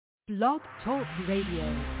Blog Talk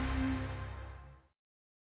Radio.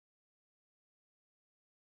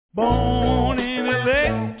 Born in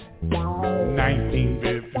L.A.,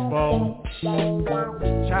 1954.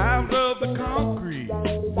 Child of the concrete,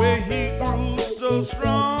 where he grew so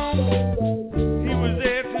strong. He was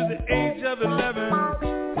there to the age of 11.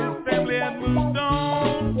 His family had moved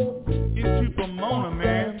on into Pomona,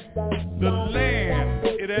 man, the land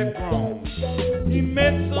it had grown. He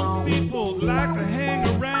met some people who like to hang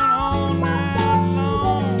around all night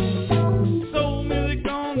long. Soul music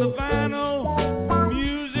on the vinyl,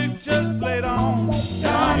 music just played on.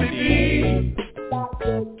 Donny D,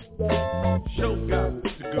 show got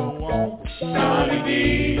to go on. Donny D,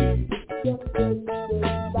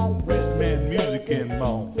 Wristman music and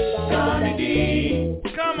more. Donny D,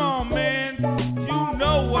 come on man, you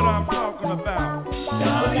know what I'm talking about.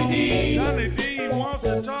 Donny D, Donny D wants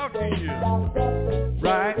to talk to you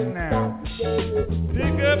right now.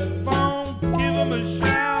 Pick up the phone, give him a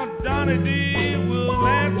shout. Donny D will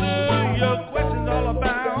answer your questions all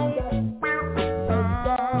about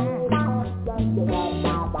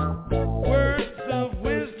words of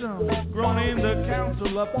wisdom grown in the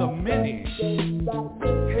counsel of the many.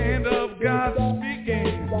 Hand of God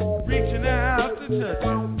speaking, reaching out to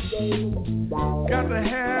touch you. Got to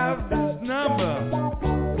have this number,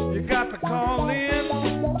 you got to call in.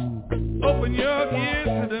 Open your ears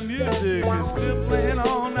to the music, it's still playing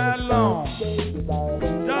all night long.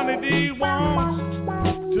 Donny D wants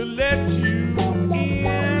to let you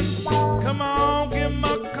in. Come on, give him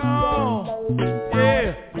a call.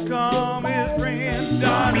 Yeah, become his friend.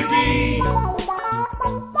 Donny D,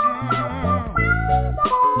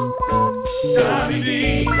 Donny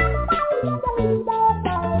D,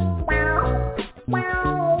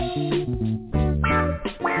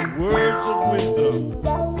 words of wisdom,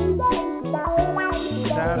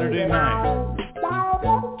 Saturday night,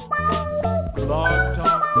 Blog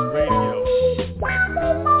Talk Radio.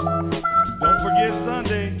 Don't forget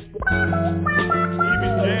Sunday,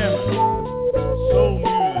 even jamming, soul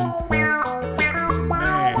music. Man,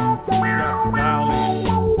 you got to dial in.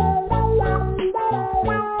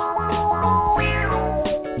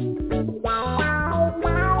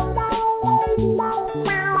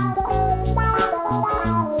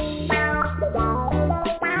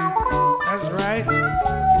 That's right.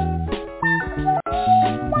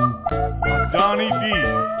 Donny D,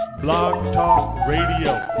 Blog Talk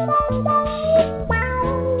Radio.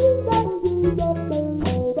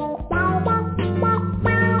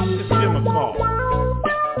 Just give him a call.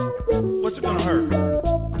 What's it gonna hurt?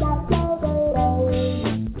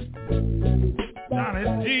 Donny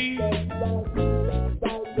D,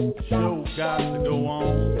 show got to go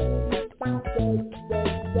on.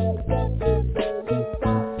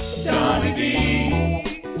 Donny D,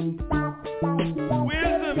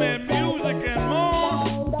 wisdom and music and more.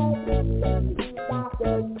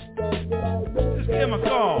 Just give him a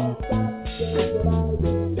call.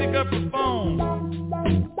 Pick up the phone.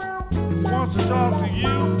 Wants to talk to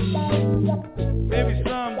you. Maybe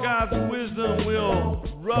some God's wisdom will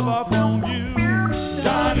rub off on you.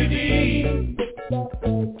 Donny D,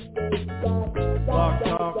 Blog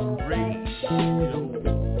Talk Radio.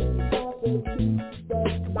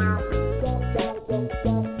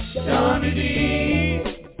 Donny D,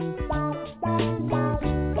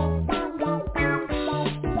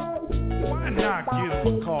 and not give him a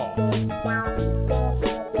call.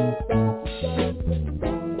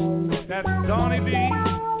 That's Donny D.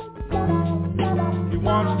 He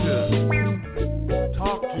wants to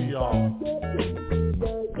talk to y'all.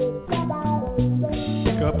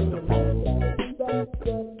 Pick up the phone.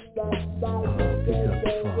 Pick up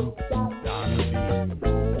the phone. Donny D.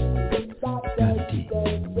 Donny D.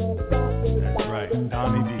 That's right,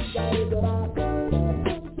 Donny D.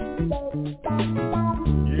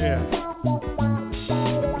 Yeah.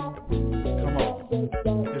 Come on.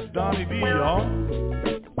 It's Donny D, y'all.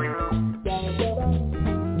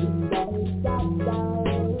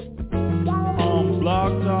 On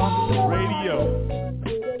Blog Talk Radio.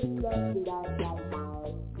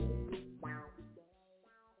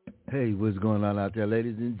 Hey, what's going on out there,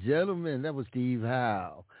 ladies and gentlemen? That was Steve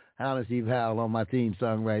Howe. Howe and Steve Howe on my theme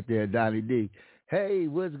song right there, Donny D. Hey,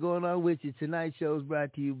 what's going on with you? Tonight's show is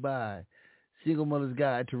brought to you by Single Mother's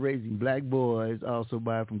Guide to Raising Black Boys, also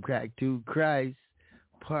by From Crack to Christ,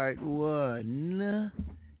 Part 1,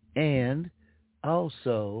 and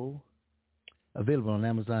also available on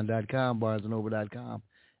Amazon.com, BarnesandNoble.com,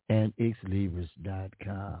 and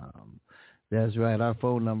XLibris.com. That's right. Our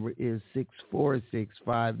phone number is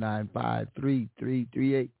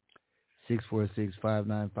 646-595-3338.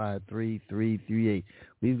 646-595-3338.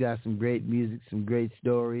 We've got some great music, some great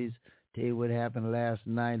stories. Tell you what happened last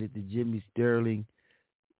night at the Jimmy Sterling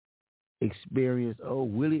Experience. Oh,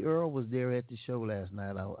 Willie Earl was there at the show last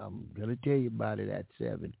night. I'm going to tell you about it at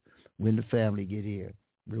 7 when the family get here.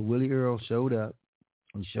 But Willie Earl showed up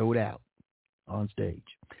and showed out on stage.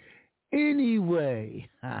 Anyway,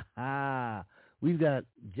 we've got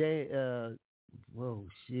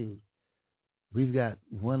we've got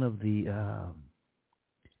one of the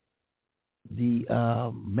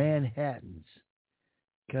Manhattans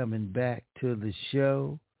coming back to the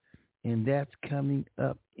show, and that's coming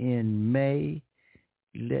up in May.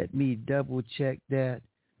 Let me double check that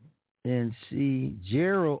and see.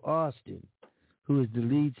 Gerald Austin, who is the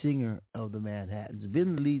lead singer of the Manhattans,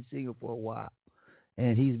 been the lead singer for a while,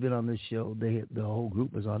 and he's been on the show. The whole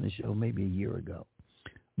group was on the show maybe a year ago.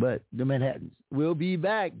 But the Manhattans will be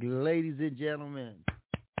back, ladies and gentlemen.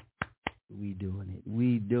 We doing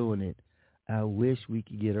it. I wish we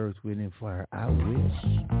could get Earth, Wind, and Fire. I wish.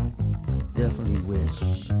 Definitely wish.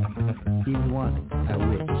 Stevie Wonder, I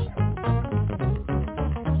wish.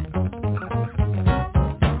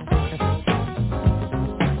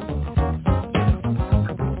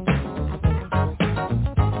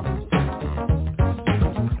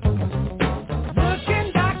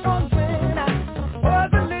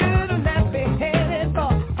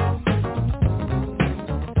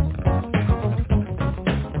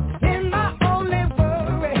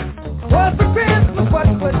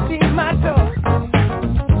 What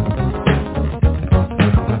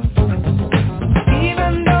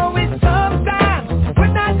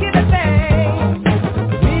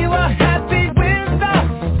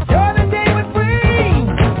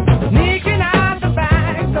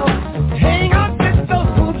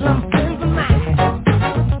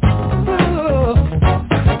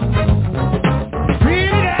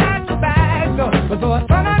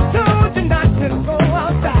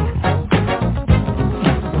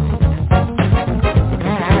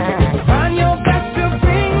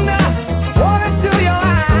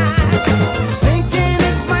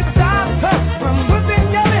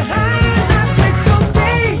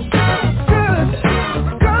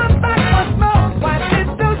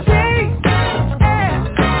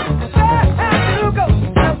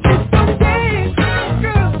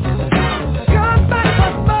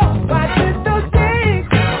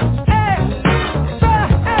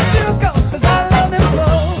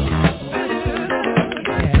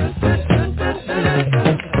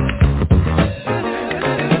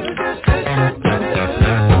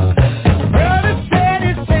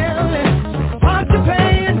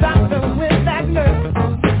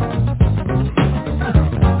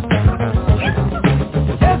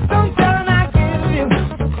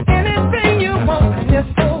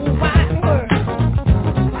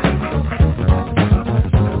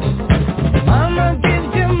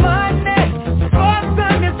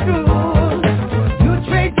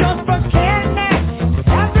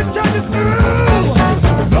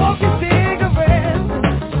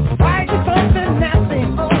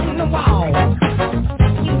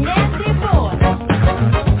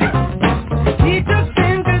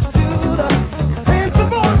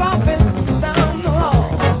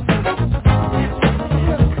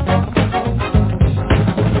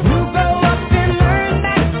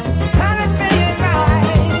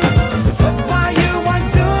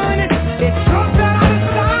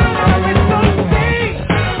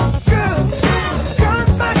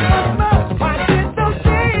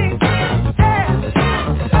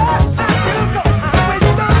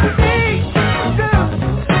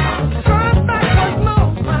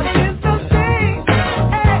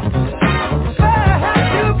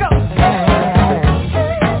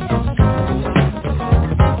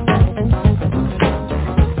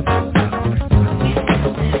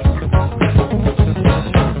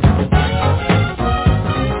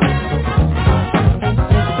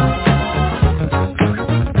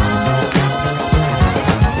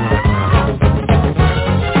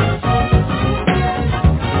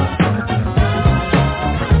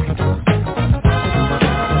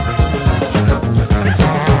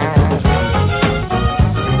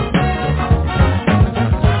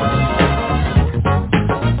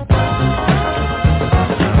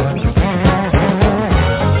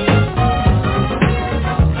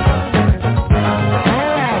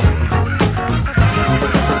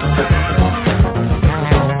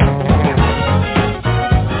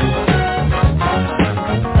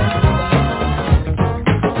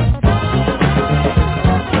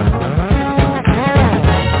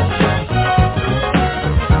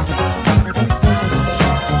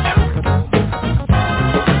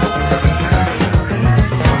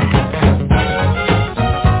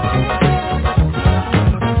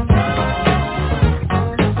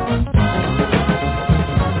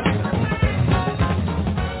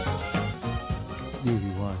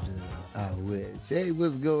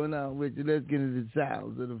with you. Let's get into the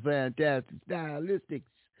sounds of the fantastic stylistics.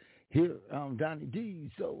 Here on Donny D,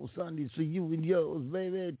 Soul Sundays for you and yours,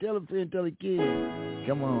 baby. Tell a friend, tell a kid.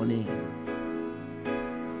 Come on in.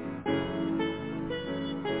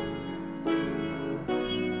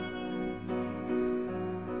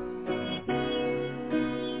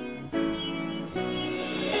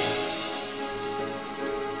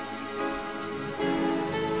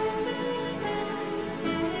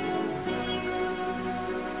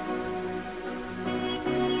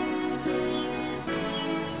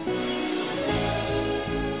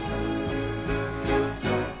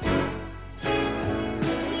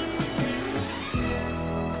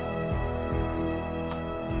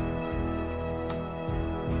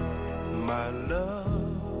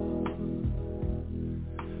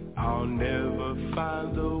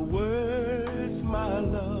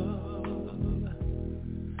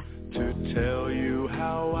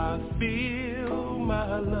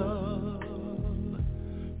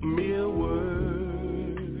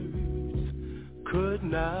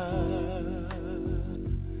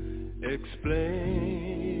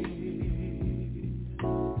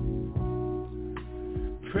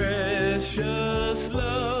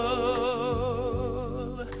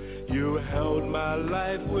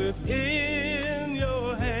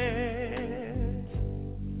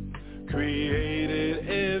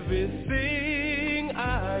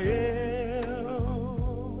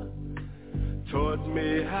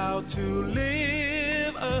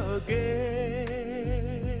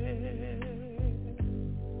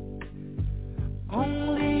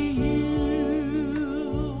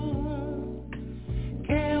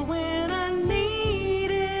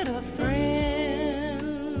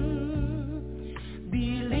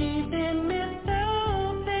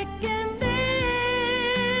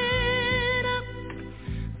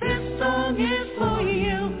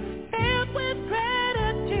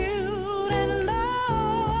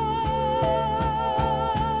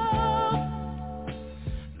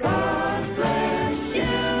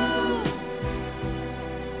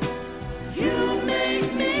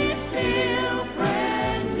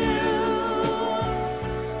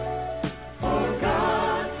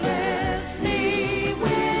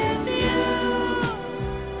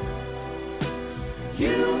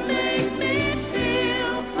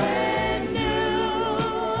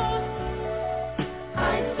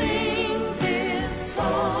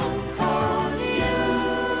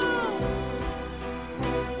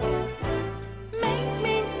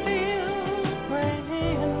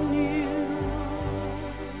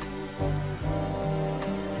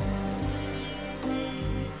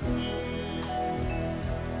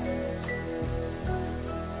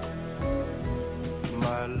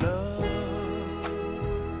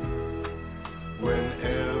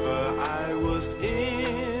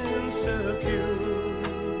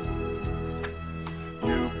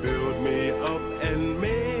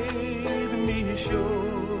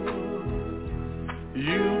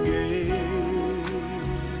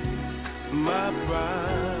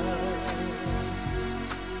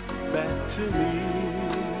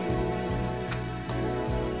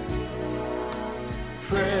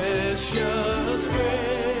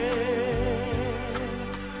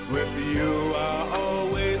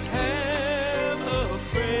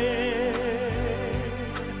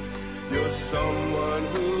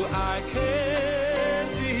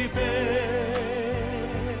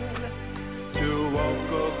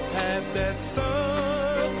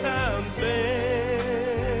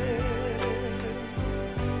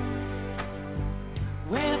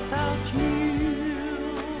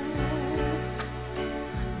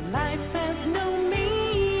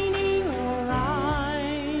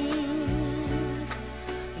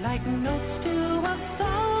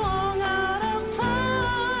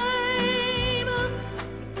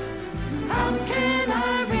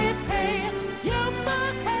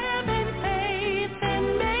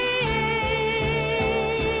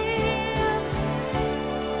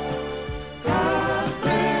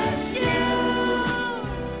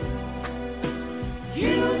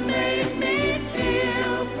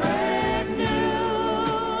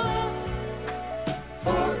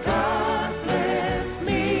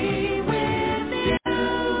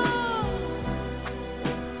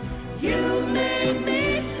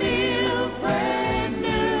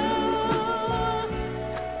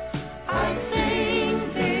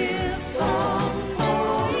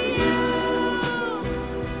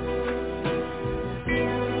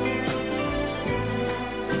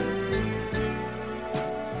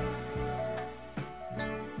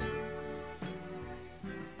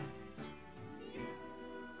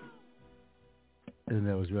 And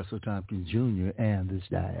that was Russell Tompkins Jr. and the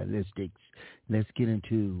Stylistics. Let's get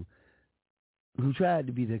into who tried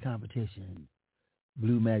to be the competition.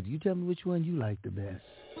 Blue Magic. You tell me which one you like the best.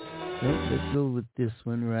 Let's go with this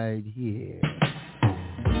one right here.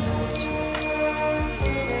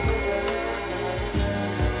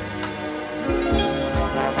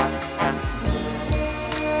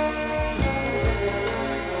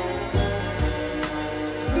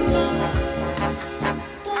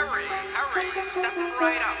 Hurry, step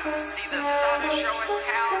right up. See the sun is showing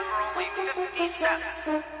town for only 50 steps.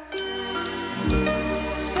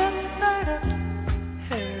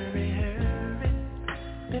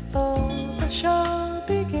 Before the show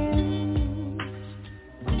begins,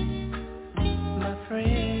 my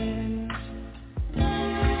friends,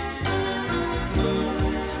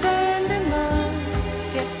 stand in line,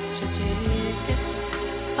 get your tickets.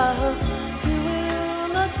 I hope you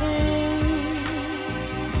will attend.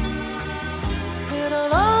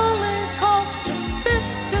 It'll only cost you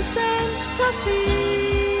 50 cents to see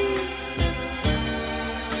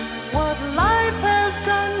what life has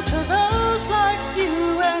done to those like you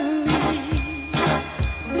and me.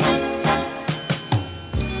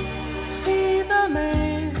 See the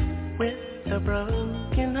man with the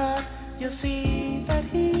broken heart. You'll see that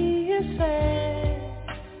he is sad.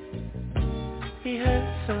 He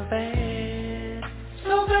hurts so bad,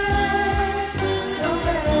 so bad, so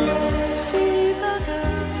bad. See the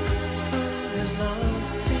girl who has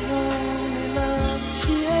lost the only love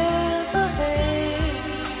she ever had.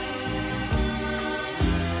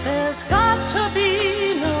 There's got to be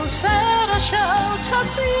no sadder show to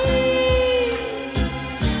see.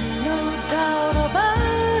 No doubt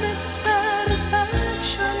about it,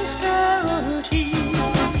 satisfaction's guaranteed.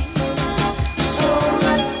 So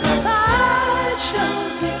let the sideshow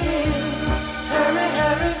begin. Hurry,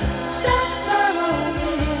 hurry, step right on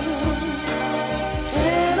in.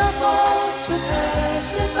 Can't afford to pass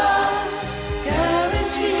it by.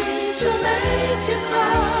 Guaranteed to make you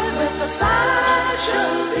cry. Let the sideshow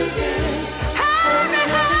begin. Hurry,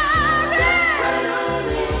 hurry, step right on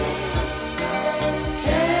in.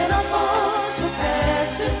 Can't afford to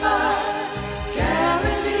pass it by.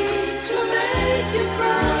 Guaranteed to make you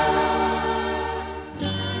cry.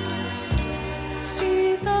 See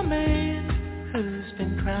the man who's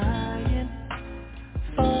been crying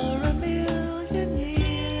for a million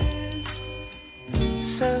years.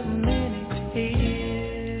 So many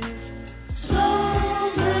tears. So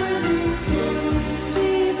many tears.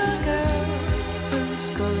 See the girl who's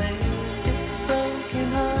collected broken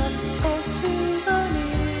hearts for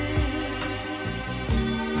souvenirs.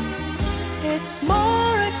 It's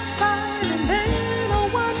more exciting than a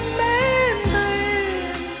one-man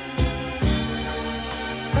band.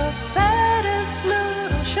 The saddest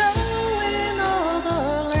little show in all the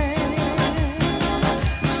land.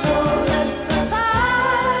 So let the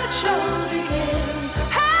sideshow begin.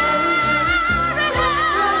 Hurry,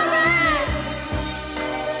 hurry.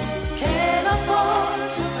 Can't afford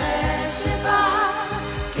to pass it by.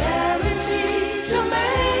 Guaranteed to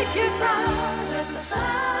make you cry. Let the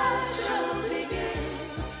sideshow begin.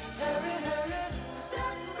 Hurry, hurry,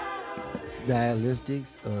 step right on.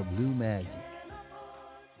 Stylistics or Blue Magic?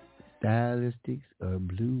 Stylistics or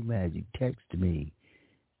Blue Magic? Text me.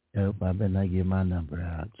 Nope, I better not get my number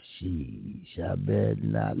out. Sheesh, I better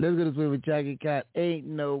not. Let's go to swim with Jackie Cat. Ain't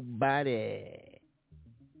nobody.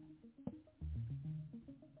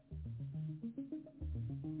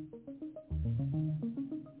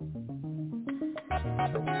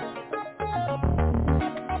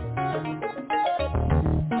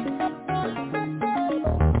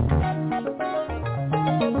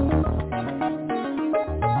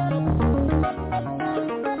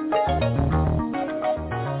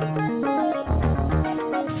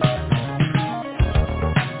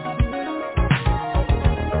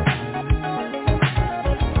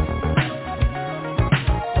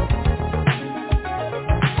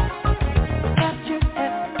 Got your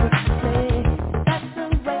efforts play. That's the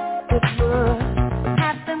way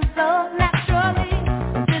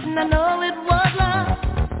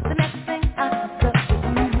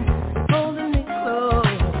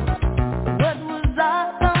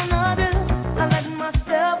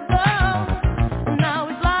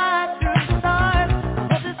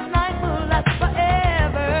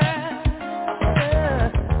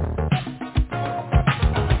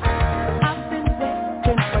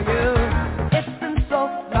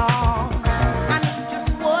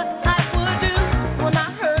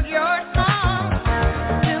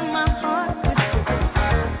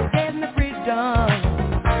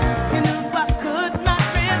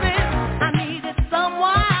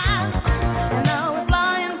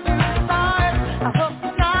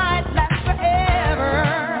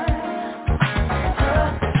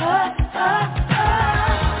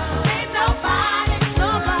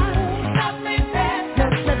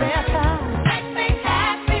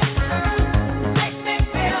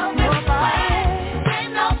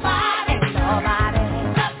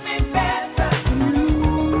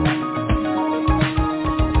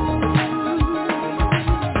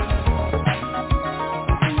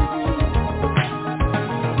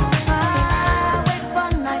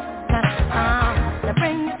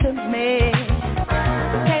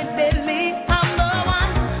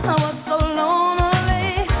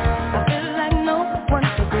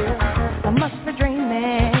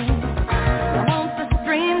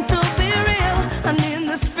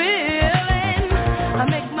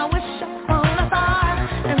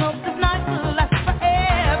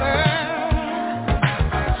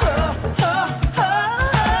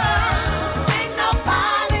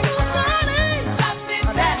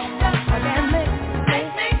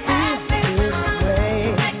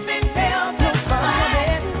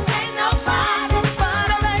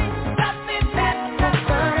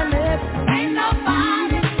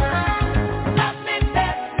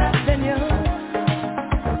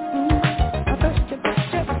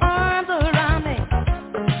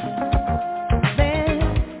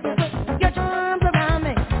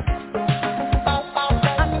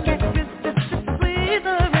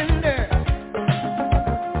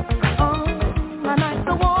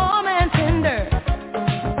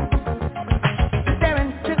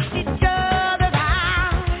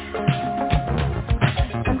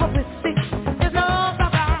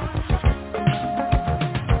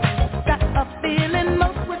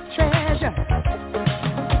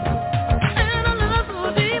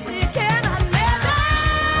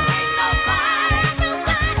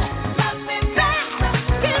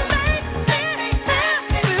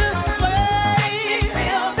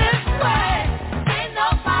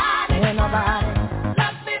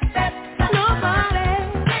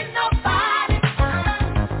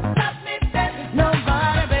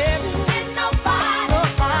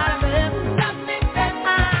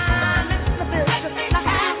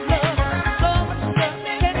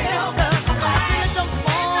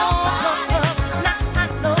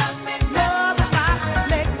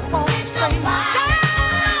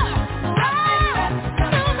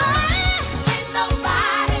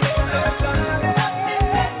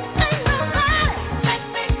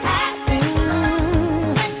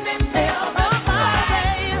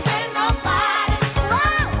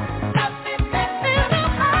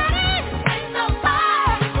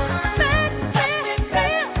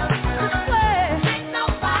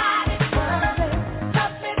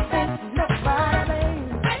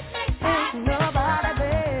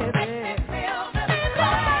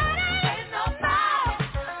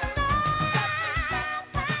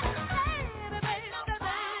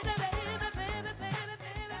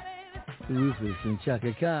Rufus and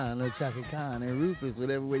Chaka Khan, or Chaka Khan and Rufus,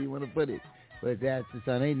 whatever way you want to put it. But that's the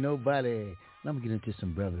song, Ain't Nobody. And I'm going to get into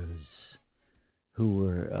some brothers who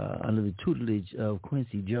were under the tutelage of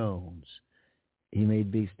Quincy Jones. He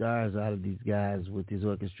made big stars out of these guys with his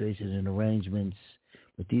orchestration and arrangements.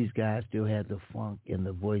 But these guys still had the funk and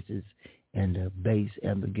the voices and the bass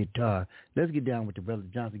and the guitar. Let's get down with the Brother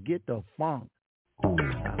Johnson. Get the funk.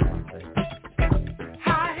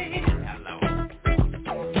 Hi. Hello.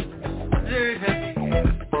 Very happy.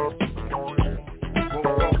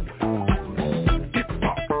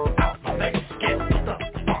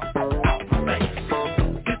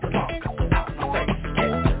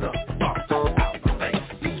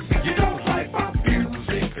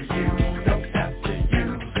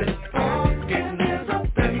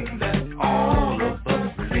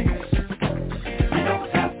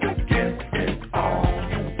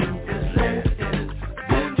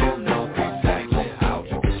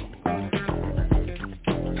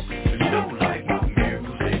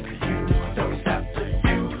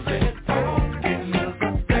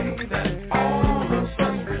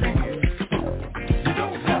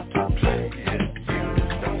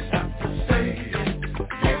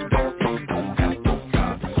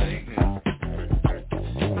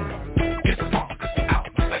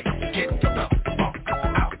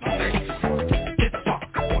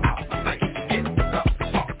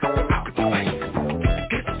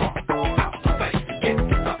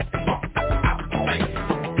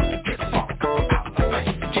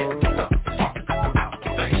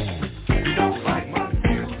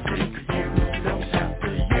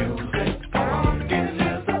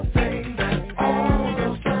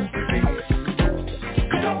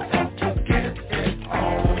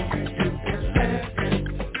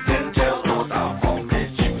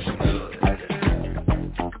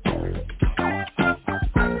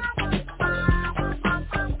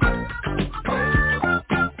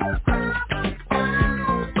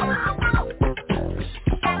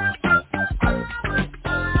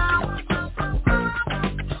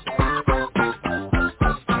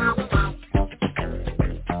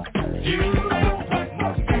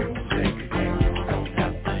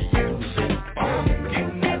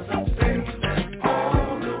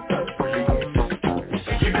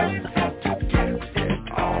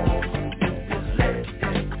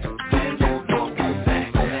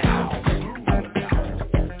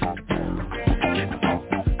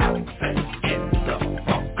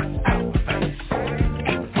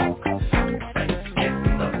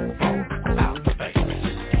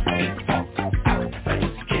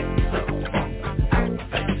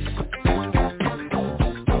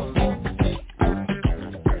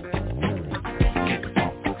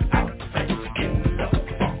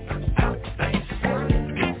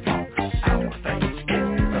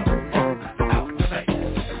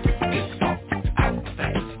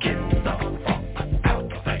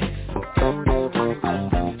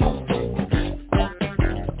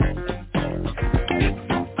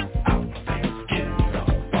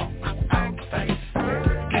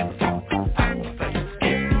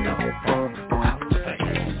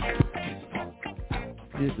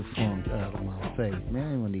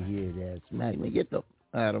 Get the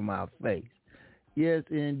out of my face. Yes,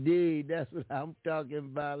 indeed. That's what I'm talking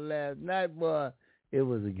about last night, boy. It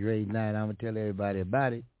was a great night. I'm going to tell everybody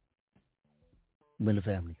about it when the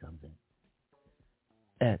family comes in.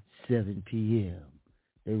 At 7 p.m.,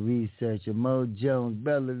 the researcher Mo Jones,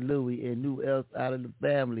 Bella Louie, and who else out of the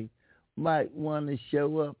family might want to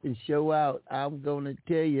show up and show out. I'm going to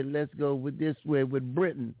tell you, let's go with this way with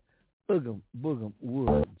Britain. Boogum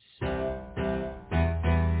Woods.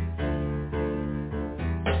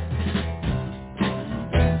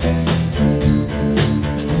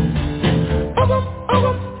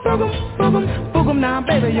 Boogum now,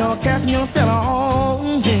 baby, you're casting yourself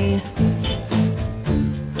on me.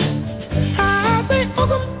 I say,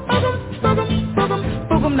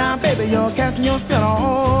 boogum now, baby, you're casting yourself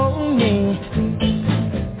on me.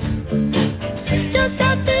 You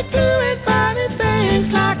got me doing funny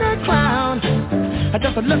things like a clown.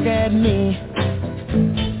 Just look at me.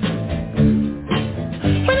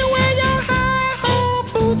 When you wear your high-hole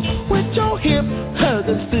boots with your hip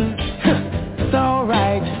hugger suit, it's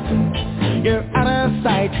alright. You're out of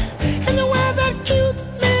sight. And you wear that cute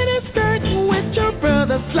mini skirt with your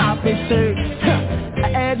brother's sloppy shirt.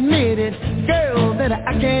 I admit it, girl, that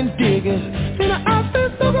I can dig it. You know, I say,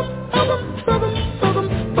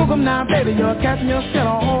 boogum now, baby, you're catching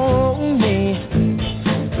yourself on me.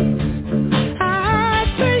 I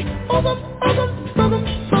say,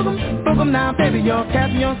 boogum now, baby, you're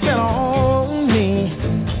catching yourself on me.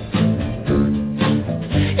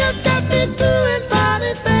 You got me doing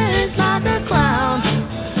funny things like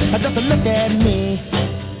just look at me.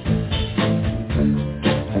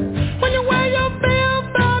 When you wear your bell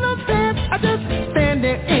bottom pants, I just stand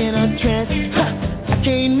there in a trance. I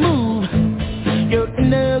can't move, you're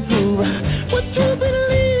in the groove. Would you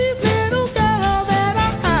believe, little girl, that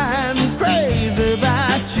I'm crazy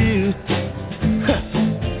about you?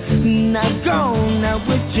 Now go now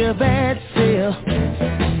with your bad self.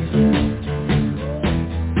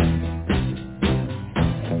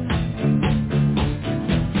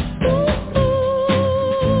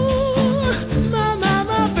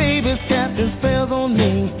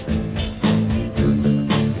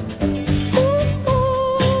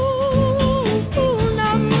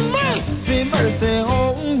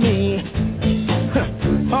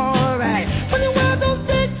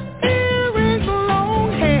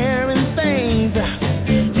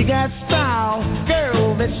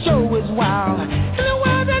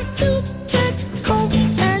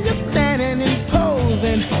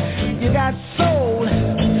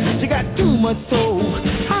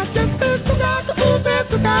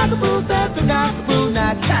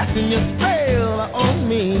 Now casting your spell on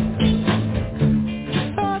me.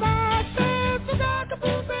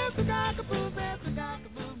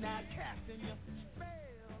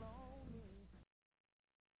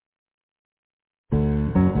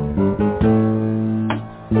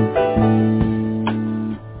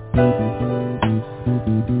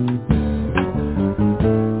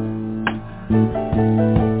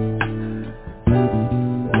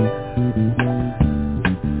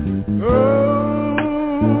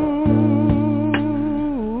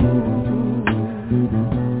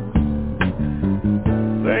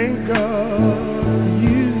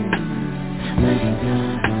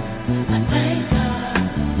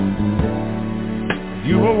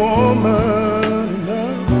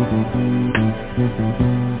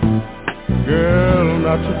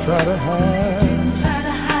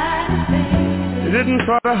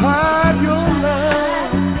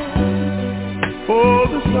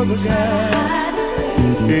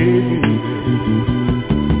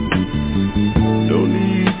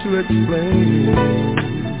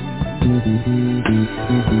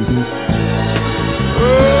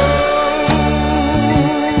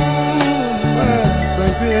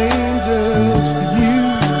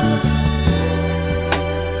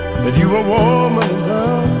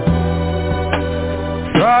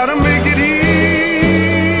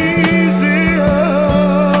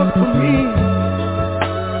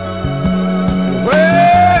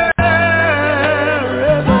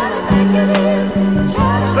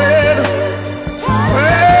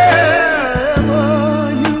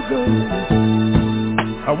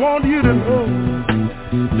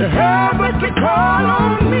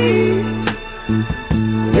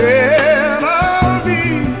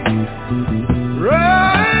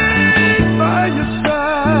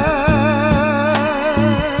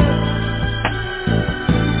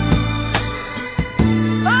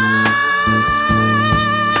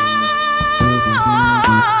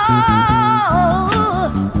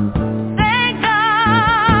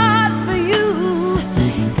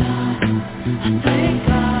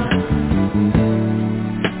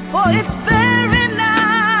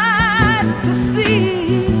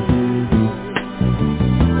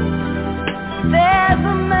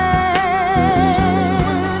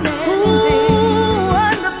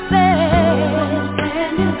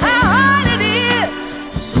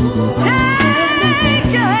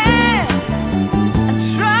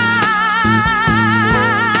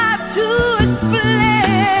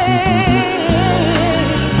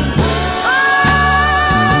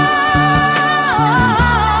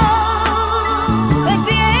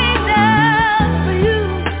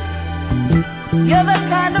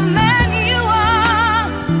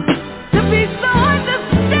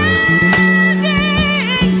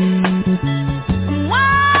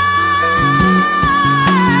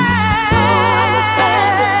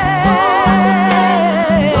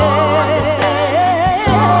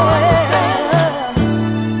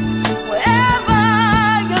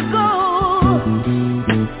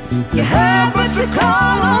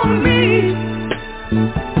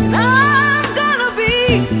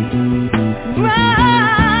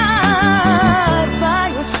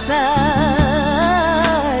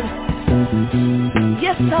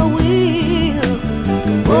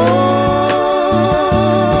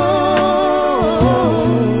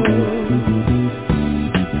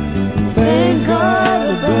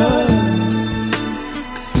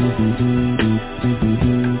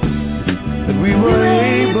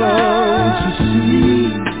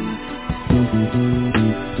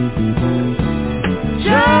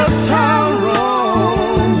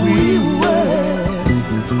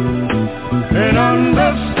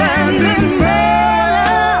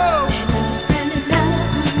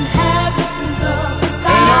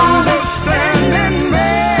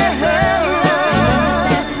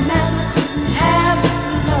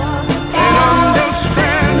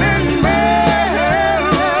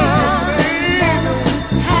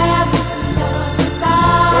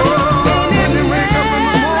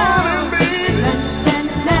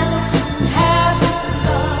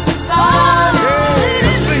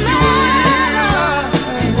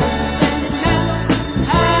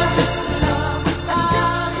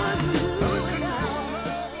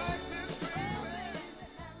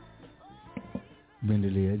 Brenda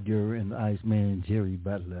Lee Edgar and the Iceman Jerry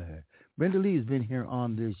Butler. Brenda Lee has been here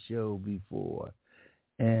on this show before,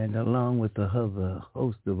 and along with a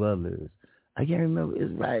host of others. I can't remember.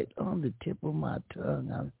 It's right on the tip of my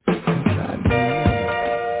tongue. I'm trying to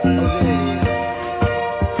remember.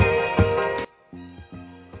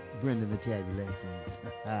 Brenda the Tabulations.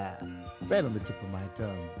 Right on the tip of my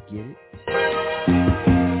tongue. Get it?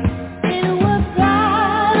 It was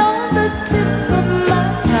right on the tip of my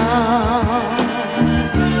tongue.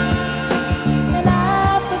 And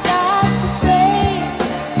I forgot to say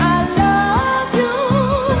I love you.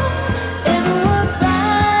 It was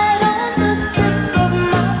right on the tip of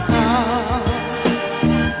my tongue.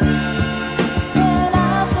 And I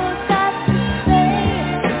forgot to say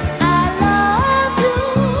I love you.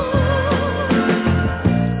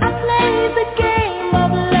 I played the game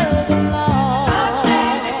of love and lost. I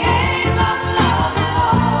played the game of love and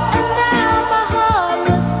lost. And now my heart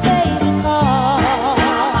must pay the cost.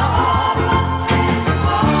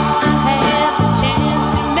 I had the chance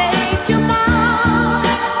to make you mine,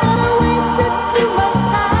 but I wasted too much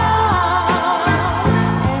time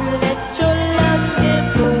and let your love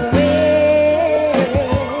slip away.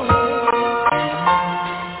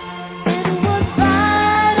 It was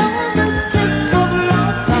right on the tip of my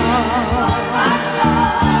tongue,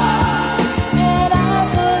 and I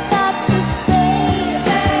forgot to say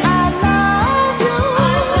I love you.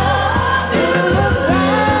 It was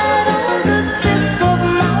right on the tip of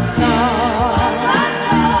my tongue,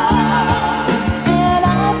 and I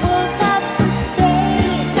forgot to say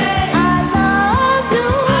I love you.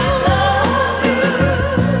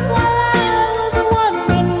 While I was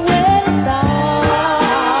wondering where to start,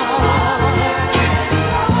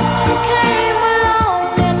 you came along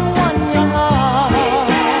and won your heart.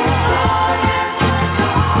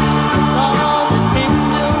 All the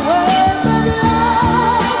tender words of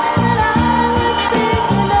love that I was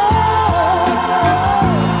thinking of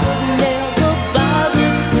never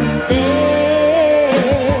bothered to say.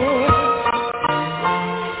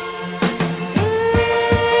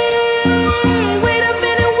 Wait a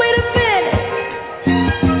minute.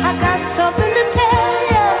 I got something to tell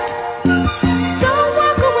you. Don't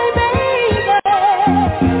walk away, baby.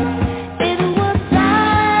 It was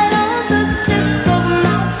right on the tip of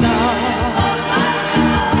my tongue,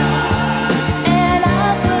 and I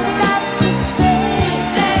forgot to say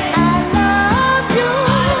I love you.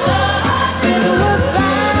 It was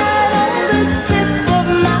right on the tip of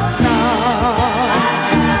my tongue,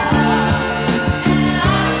 and I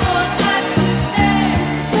forgot to say.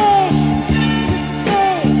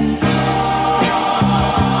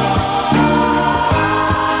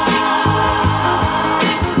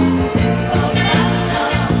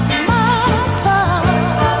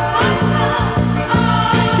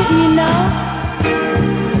 Didn't you know?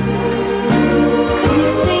 Couldn't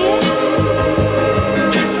you see it?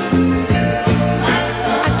 I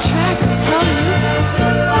tried to tell you.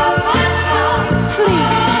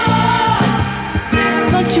 Please,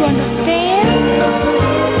 don't you understand?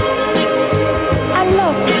 I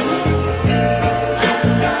love you.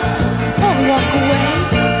 Don't walk away.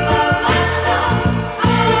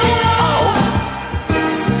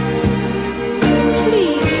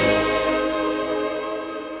 Please.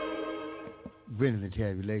 Brenda the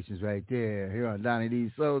Tabulations right there, here on Donny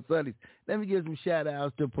D's Soul Sundays. Let me give some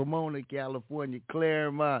shout-outs to Pomona, California,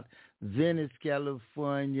 Claremont, Venice,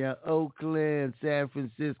 California, Oakland, San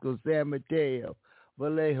Francisco, San Mateo,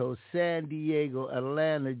 Vallejo, San Diego,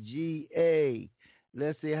 Atlanta, GA.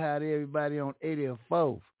 Let's say hi to everybody on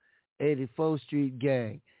 84th Street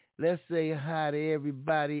Gang. Let's say hi to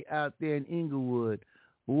everybody out there in Inglewood,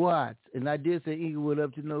 Watts, and I did say Inglewood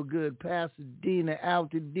up to no good, Pasadena,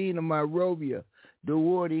 Altadena, Monrovia,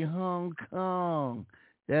 Dewarty, Hong Kong.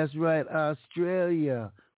 That's right,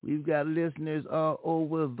 Australia. We've got listeners all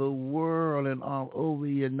over the world and all over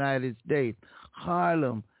the United States.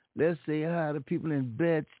 Harlem. Let's say hi to people in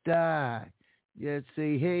Bed-Stuy. Let's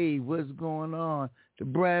say, hey, what's going on? To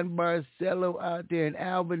Brian Barcelo out there in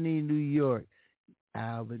Albany, New York.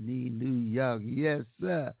 Albany, New York. Yes,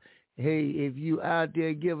 sir. Hey, if you out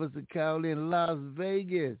there, give us a call in Las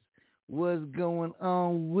Vegas. What's going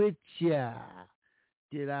on with ya?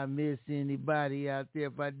 Did I miss anybody out there?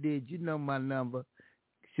 If I did, you know my number,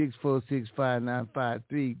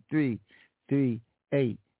 646-595-3338.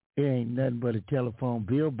 It ain't nothing but a telephone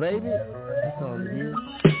bill, baby. That's all it is.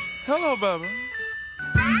 Hello, baby.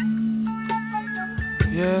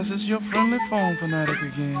 Yes, it's your friendly phone fanatic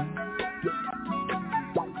again.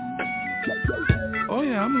 Oh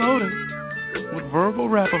yeah, I'm loaded with verbal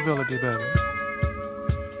rap ability, baby.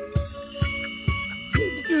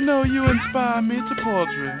 You know you inspire me to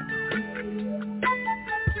poetry.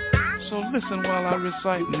 So listen while I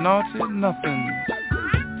recite naughty nothings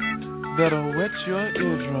that'll wet your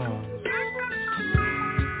eardrums.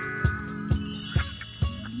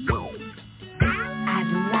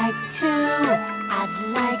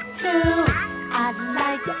 I'd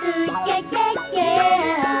like to,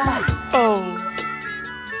 yeah. Oh,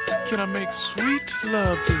 can I make sweet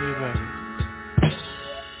love to you, baby?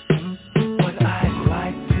 What I'd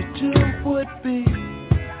like to do would be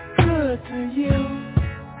good to you.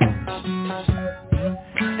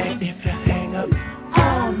 And if you hang up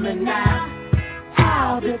on me now,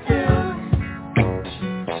 I'll be through.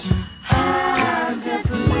 I'm just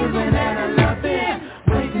living and I'm loving,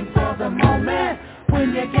 waiting for the moment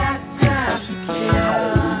when you got time to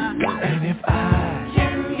kill. And if I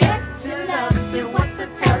can get to love you, what's the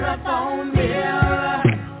telephone bill?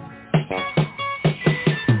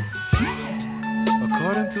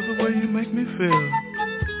 According to the way you make me feel,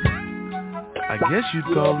 I guess you'd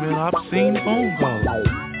call me an obscene phone call.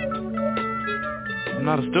 I'm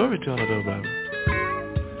not a storyteller though, baby.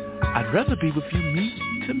 I'd rather be with you meet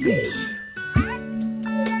to meet.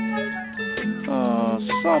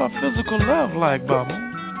 Sort of physical love like, Bubba.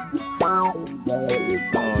 Oh,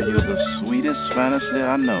 you're the sweetest fantasy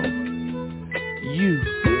I know. You.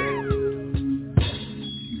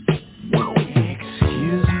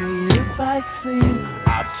 Excuse me if I seem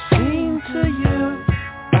obscene to you.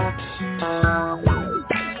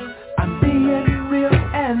 I'm being real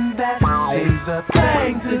and that seems the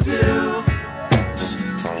thing to do.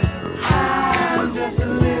 I'm just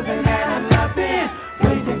living and I'm loving,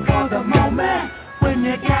 waiting for the moment when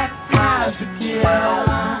you got time to kill.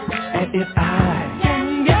 And if I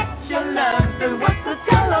can get your love, then what's the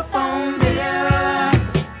telephone bill?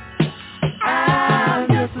 I'm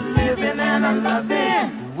just living and I'm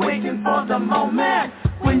loving, waiting for the moment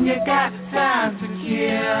when you got time to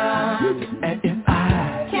kill. And if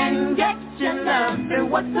I can get your love, then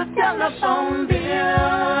what's the telephone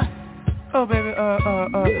bill? Oh baby,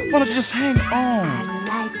 why don't you just hang on? I'd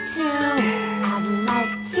like to,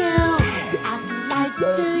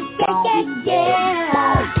 yeah.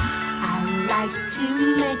 I'd like to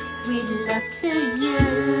make sweet love to you.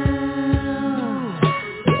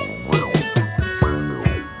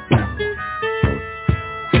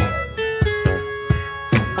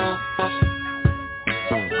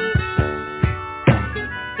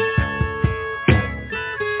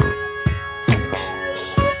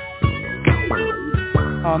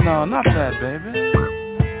 Oh no, not that, baby.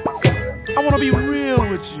 I wanna be real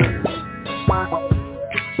with you.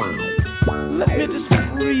 Let me just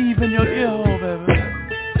breathe in your ear hole, baby.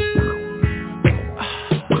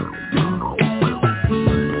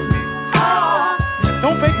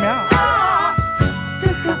 Don't fake me out.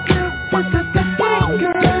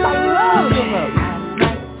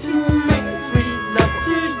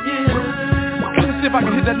 Let me see if I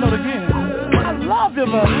can hit that note again. I love you,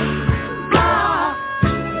 baby.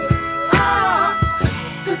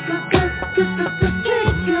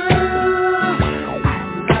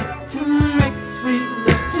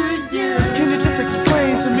 Can you just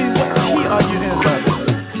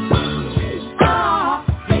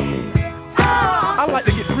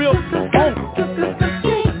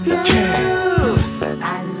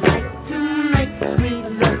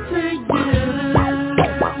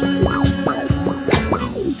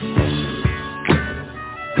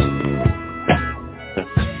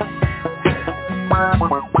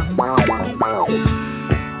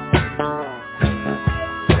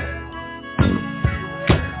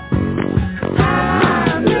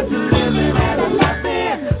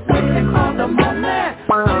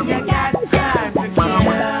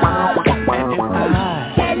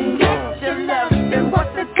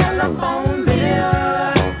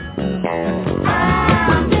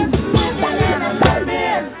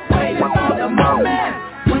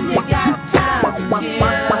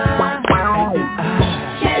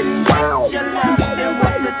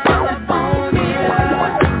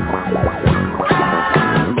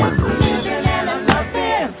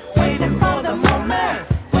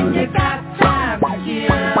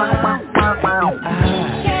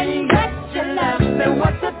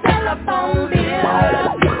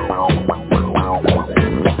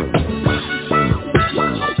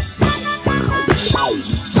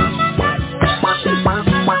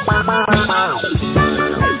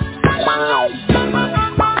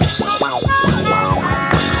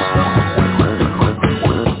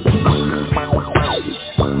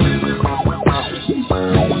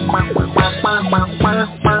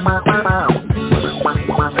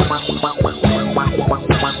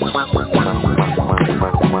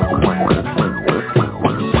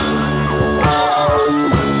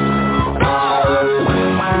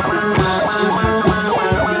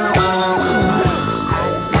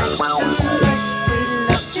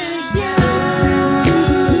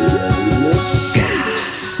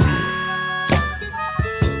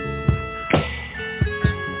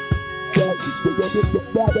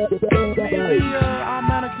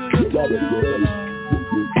on now.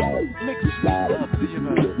 Make sweet love to you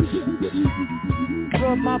now.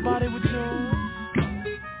 Rub my body with yours.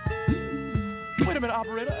 Wait a minute,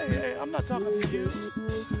 operator. Hey, I'm not talking to you.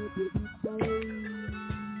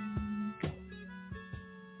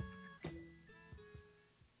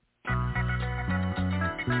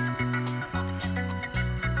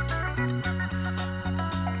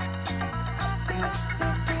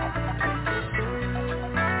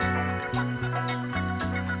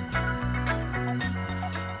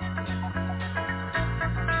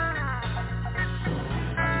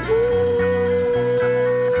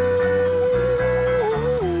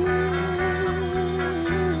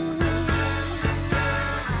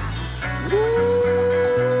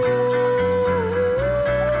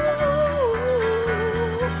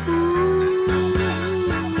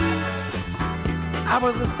 I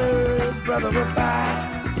was the third brother of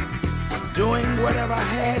five, doing whatever I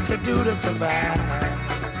had to do to survive.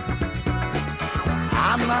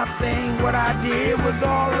 I'm not saying what I did was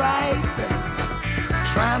alright.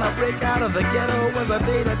 Trying to break out of the ghetto was a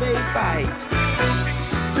day-to-day fight.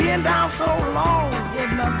 Being down so long,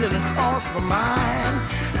 getting up didn't cross my mind.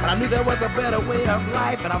 But I knew there was a better way of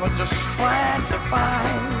life, and I was just trying to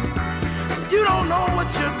find. You don't know what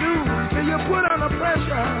you do till you put under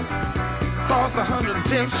pressure. Across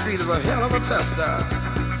 110th Street is a hell of a tester.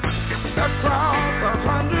 Across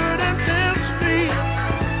 110th Street,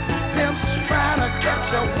 pimps trying to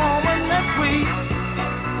catch a woman that's weak.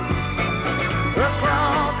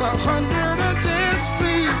 Across 110th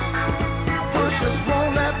Street, pushers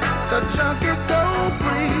won't let the junkie go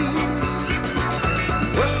free.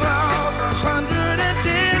 Across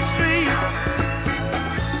 110th Street,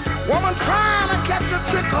 woman trying to catch a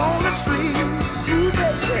trick on the street. You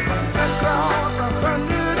baby, across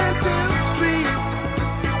 110th Street,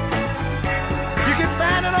 you can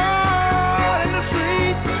find it all in the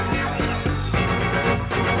street.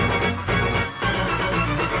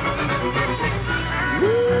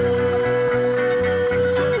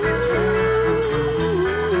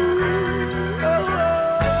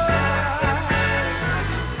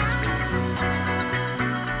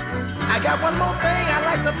 I got one more thing I'd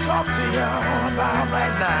like to talk to you about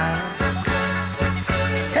right now.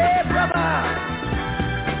 Hey, brother,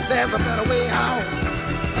 there's a better way out.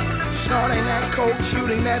 Snorting that coke,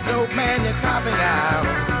 shooting that dope, man, you're copping out.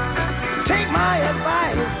 Take my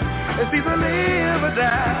advice, it's either live or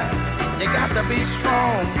die. You got to be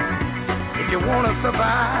strong if you want to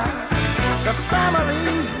survive. The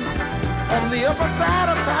family on the upper side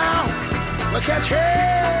of town will catch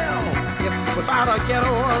hell if without a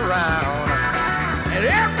ghetto around. In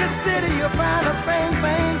every city you'll find the same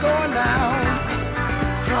thing going down.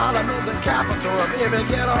 Harlem is the capital of every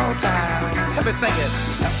ghetto town. Let me sing it.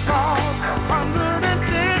 Across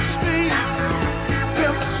 110th Street,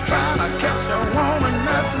 pimps trying to catch a woman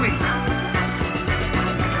that's weak.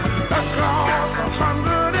 Across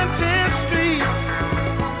 110th Street,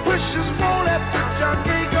 wishes won't let the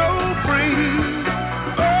junkie go free.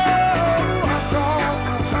 Oh, across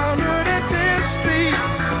 110th Street,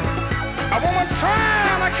 a woman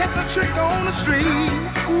trying to catch a trick on the street.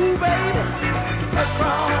 Ooh, baby.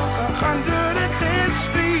 Across 110th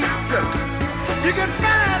Street, you can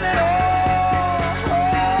find it all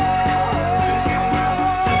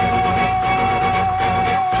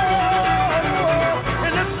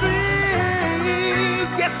in the street.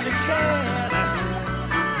 Yes, you can.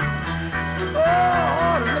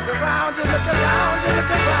 Oh, look around you, look around you,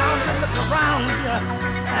 look around you, look around you.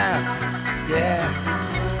 Yeah.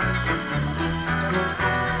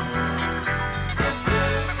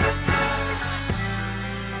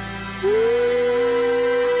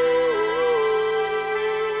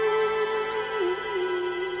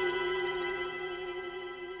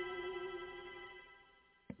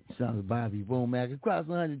 Song of Bobby Womack. Across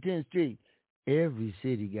 110th Street, every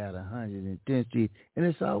city got 110th Street, and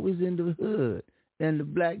it's always in the hood, in the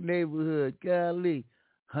black neighborhood. Golly,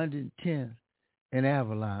 110th in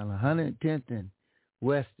Avalon, 110th in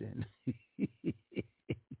Weston,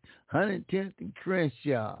 110th in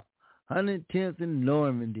Crenshaw, 110th in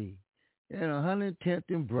Normandy, and 110th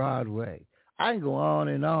in Broadway. I can go on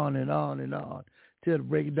and on and on and on till to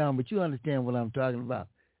break it down, but you understand what I'm talking about.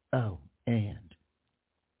 Oh, and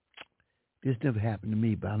this never happened to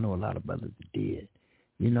me, but I know a lot of brothers that did.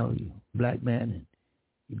 You know, you black man and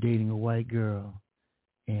you're dating a white girl,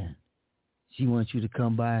 and she wants you to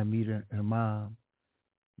come by and meet her mom.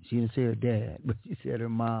 She didn't say her dad, but she said her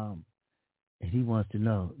mom. And he wants to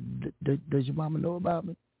know, does your mama know about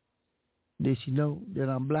me? Does she know that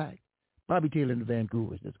I'm black? Bobby Taylor in the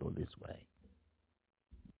Vancouver. Let's go this way.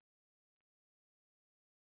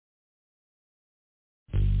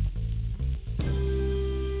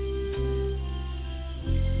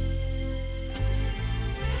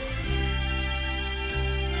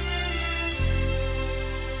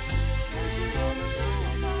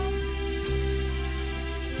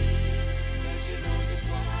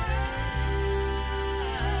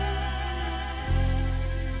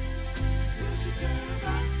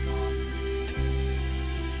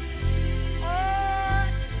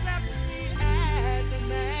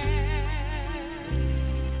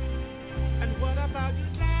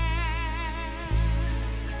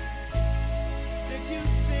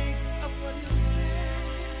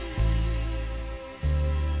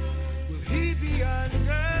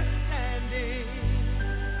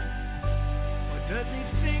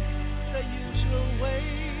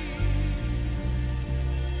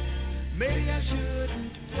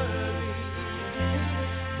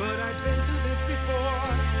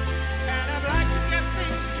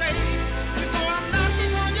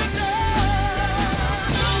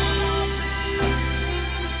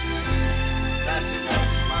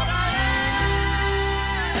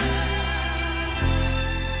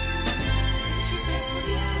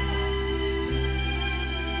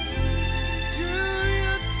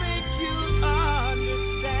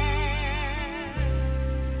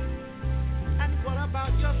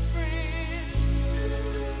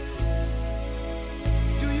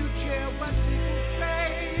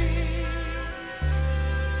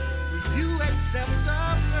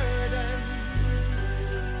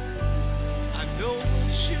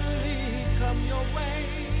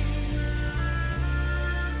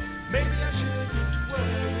 maybe I shouldn't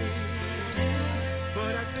worry,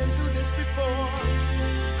 but I've been through this before,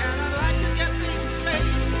 and I'd like to get things straight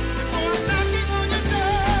before I'm knocking on your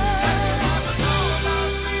door.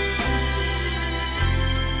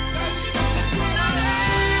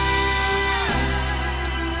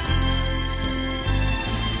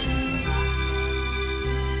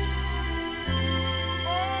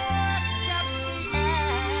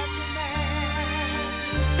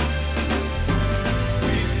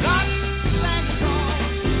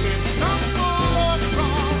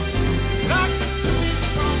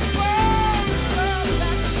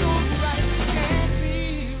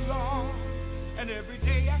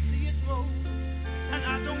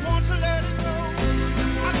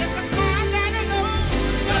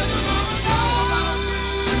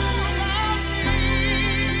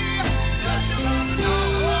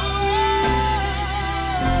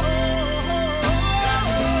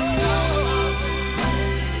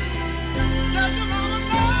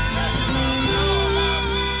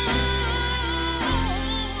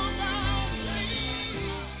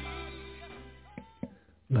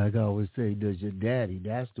 Like I always say, does your daddy?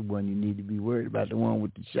 That's the one you need to be worried about, the one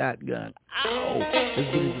with the shotgun. Ow! Let's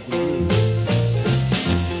get into the blues.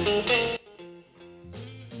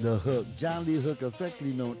 The Hook. John Lee Hook,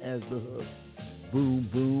 affectionately known as The Hook. Boom,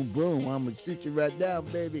 boom, boom. I'm going to shoot you right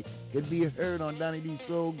down, baby. Could be heard on Donny D's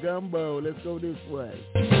Soul Gumbo. Let's go this way.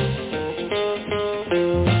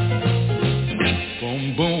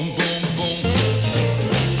 Boom, boom, boom, boom.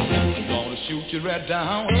 I'm going to shoot you right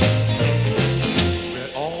down.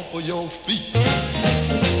 Off of your feet,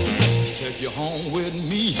 take you home with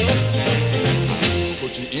me,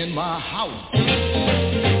 put you in my house,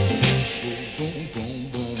 boom, boom,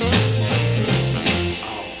 boom, boom,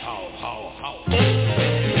 how,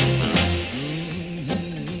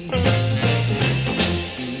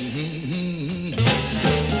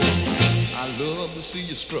 I love to see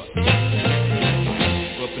you strut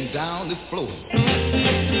up and down this floor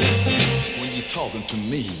when you're talking to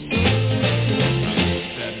me.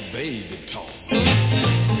 Baby talk, I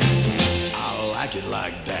like it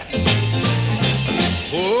like that.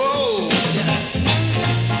 Oh, yeah.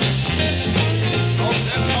 Walk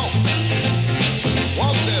that talk.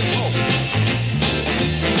 Walk that talk.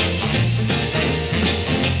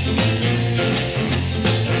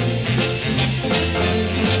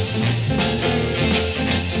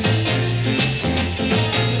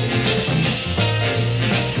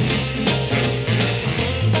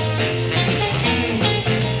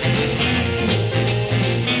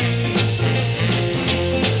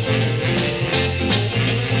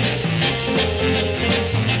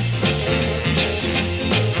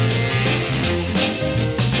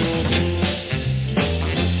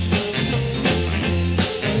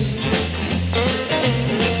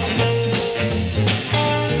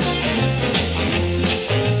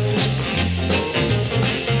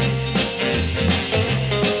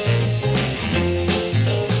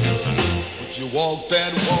 Walk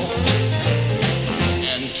that walk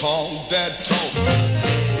and talk that talk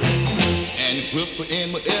and whisper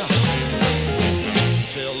in my ear,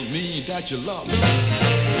 tell me that you love me.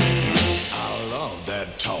 I love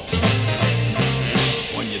that talk.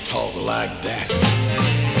 When you talk like that,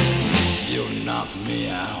 you'll knock me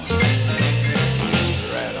out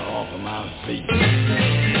right off of my feet.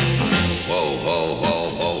 Whoa, whoa,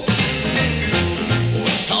 whoa, whoa.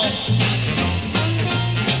 Talk.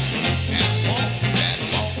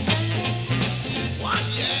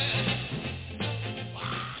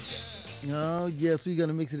 Oh, yes, we're going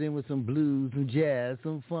to mix it in with some blues, some jazz,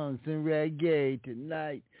 some funk, some reggae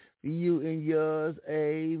tonight for you and yours.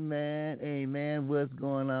 Amen, amen. What's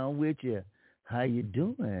going on with you? How you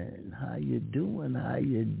doing? How you doing? How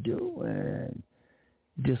you doing?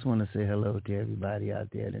 Just want to say hello to everybody out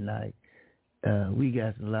there tonight. We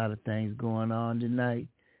got a lot of things going on tonight,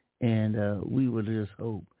 and we would just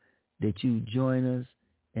hope that you join us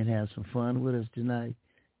and have some fun with us tonight.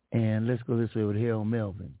 And let's go this way with Harold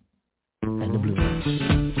Melvin and the Blues.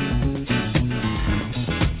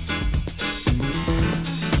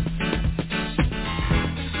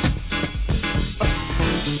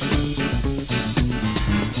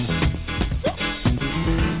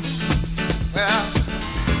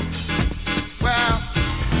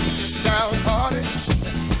 Downhearted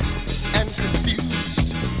and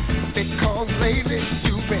confused because lately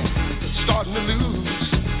you've been starting to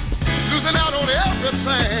losing out on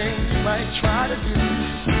everything you might try to do.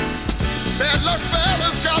 Bad luck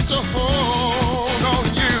fella's got to hold on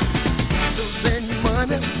you. Losing your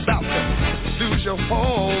money, about to lose your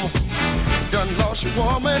home. Done lost your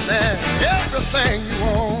woman and everything you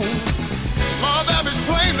own. Law that is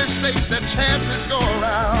plainly states that chances go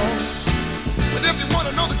around.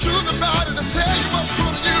 truth about it and tell you what's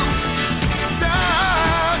fooling you.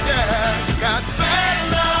 Yeah, got bad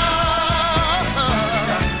love.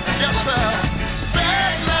 Yes, sir.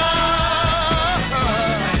 Bad love.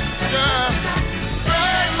 Yeah,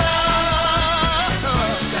 bad love.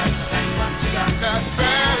 Got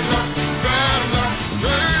bad love, bad love.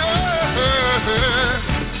 Yeah.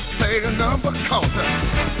 Play the number counter.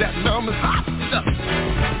 That number's hot stuff.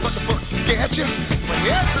 But the book can get you for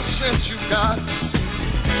every cent you got.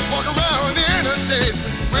 Walk around in a day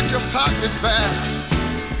with your pockets back.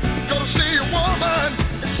 Go to see a woman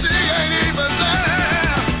and she ain't even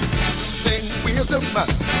there. Then wisdom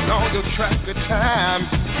on your track of time.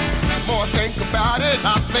 More think about it,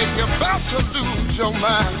 I think you're about to lose your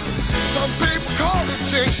mind. Some people call it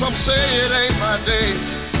jinx, some say it ain't my day.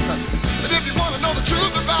 But if you want to know the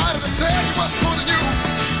truth about it and tell you what's pulling you,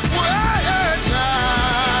 well, yeah.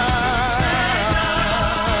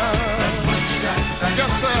 Yes,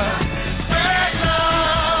 sir. Bad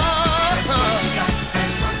love.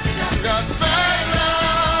 Got bad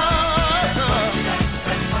love.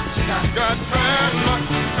 Got bad luck,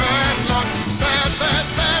 bad luck, bad, bad,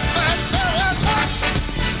 bad, bad, bad, bad.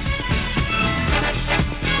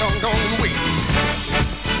 Don't wait.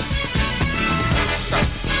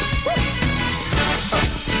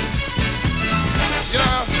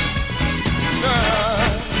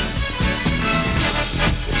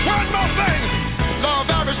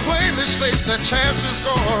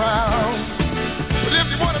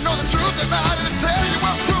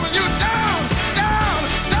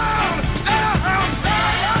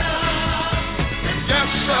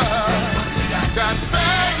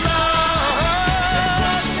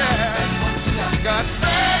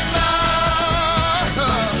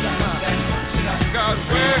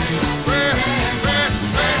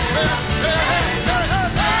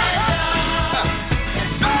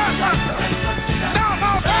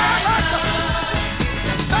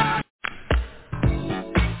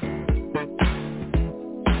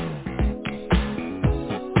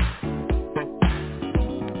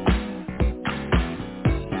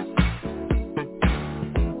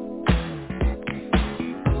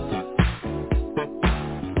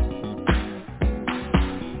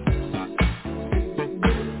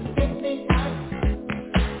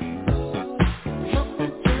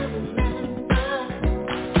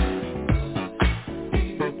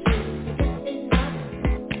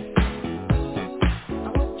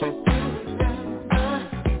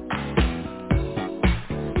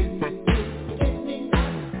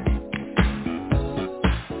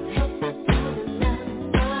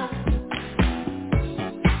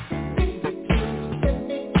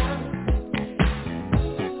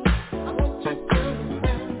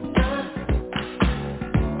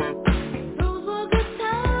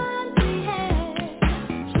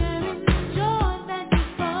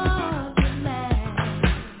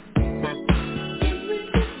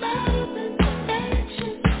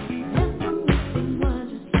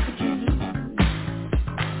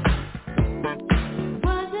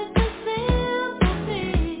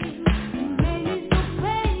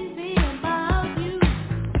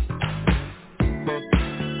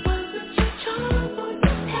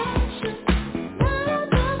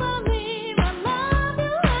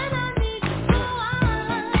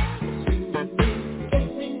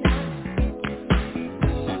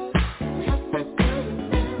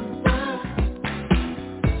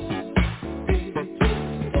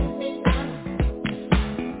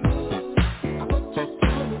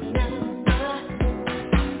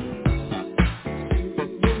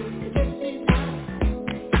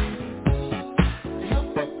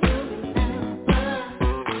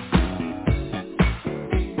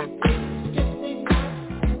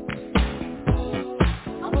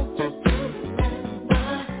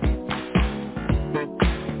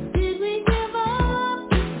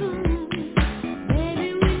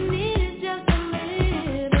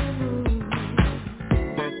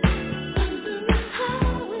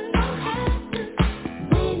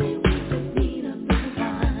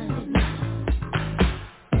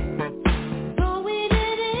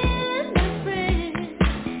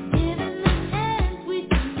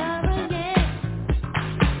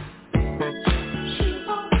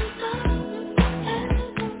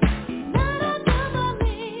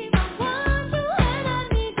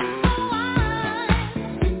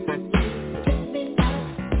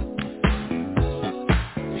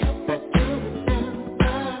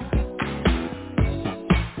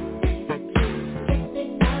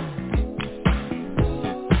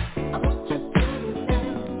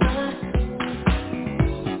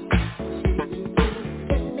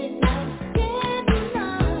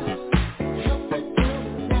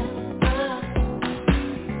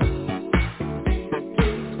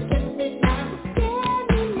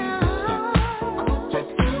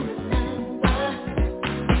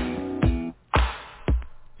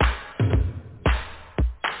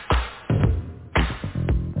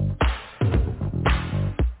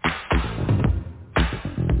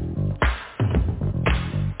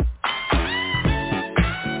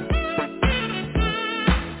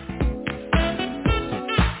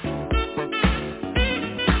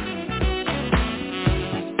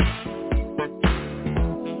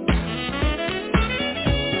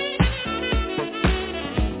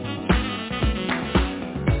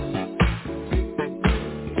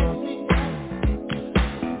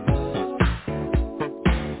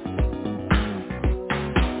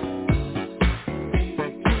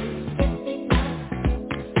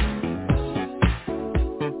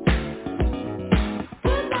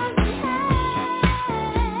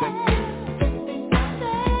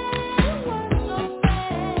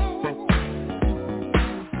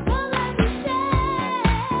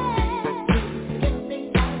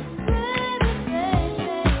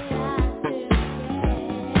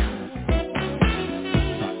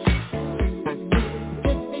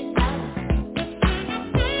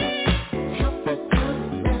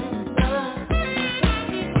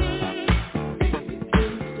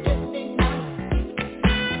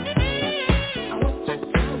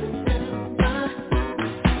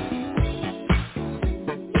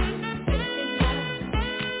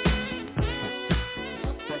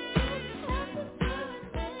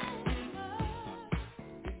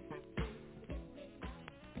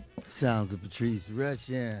 Sounds of Patrice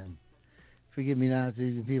Rushen. Forgive me now,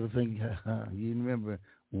 people think, you remember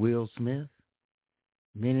Will Smith,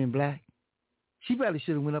 Men in Black? She probably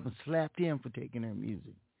should have went up and slapped him for taking her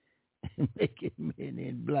music and making Men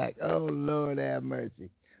in Black. Oh, Lord have mercy.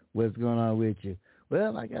 What's going on with you?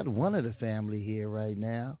 Well, I got one of the family here right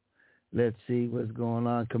now. Let's see what's going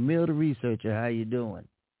on. Camille the researcher, how you doing?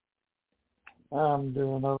 I'm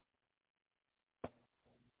doing okay.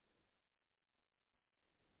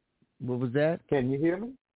 What was that? Can you hear me?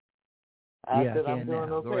 I said I I'm can doing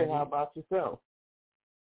now. okay. How about yourself?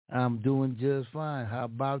 I'm doing just fine. How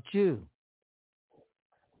about you?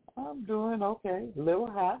 I'm doing okay. A little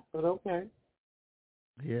hot, but okay.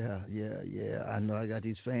 Yeah. I know I got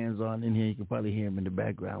these fans on in here. You can probably hear them in the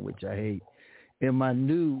background, which I hate. In my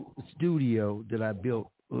new studio that I built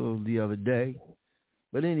the other day.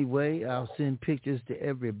 But anyway, I'll send pictures to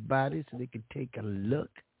everybody so they can take a look.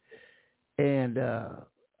 And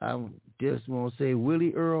I just want to say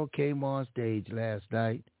Willie Earl came on stage last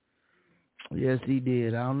night. Yes, he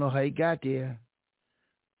did. I don't know how he got there.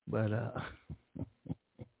 But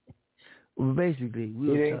basically, we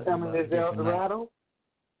were talking about coming to El Dorado?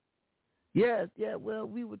 Yeah. Well,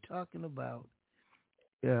 we were talking about,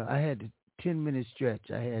 I had the 10-minute stretch.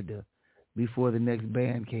 I had to, before the next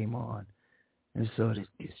band came on. And so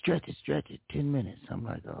stretch it, 10 minutes. I'm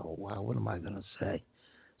like, oh, wow, what am I going to say?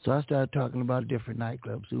 So I started talking about different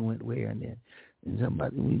nightclubs, who went where, and then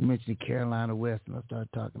we mentioned Carolina West, and I started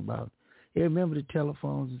talking about, hey, remember the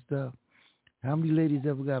telephones and stuff? How many ladies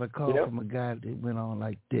ever got a call from a guy that went on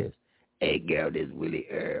like this? Hey, girl, this is Willie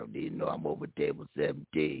Earl. Do you know I'm over table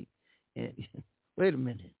 17? And wait a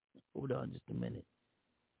minute. Hold on just a minute.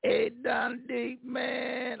 Hey, Donnyds,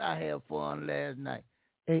 man, I had fun last night.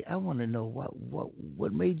 Hey, I want to know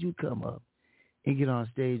what made you come up and get on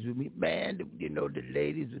stage with me. Man, you know, the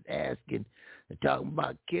ladies was asking, talking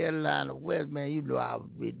about Carolina West, man. You know I was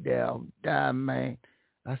with down, man.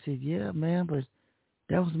 I said, yeah, man, but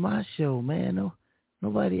that was my show, man. No,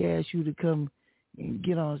 nobody asked you to come and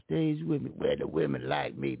get on stage with me. Well, the women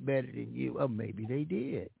like me better than you. Or maybe they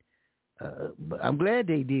did. But I'm glad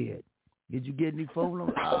they did. Did you get any phone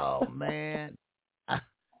numbers? Oh, man.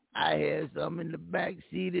 I had some in the back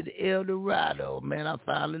seat of the El Dorado. Man, I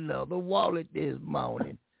found another wallet this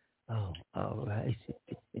morning. Oh, all right.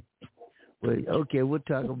 Well, okay, we'll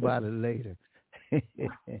talk about it later.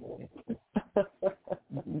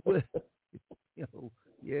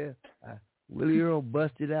 Willie Earl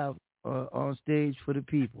busted out on stage for the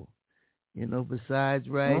people. You know, besides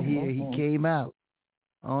here, he came out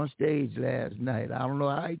on stage last night. I don't know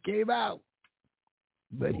how he came out,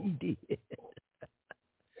 but he did.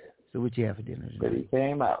 So what you have for dinner tonight? But he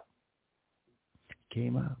came out.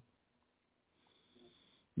 Came out.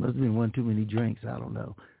 Must have been one too many drinks. I don't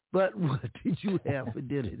know. But what did you have for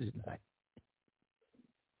dinner tonight?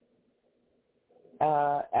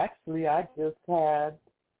 Actually, I just had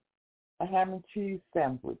a ham and cheese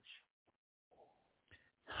sandwich.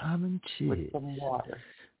 Ham and cheese. With some water.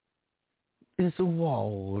 And some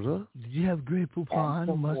water. Did you have Grey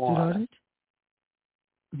Poupon mustard on it?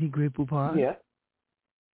 Any Grey Poupon? Yes.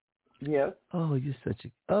 Yes. Oh, you're such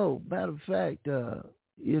a... Oh, matter of fact,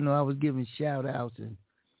 you know, I was giving shout-outs, and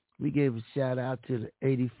we gave a shout-out to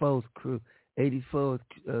the 84th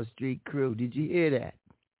Street crew. Did you hear that?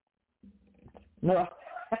 No.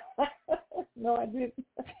 No, I didn't.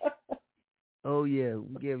 Oh, yeah,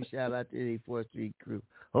 we gave a shout-out to the 84th Street crew.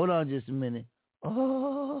 Hold on just a minute.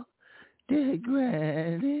 Oh, dear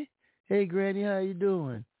Granny. Hey, Granny, how you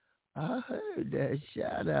doing? I heard that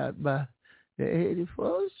shout-out by... the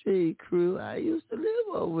 84th Street crew. I used to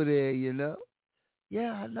live over there, you know.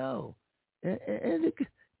 Yeah, I know. And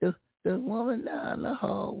the woman down the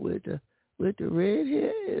hall with the red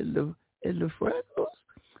hair and the freckles,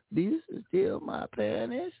 they used to steal my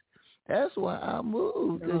panties. That's why I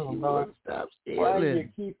moved, because she wouldn't stop stealing. Why you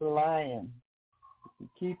keep lying? You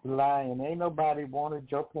keep lying. Ain't nobody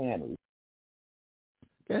wanted your panties.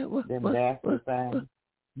 Them nasty things.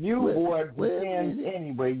 You wore Depends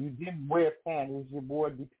anyway. You didn't wear panties. You wore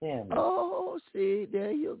Depends. Oh, see,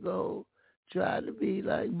 there you go. Try to be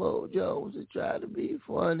like Mo Jones and try to be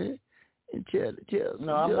funny and tell some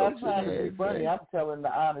No, I'm jokes. not trying to be funny. I'm telling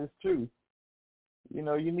the honest truth. You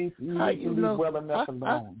know, you need to leave well enough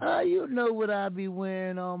alone. How you know what I be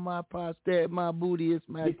wearing on my prostate, my booty is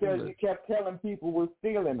my Because you kept telling people was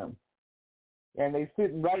stealing them. And they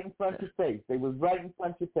sitting right in front of your face. They was right in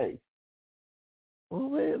front of your face. Well,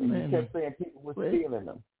 wait a minute. You kept saying people were stealing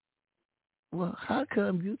them. Well, how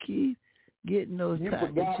come you keep getting those packages? You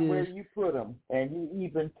forgot where you put them, and you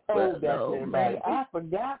even told that to everybody. I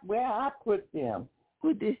forgot where I put them.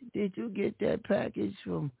 Well, did you get that package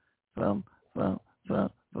from from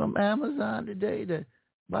Amazon today. The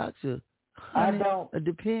box of honey,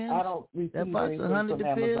 Depends. I don't receive that box anything of honey from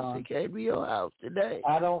Depends. Amazon. It came to your house today.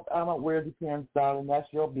 I don't wear Depends, darling. That's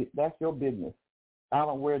your business. I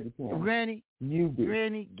don't wear Depends. Granny, you do.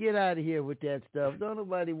 Granny, get out of here with that stuff. Don't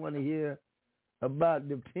nobody want to hear about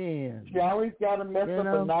Depends. She always got to mess up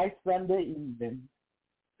a nice Sunday evening.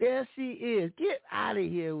 There she is. Get out of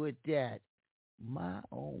here with that. My,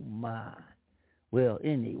 oh, my. Well,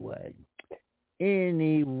 anyway,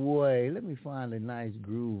 let me find a nice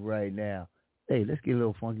groove right now. Hey, let's get a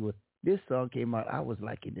little funky with this song. Came out, I was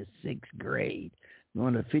like in the 6th grade,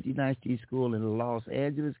 going to 59th Street School in Los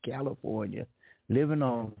Angeles, California, living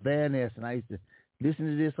on Van Ness, and I used to listen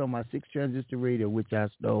to this on my 6 transistor radio, which I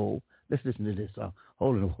stole. Let's listen to this song,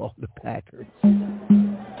 Holding the Wall, the Packers.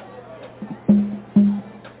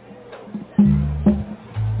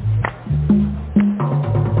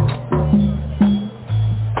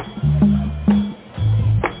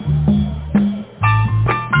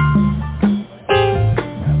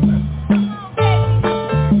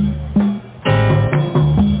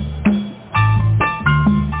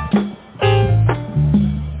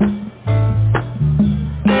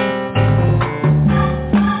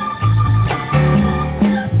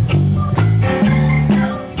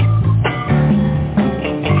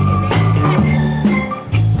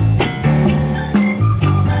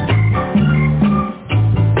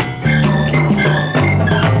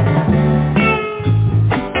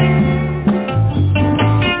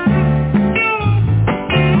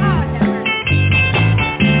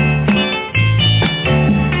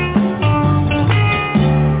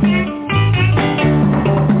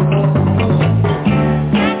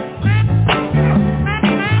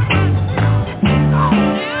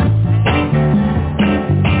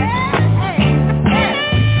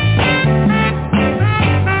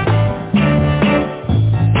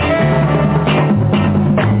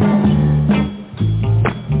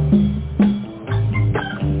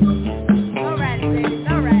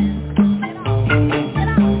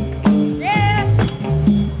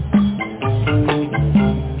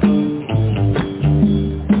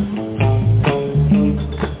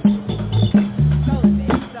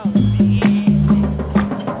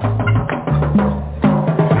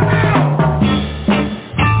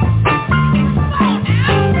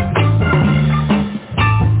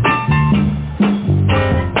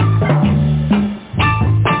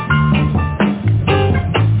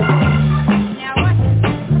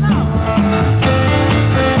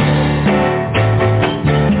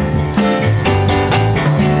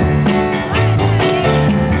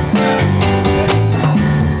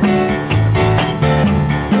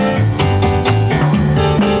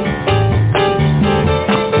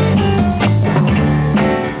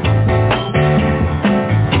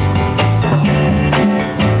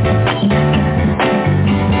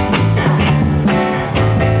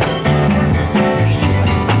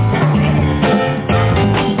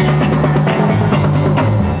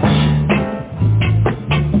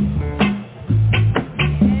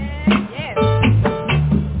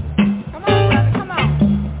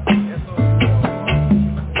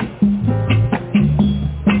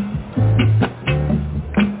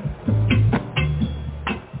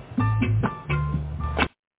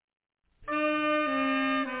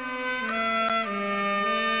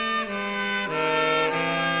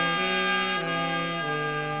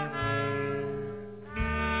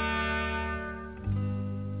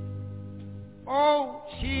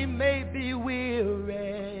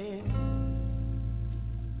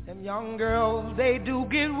 Young girls, they do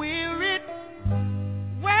get wearied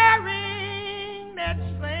wearing that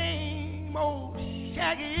same old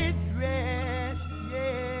shaggy dress,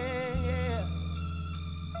 yeah.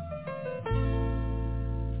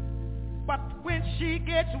 But when she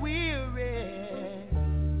gets weary,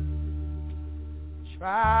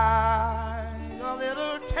 try a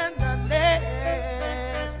little tenderness,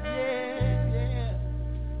 yeah.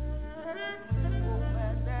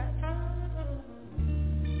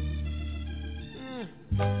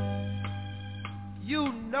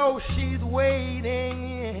 You know she's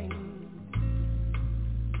waiting,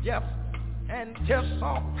 just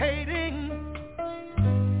anticipating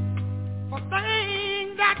for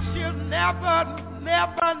things that she'll never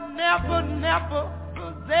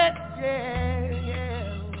possess, yeah.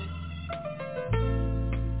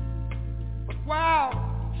 But while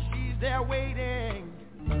she's there waiting,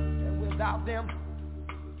 and without them,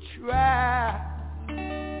 try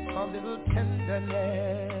a little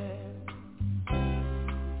tenderness.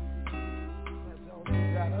 That's all you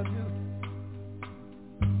gotta do.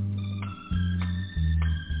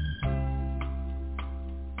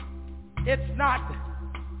 It's not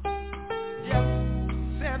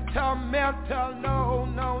sentimental, no,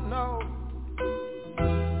 no, no.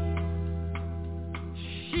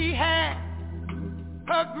 She had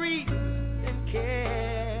her grief and care,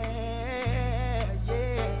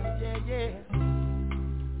 yeah, yeah, yeah.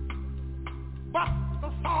 But the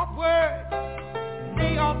soft words,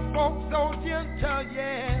 they all spoke so gentle,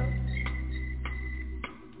 yeah.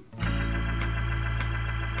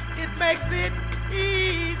 It makes it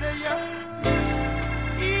easier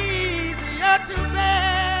to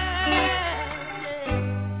bear, yeah.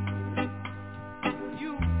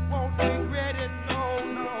 You won't regret it, no,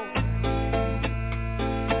 no.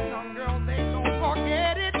 Some girls, they don't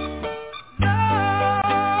forget it.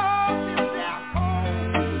 Love is their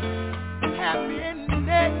whole happiness,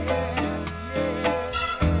 yeah.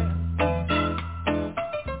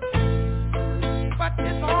 But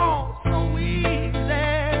it's all so easy.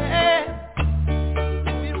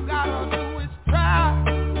 All you gotta do is try.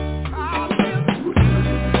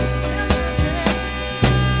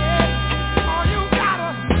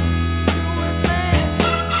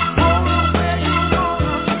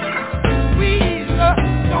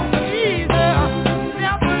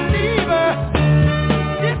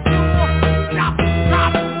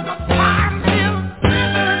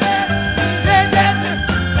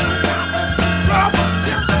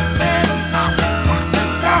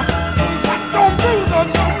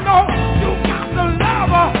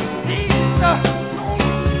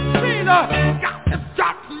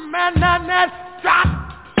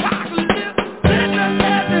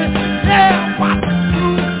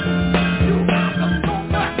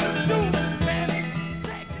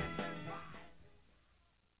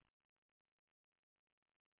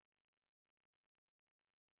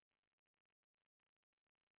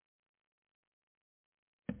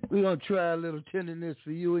 We're going to try a little tenderness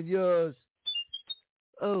for you and yours.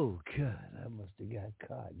 Oh, God, I must have got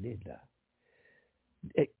caught, didn't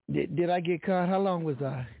I? Did I get caught? How long was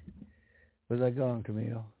I gone,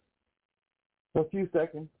 Camille? For a few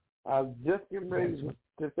seconds. I was just getting ready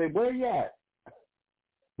to say, where you at?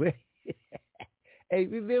 Hey,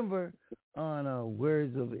 remember on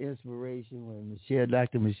Words of Inspiration when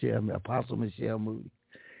Apostle Michelle Moody,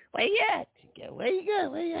 where you at? Where you go?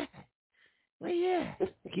 Where you at? Well, yeah.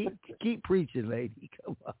 Keep preaching, lady.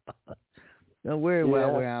 Come on. Don't worry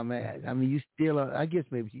about where I'm at. I mean, you still are. I guess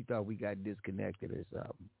maybe she thought we got disconnected or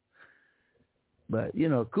something. But,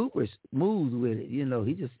 Cooper's smooth with it.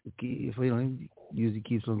 He just, he usually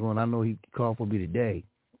keeps on going. I know he called for me today,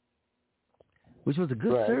 which was a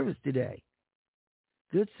good service today.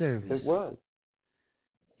 Good service. It was.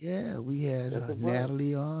 Yeah, we had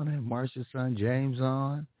Natalie on and Marsha's son James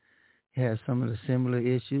on. Had some of the similar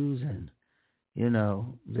issues and,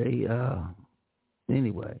 they,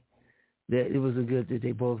 anyway, it was a good that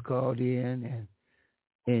they both called in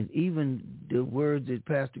and even the words that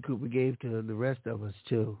Pastor Cooper gave to the rest of us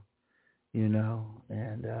too, and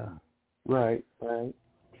right.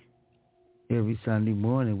 Every Sunday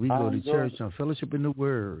morning we go to church on Fellowship in the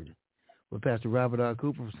Word with Pastor Robert R.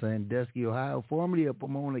 Cooper from Sandusky, Ohio, formerly of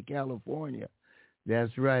Pomona, California.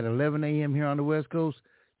 That's right, 11 a.m. here on the West Coast,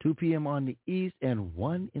 2 p.m. on the East, and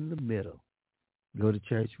 1 in the middle. Go to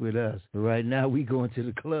church with us. Right now, we going to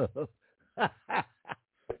the club.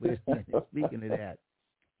 Wait a minute. Speaking of that,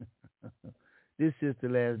 this sister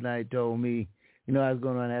last night told me, I was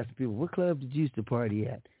going around asking people, what club did you used to party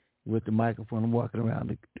at? With the microphone and walking around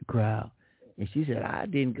the crowd. And she said, I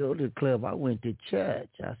didn't go to the club. I went to church.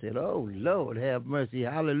 I said, oh, Lord, have mercy.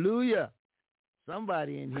 Hallelujah.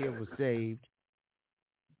 Somebody in here was saved,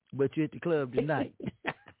 but you're at the club tonight.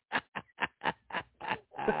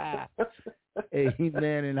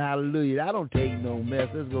 Amen and hallelujah. I don't take no mess.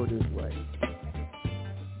 Let's go this way.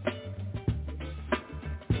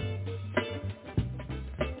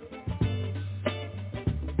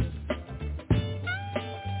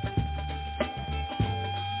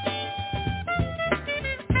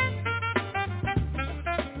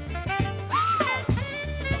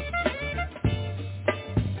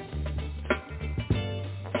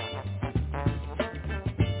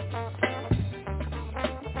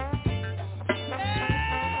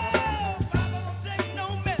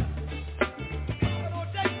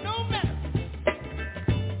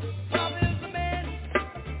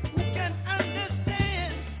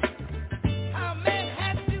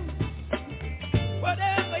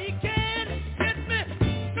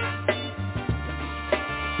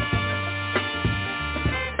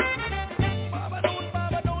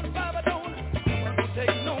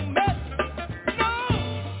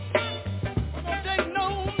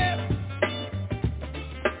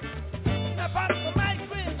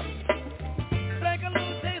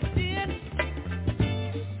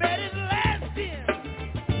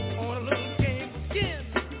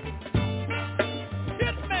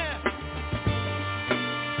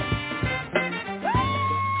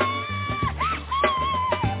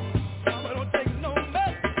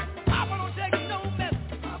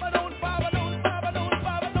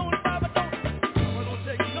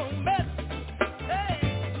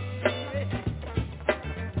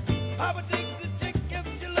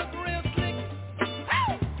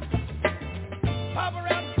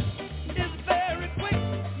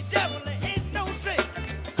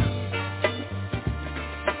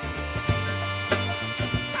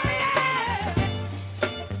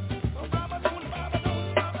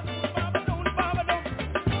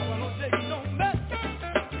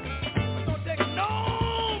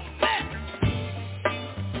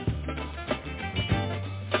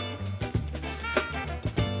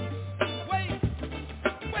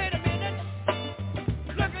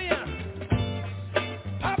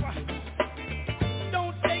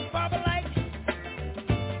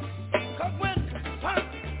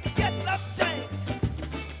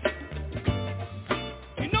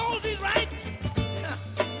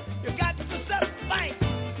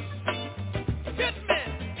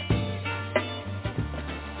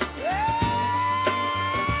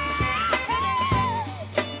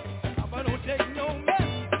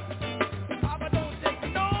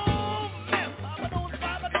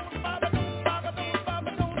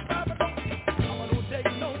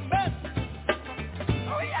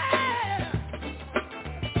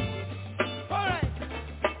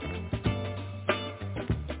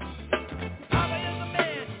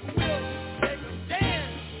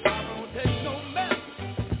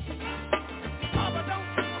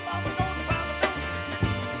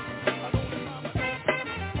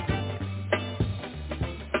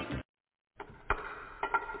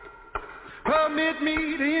 permit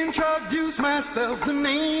me to introduce myself. The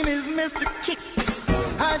name is Mr. Kick.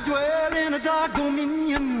 I dwell in a dark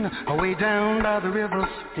dominion away down by the river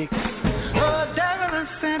Styx. The devil has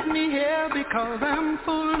sent me here because I'm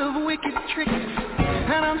full of wicked tricks,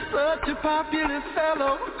 and I'm such a popular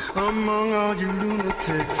fellow among all you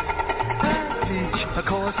lunatics. I teach a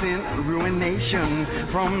course in ruination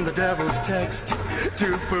from the devil's text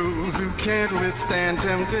to fools who can't withstand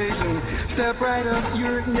temptation. Step right up,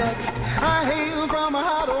 you're next. I hail from a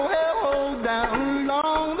hot old hellhole down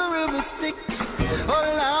along the river Styx.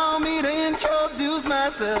 Allow me to introduce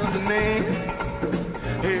myself. The name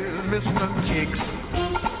is Mr. Kicks.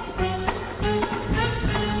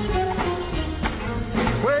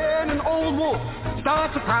 When an old wolf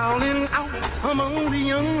starts prowling out among the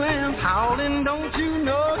young lambs howling, don't you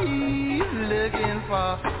know he's looking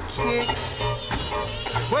for kicks?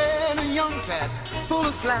 When a young cat full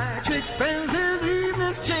of fly tricks spends his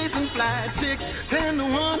evenings chasing fly chicks, 10 to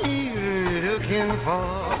 1 he's looking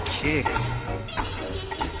for kicks.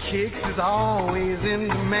 Kicks is always in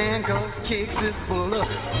demand, 'cause Kicks is full of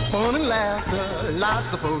fun and laughter.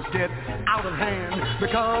 Lots of folks get out of hand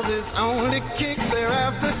because it's only Kicks they're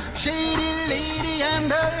after. Shady lady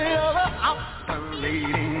and her lover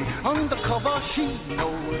operating undercover. She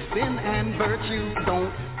knows sin and virtue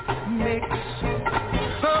don't mix.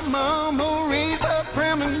 Her mama raised her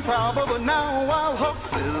prim and proper, but now our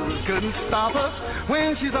hustlers couldn't stop her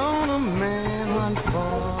when she's on a man run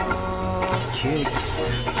for kicks.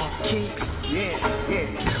 Kicks, yeah,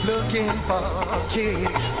 looking for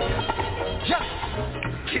kicks. Just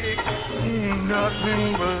kicks,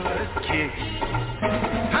 nothing but kicks.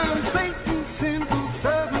 I'm Satan's simple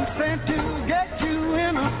servant sent to get you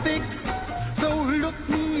in a fix. So look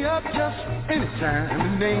me up just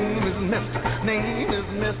anytime. The name is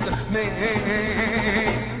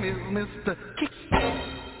Mr. Kicks.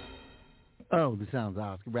 Oh, the sounds of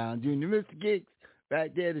Oscar Brown Jr. Mr. Kicks.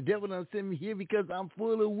 Right there, the devil done sent me here because I'm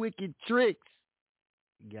full of wicked tricks.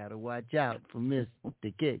 You gotta watch out for Mr.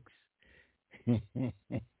 Kicks. And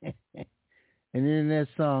then that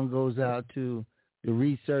song goes out to the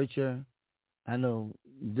researcher. I know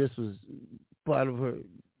this was part of her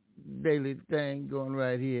daily thing going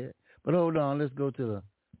right here. But hold on, let's go to the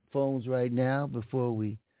phones right now before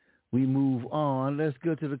we move on. Let's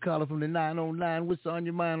go to the caller from the 909. What's on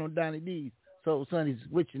your mind on Donny D's? So, Sonny,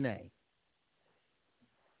 what's your name?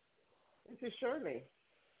 This is Shirley.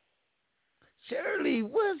 Shirley,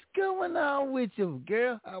 what's going on with you,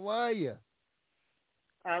 girl? How are you?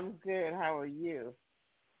 I'm good. How are you?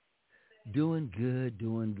 Doing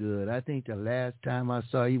good. I think the last time I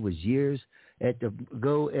saw you was years at the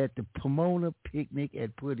Pomona picnic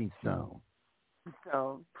at Pudding Stone.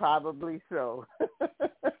 So, probably so.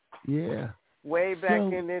 Yeah. Way back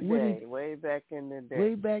in the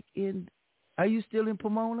day. Are you still in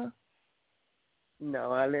Pomona?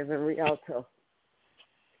 No, I live in Rialto.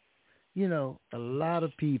 You know, a lot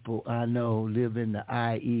of people I know live in the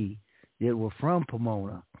IE that were from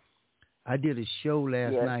Pomona. I did a show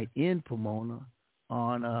last night in Pomona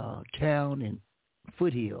on Town and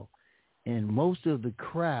Foothill, and most of the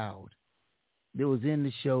crowd that was in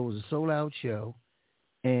the show was a sold-out show,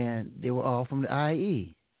 and they were all from the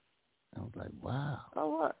IE. I was like, wow. Oh,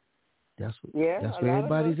 what? That's where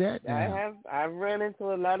everybody's at now. I've run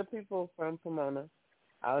into a lot of people from Pomona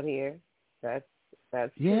out here. That's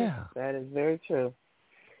true. Yeah. That is very true.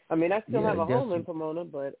 I mean, I still have a home in Pomona,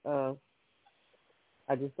 but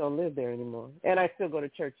I just don't live there anymore. And I still go to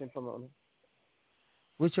church in Pomona.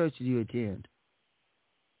 What church do you attend?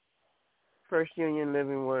 First Union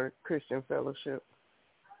Living Word Christian Fellowship.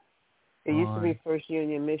 It used to be First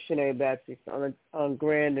Union Missionary Baptist on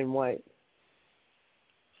Grand and White.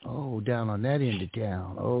 Oh, down on that end of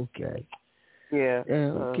town. Okay. Yeah.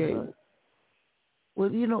 Okay.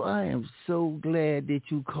 Well, you know, I am so glad that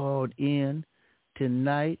you called in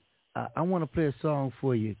tonight. I want to play a song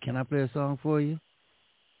for you. Can I play a song for you?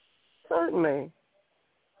 Certainly.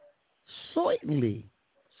 Certainly,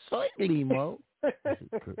 Mo.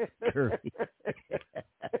 Curry.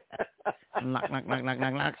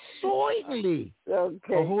 knock. Certainly.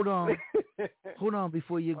 Okay. Oh, hold on.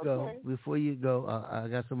 Before you go, I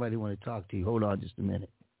got somebody want to talk to you. Hold on just a minute.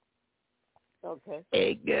 Okay.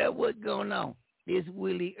 Hey, girl, what's going on? This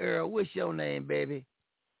Willie Earl. What's your name, baby?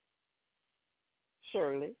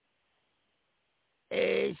 Shirley.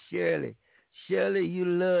 Hey, Shirley. Shirley, you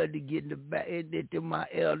love to get in the back into my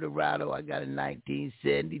Eldorado. I got a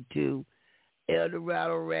 1972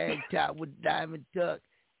 Eldorado rag top with diamond tuck.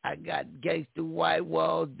 I got gangster white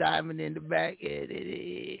walls, diamond in the back,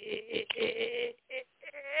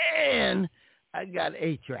 and I got an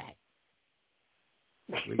 8-track.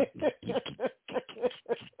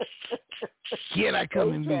 Can I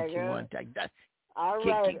come and meet you one time? All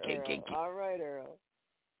right, Earl.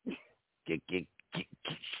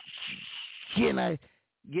 Can I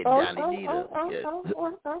get Donny D?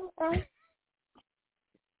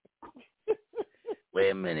 Wait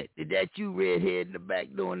a minute. Is that you redhead in the back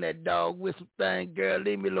doing that dog whistle thing? Girl,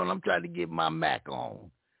 leave me alone. I'm trying to get my Mac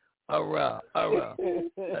on.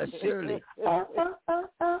 Shirley.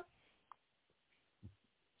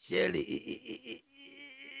 Shirley,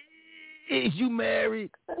 is you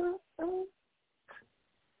married?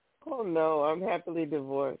 Oh, no. I'm happily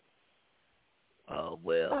divorced. Oh,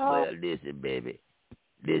 well, listen, baby.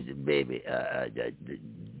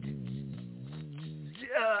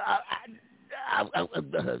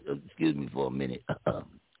 Excuse me for a minute.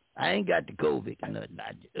 I ain't got the COVID or nothing.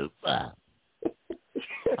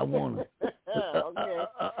 I want to.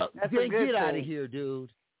 Get out of here, dude.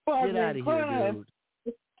 Get out of here, dude.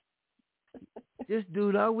 This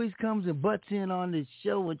dude always comes and butts in on this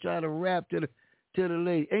show and try to rap to the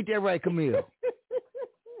lady. Ain't that right, Camille?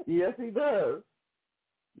 Yes, he does.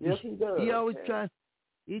 He always tries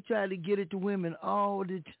to get it to women all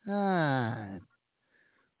the time.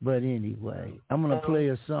 But anyway, I'm going to play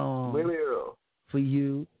a song for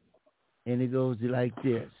you, and it goes like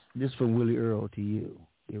this. This from Willie Earl to you.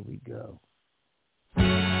 Here we go.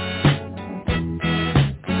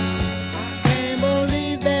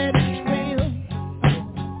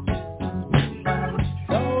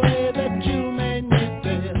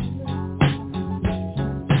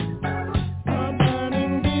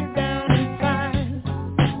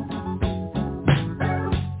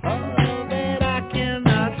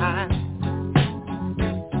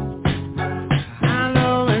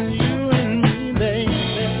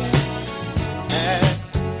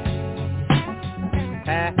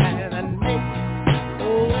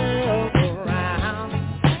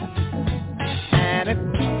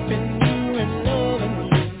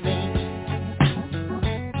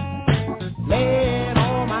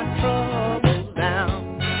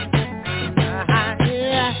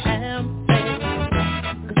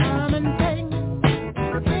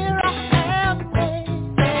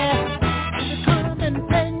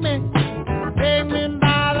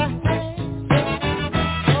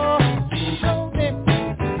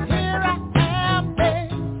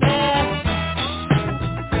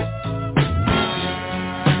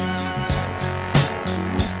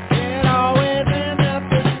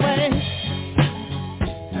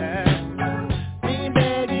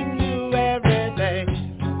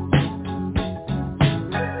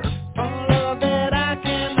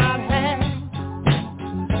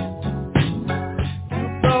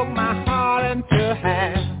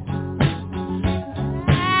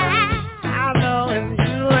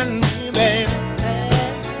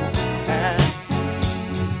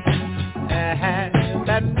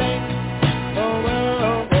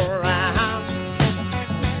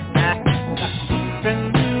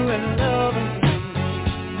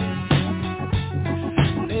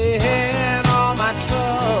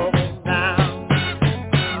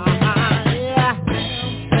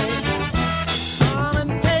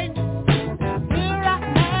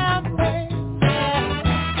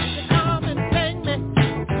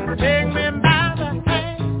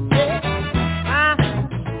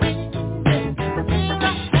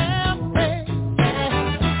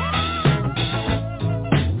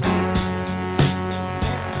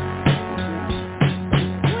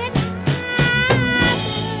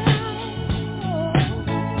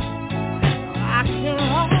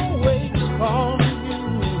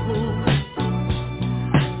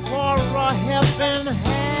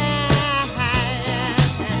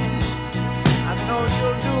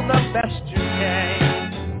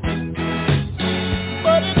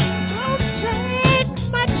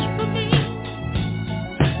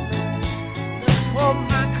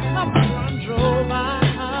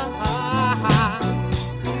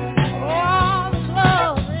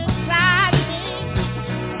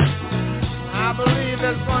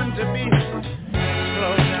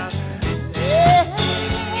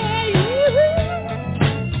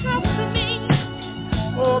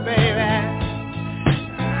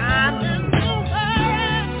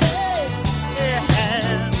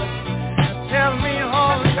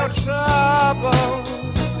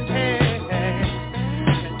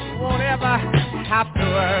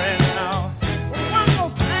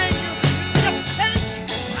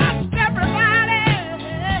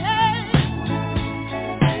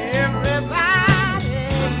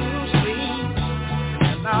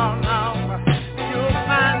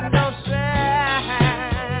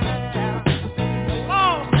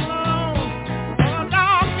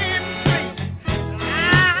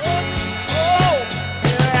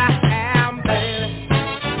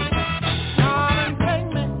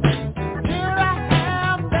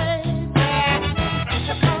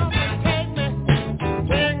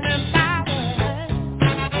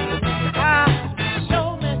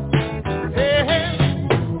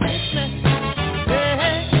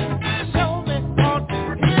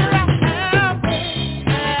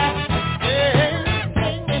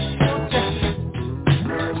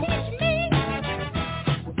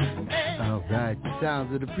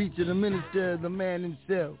 of the preacher, the minister, the man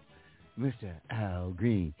himself, Mr. Al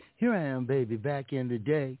Green. Here I am, baby, back in the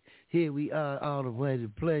day. Here we are, all the way to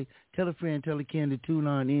play. Tell a friend, tell a kin to tune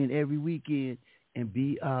on in every weekend and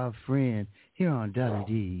be our friend here on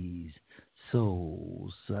Donny's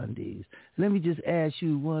Soul Sundays. Let me just ask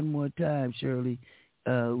you one more time, Shirley.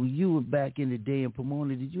 You were back in the day in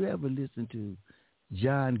Pomona. Did you ever listen to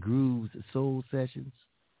John Groove's Soul Sessions?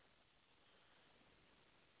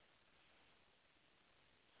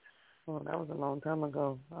 Oh, that was a long time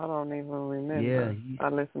ago. I don't even remember. Yeah, I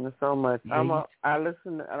listen to so much. Yeah,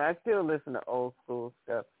 I still listen to old school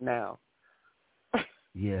stuff now.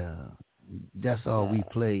 Yeah, that's all we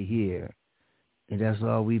play here, and that's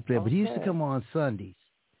all we play. Okay. But he used to come on Sundays,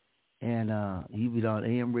 and he would on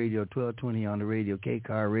AM radio 1220 on the radio,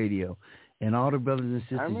 K-Car radio, and all the brothers and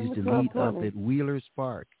sisters used to meet up at Wheeler's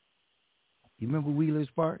Park. You remember Wheeler's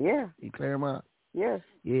Park? Yeah. In Claremont? Yes.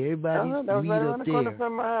 Yeah, everybody used that to was meet right up around the there. corner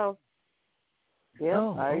from my house. Yeah,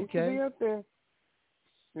 Oh, I used to okay. be up there.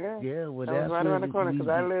 Yeah. Yeah, well, that that's was right around the corner because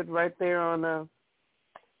I we- lived right there on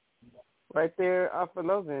right there off of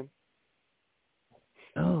Logan.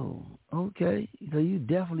 Oh, okay. So you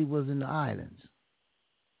definitely was in the islands.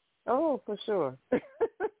 Oh, for sure.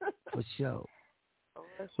 For sure. Oh,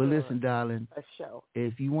 for Well, sure. listen, darling, For sure.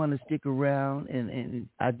 if you want to stick around, and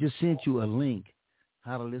I just sent you a link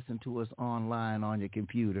how to listen to us online on your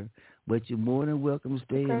computer, but you're more than welcome to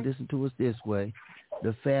stay and listen to us this way.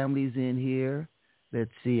 The family's in here. Let's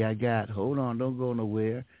see, hold on, don't go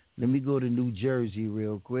nowhere. Let me go to New Jersey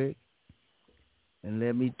real quick, and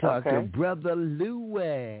let me talk to Brother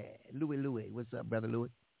Louie. Louie, what's up, Brother Louie?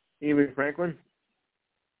 Evening, Franklin.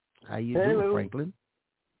 How you doing, Franklin?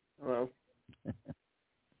 Hello.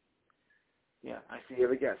 Yeah, I see you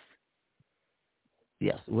have a guest.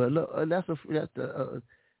 Yes. Well, look, that's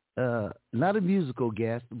not a musical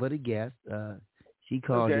guest, but a guest. She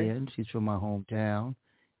called in. She's from my hometown,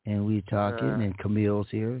 and we're talking. And Camille's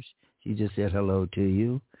here. She just said hello to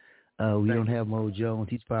you. We don't have Mo Jones.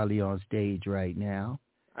 He's probably on stage right now.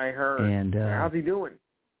 I heard. And how's he doing?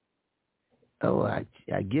 Oh, I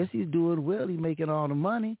guess he's doing well. He's making all the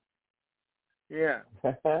money. Yeah.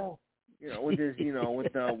 With his,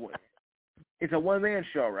 it's a one-man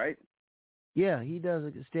show, right? Yeah, he does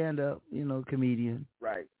a stand-up, comedian.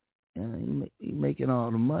 Right. And he's making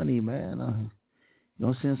all the money, man.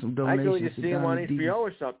 Gonna send some donations. I could just see him on HBO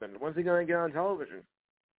or something. When's he gonna get on television?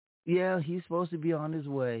 Yeah, he's supposed to be on his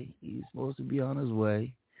way.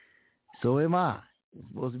 So am I. I'm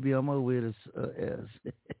supposed to be on my way to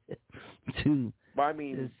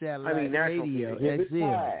satellite radio. There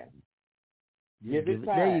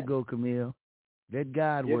you go, Camille. Let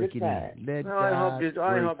God work it in. I hope to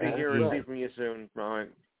hear from you soon, Brian.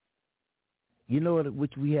 You know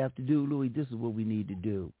what we have to do, Louis? This is what we need to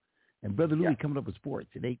do. And Brother Louis coming up with sports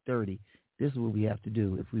at 8:30. This is what we have to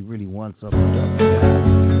do if we really want something done.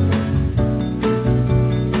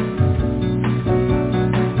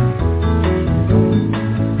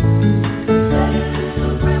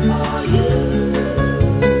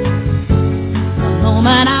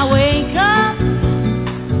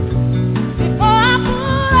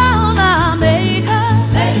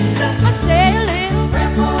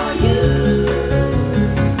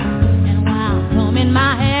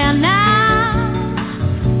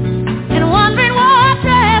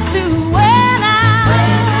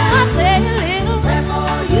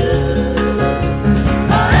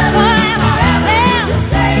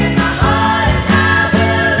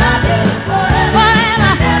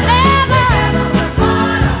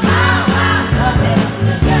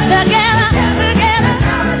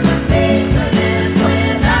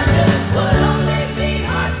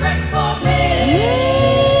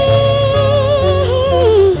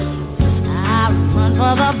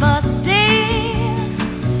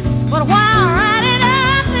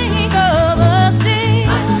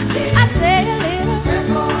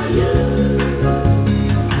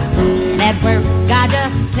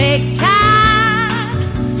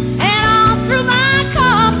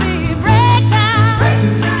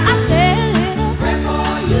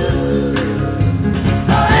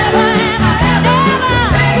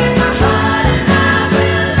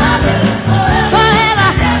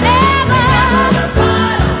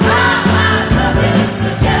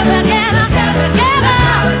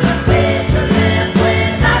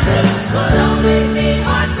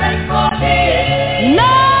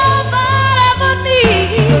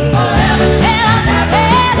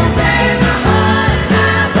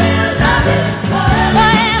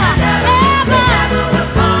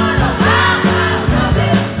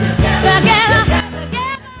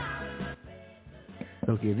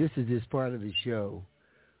 Okay, this is this part of the show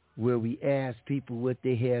where we ask people what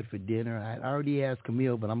they had for dinner. I already asked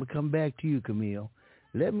Camille, but I'm going to come back to you, Camille.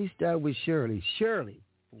 Let me start with Shirley. Shirley,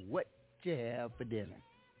 what you have for dinner?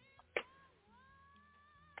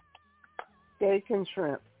 Steak and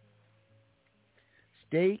shrimp.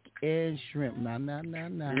 Steak and shrimp. Nah.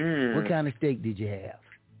 What kind of steak did you have?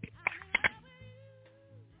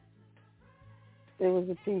 It was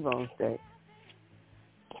a T-bone steak.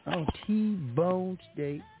 Oh, T-bone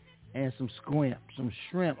steak and some shrimp. Some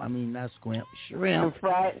shrimp. I mean, not shrimp. Shrimp.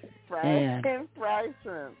 And fried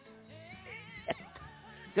shrimp.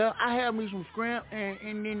 So I have me some shrimp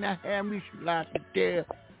and then I have me some lobster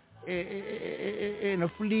and a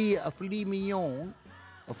filet mignon.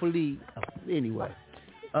 Anyway.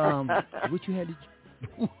 What you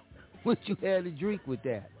had to drink with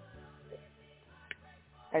that?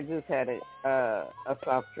 I just had a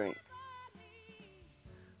soft drink.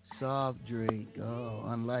 Soft drink. Oh,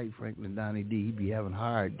 unlike Franklin Donny D, he be having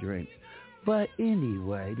hard drinks. But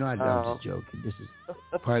anyway, no, I'm just joking. This is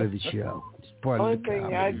part of the show. It's part of the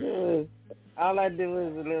comedy. All I do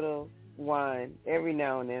is a little wine every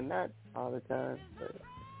now and then, not all the time, but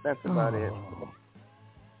that's about it.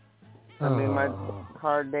 I mean, my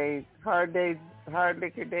hard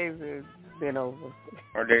liquor days have been over.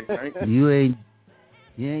 Hard day night?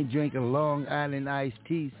 You ain't drinking Long Island iced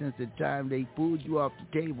tea since the time they pulled you off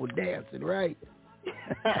the table dancing, right?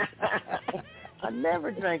 I've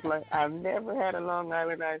never had a Long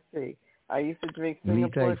Island iced tea. I used to drink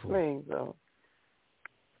Singapore Slings, though.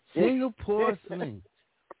 Singapore Slings.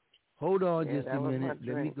 Hold on just a minute.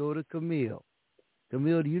 Let me go to Camille.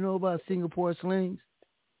 Camille, do you know about Singapore Slings?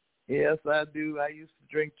 Yes, I do. I used to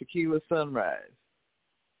drink Tequila Sunrise.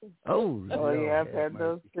 Oh, yeah, I've had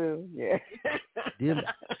those too. Yeah.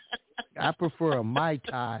 I prefer a Mai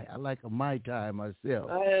Tai. I like a Mai Tai myself.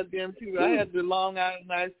 I had them too. I had the Long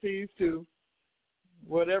Island iced teas too.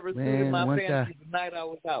 Whatever suited my fancy the night I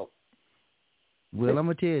was out. Well, I'm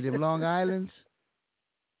going to tell you, them Long Islands,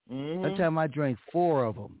 that time I drank 4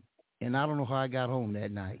 of them, and I don't know how I got home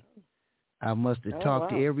that night. I must have talked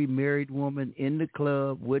to every married woman in the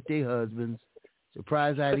club with their husbands.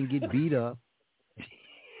 Surprised I didn't get beat up.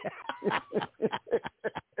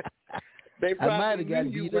 I might have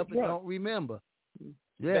got beat up and don't remember.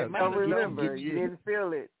 Yeah, they don't remember. You didn't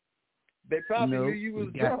feel it. They probably knew you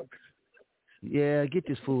was drunk. Yeah, get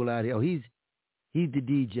this fool out of here. Oh, he's the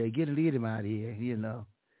DJ. Get him out of here. You know,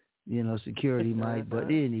 security might. But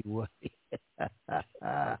anyway,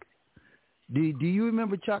 do you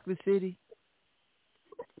remember Chocolate City?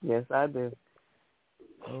 Yes, I do.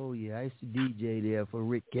 Oh yeah, I used to DJ there for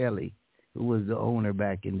Rick Kelly, who was the owner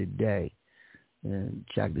back in the day. And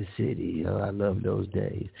Chocolate City. Oh, I love those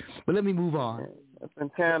days. But let me move on. Up in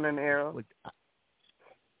Town and Arrow.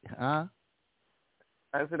 Huh?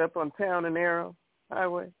 I said up on Town and Arrow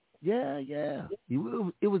Highway. Yeah.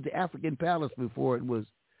 It was the African Palace before it was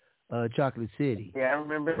Chocolate City. Yeah, I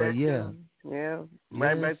remember that too. Yeah,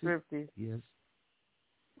 right by 50. Yes.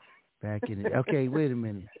 Back in it. Okay, wait a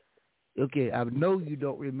minute. Okay, I know you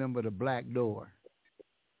don't remember the Black Door.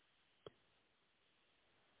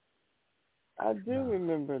 I do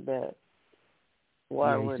remember that.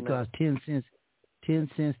 Why wouldn't it? It cost 10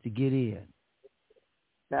 cents to get in.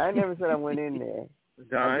 Now, I never said I went in there.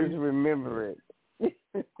 I just remember it.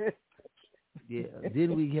 Yeah.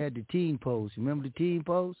 Then we had the Teen Post. Remember the Teen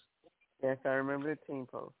Post? Yes, I remember the Teen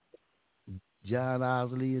Post. John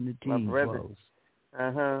Osley and the Teen Post.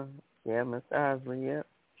 Uh-huh. Yeah, Mr. Osley, yep.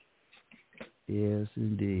 Yes,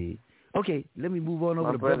 indeed. Okay, let me move on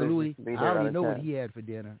over to Brother Louis. I already know what he had for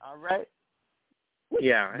dinner. All right.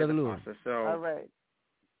 Yeah, I had Brother the Louis. pasta. So, all right.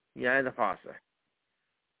 Yeah, I had the pasta.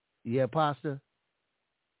 Yeah, pasta?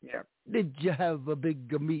 Yeah. Did you have a big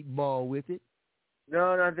meatball with it?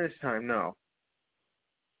 No, not this time, no.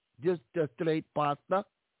 Just a straight pasta?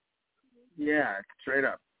 Yeah, straight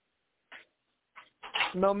up.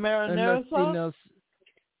 No marinara sauce? Else?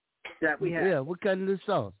 That we had. Yeah, what kind of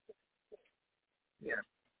sauce? Yeah,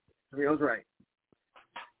 Camille's right.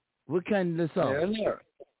 What kind of sauce?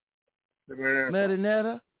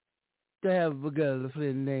 Marinara. They have a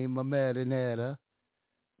girlfriend named Marinara.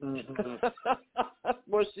 Mm-hmm.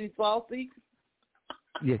 Was she salty?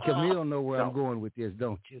 Yeah, Camille know where I'm going with this,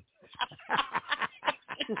 don't you?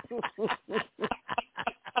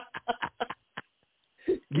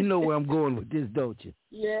 You know where I'm going with this, don't you?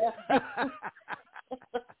 Yeah.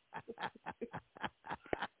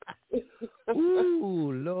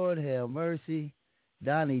 Ooh, Lord have mercy.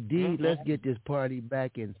 Donny D, let's get this party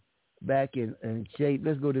back in shape.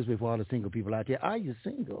 Let's go this way for all the single people out there. Are you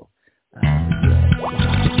single?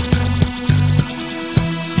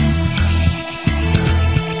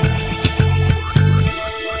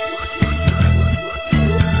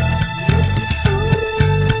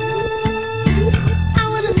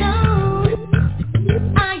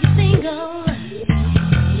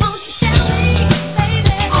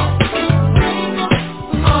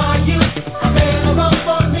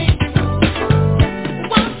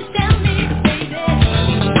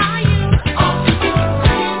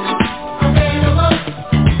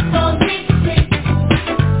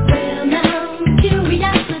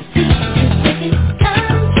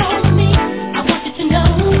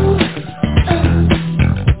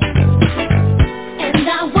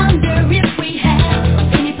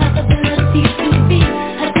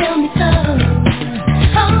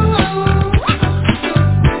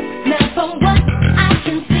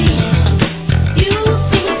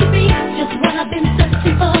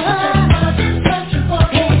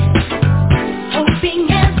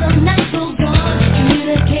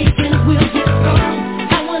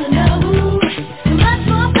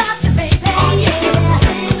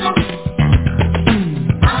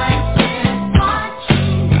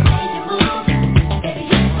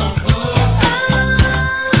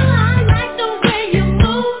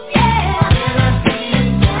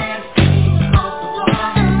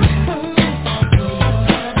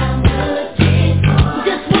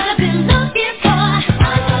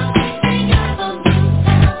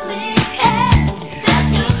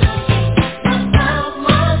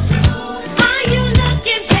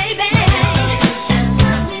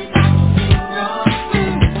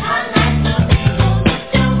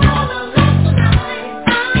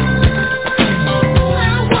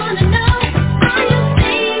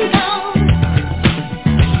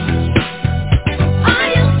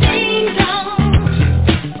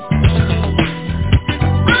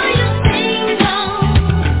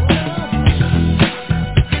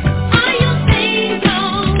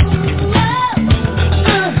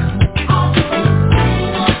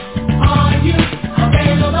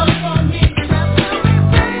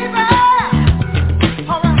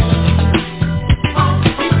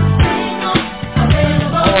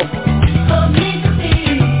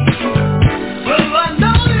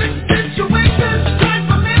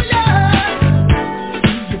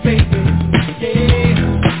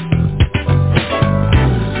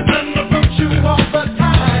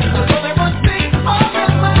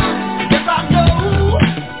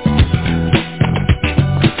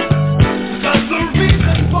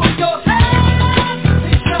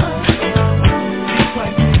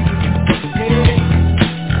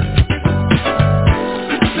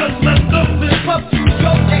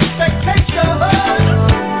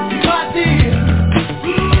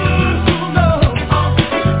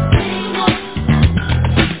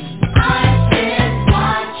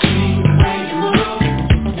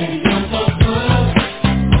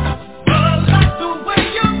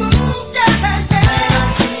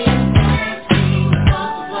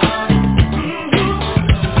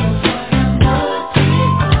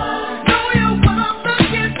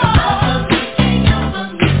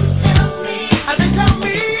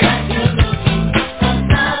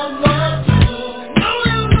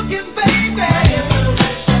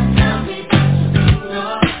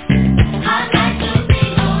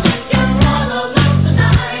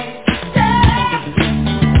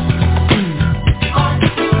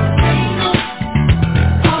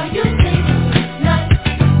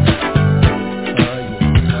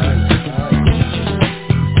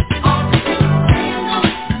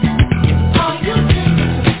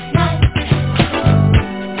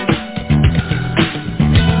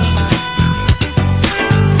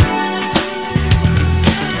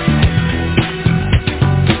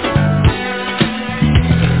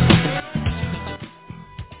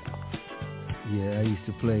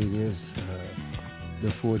 play this,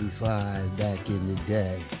 the 45 back in the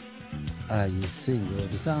day. Are you single?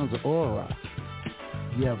 The sounds of aura.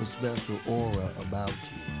 You have a special aura about you.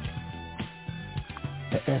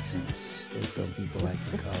 The essence, as some people like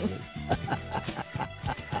to call it.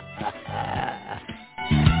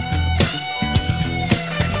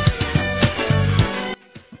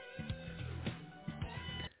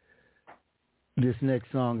 This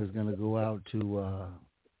next song is going to go out to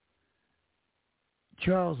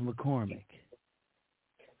Charles McCormick.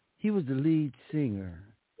 He was the lead singer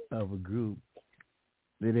of a group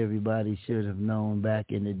that everybody should have known back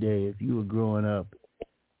in the day. If you were growing up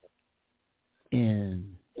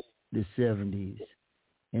in the 70s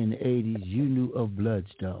and the 80s, you knew of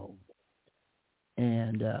Bloodstone.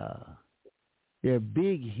 And their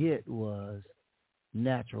big hit was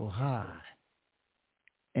Natural High.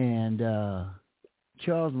 And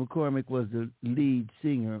Charles McCormick was the lead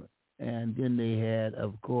singer, and then they had,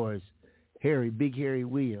 of course, Big Harry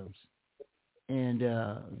Williams. And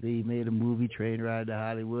they made a movie, Train Ride to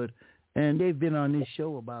Hollywood, and they've been on this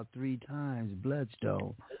show about 3 times,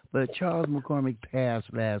 Bloodstone. But Charles McCormick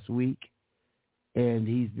passed last week, and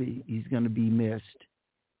he's going to be missed.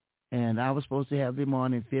 And I was supposed to have him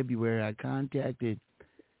on in February. I contacted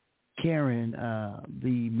Karen,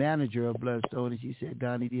 the manager of Bloodstone, and she said,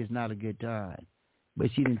 Donnie, this is not a good time. But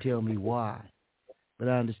she didn't tell me why. But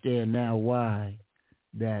I understand now why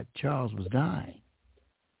that Charles was dying.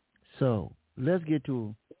 So let's get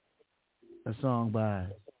to a song by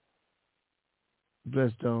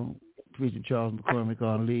Bloodstone, featuring Charles McCormick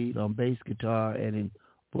on lead, on bass guitar, and in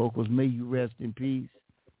vocals. May you rest in peace.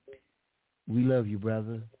 We love you,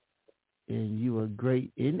 brother. And you are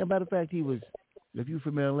great. And as a matter of fact, he was, if you're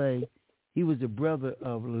from L.A., he was the brother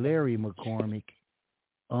of Larry McCormick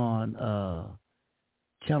on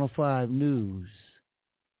Channel 5 News.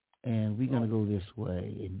 And we're going to go this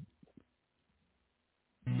way. And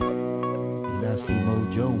I see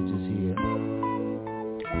Mo Jones is here.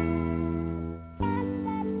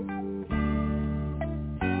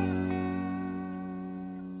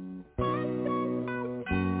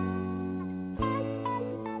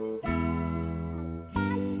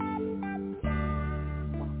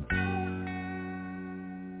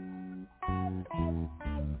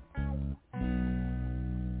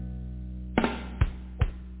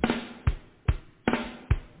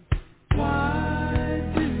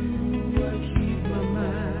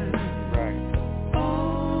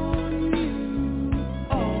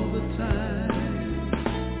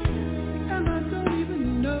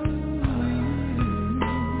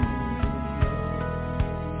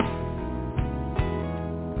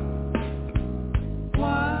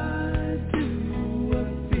 Why do I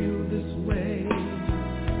feel this way?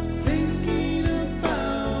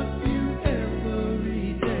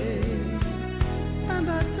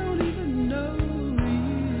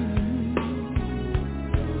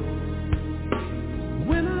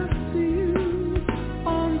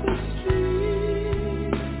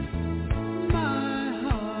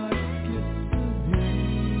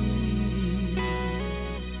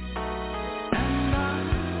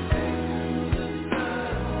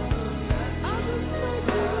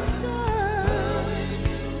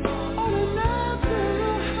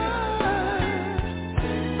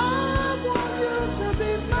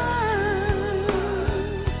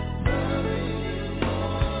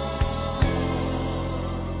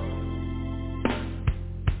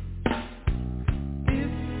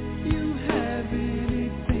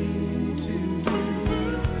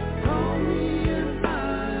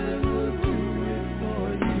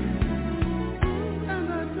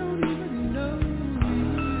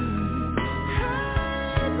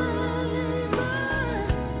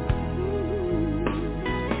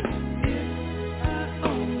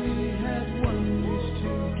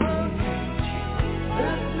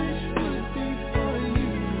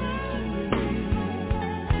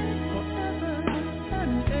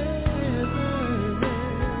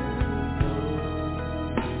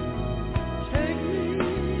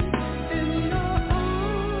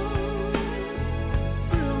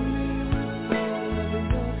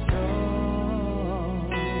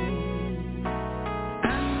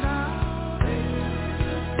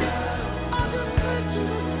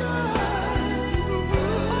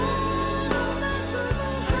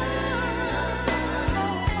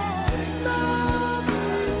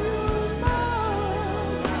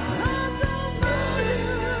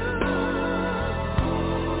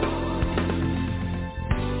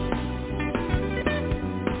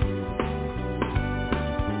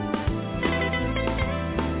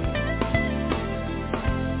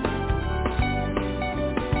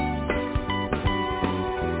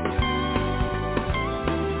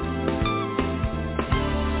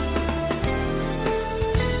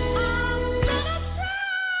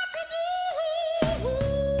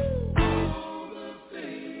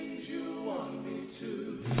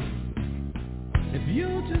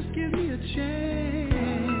 you'll just give me a chance.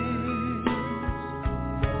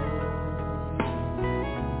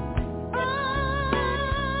 I'm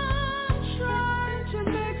trying to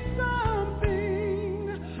make something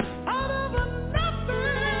out of a nothing,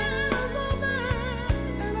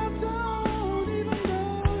 and I don't even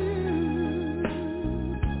know you.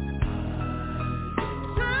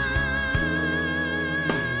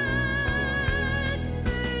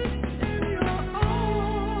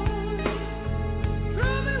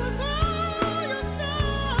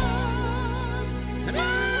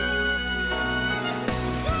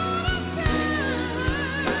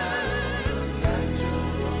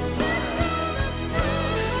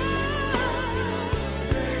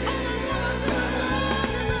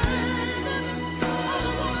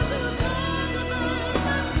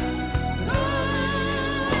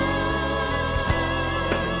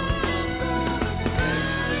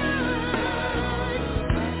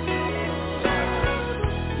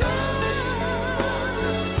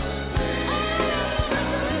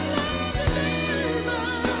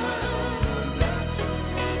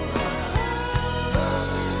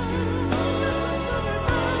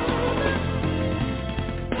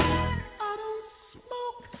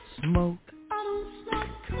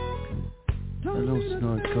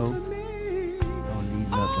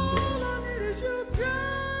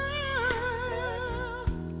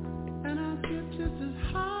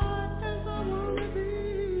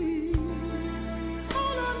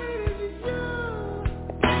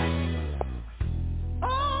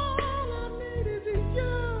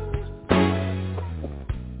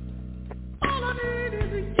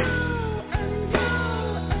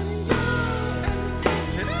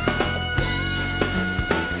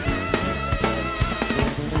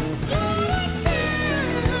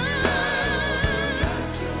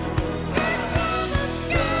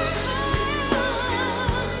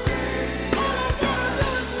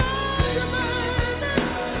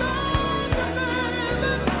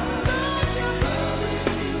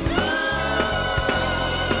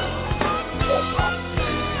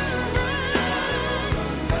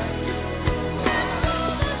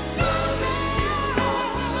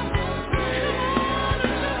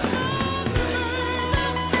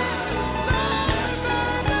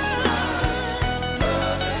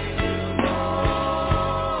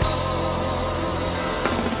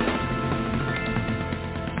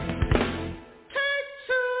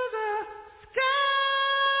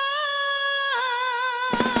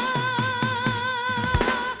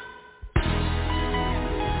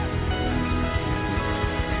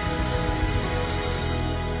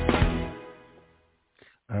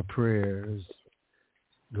 Our prayers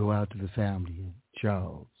go out to the family of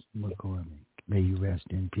Charles McCormick. May you rest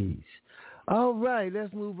in peace. All right,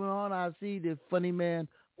 let's move on. I see the funny man,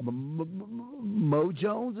 Mo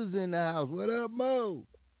Jones, is in the house. What up, Mo?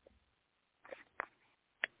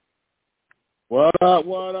 What up,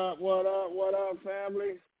 what up, what up, what up,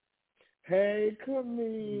 family? Hey,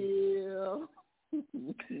 Camille.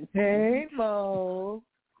 Hey, Mo.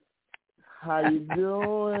 How you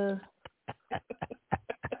doing?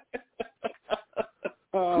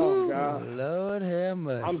 Oh, God. Lord have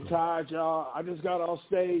mercy. I'm tired, y'all. I just got off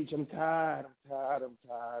stage. I'm tired.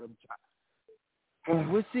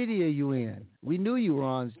 What city are you in? We knew you were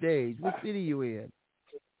on stage. What city are you in?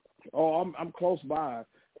 Oh, I'm close by.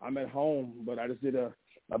 I'm at home, but I just did a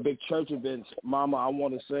big church event. Mama, I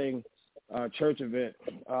want to sing a church event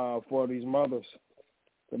for these mothers,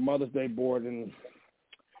 the Mother's Day board, and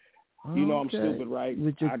you know I'm stupid, right?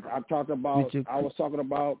 I was talking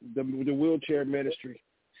about the wheelchair ministry,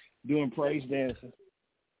 doing praise dancing.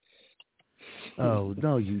 Oh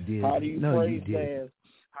no, you did. How do you praise dance?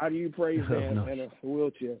 How do you praise dance in a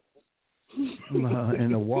wheelchair?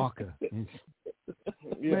 In a walker.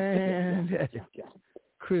 Man,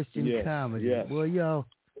 Christian comedy. Yes. Well, y'all,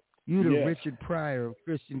 you the Richard Pryor of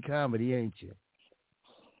Christian comedy, ain't you?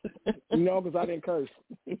 No, because I didn't curse.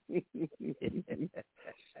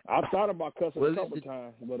 I thought about cussing a couple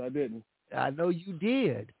times, but I didn't. I know you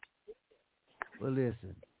did. Well,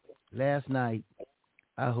 listen, last night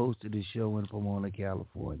I hosted a show in Pomona,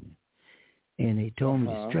 California, and they told me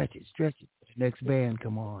to stretch it. Next band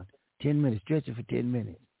come on. 10 minutes, stretch it for 10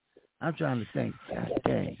 minutes. I'm trying to think, God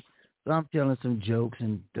dang. So I'm telling some jokes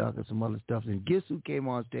and talking some other stuff, and guess who came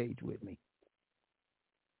on stage with me?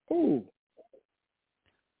 Who?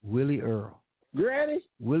 Willie Earl. Granny?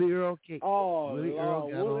 Willie Earl came. Oh, Willie Earl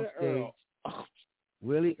got on stage.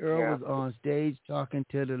 Willie Earl was on stage talking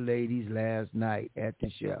to the ladies last night at the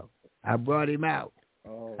show. I brought him out.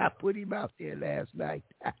 Oh. I put him out there last night.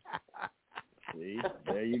 See,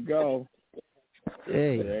 there you go.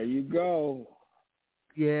 Hey. There you go.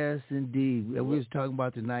 Yes, indeed. We was talking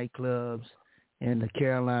about the nightclubs in the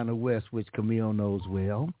Carolina West, which Camille knows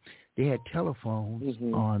well. They had telephones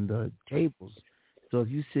on the tables. So if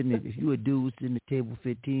you a dude sitting at table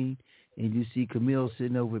 15 and you see Camille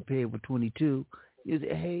sitting over at table 22, you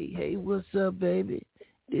say, hey, what's up, baby?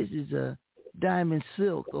 This is Diamond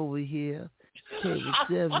Silk over here, table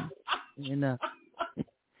 7,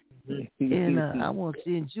 and I want to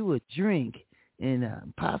send you a drink and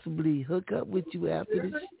possibly hook up with you after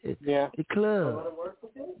the club.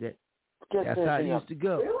 That's how it used to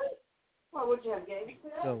go. Really? Why would you have games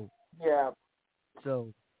today?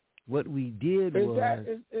 So what we did was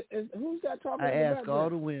who's that talking? I asked all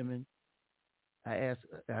the women.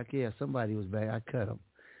 Somebody was back. I cut them.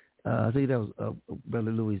 I think that was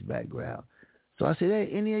Brother Louis' background. So I said, hey,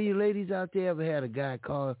 any of you ladies out there ever had a guy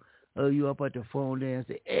call you up at the phone there and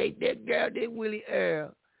say, hey, that girl, that Willie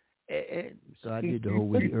Earl. And so I did the whole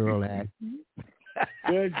Willie Earl act.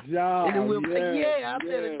 Good job. And the women like, I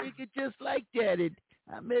met a nigga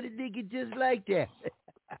just like that.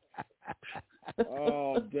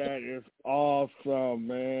 Oh, that is awesome,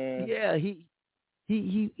 man. Yeah, he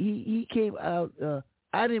came out.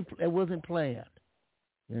 It wasn't planned,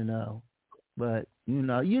 But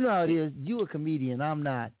how it is. You a comedian, I'm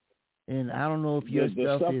not, and I don't know if your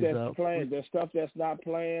the stuff is that's planned. The stuff that's not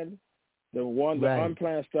planned, the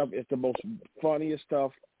unplanned stuff is the most funniest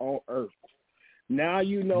stuff on earth. Now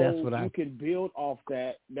you can build off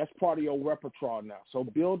that. That's part of your repertoire now. So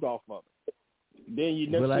build off of it. Then you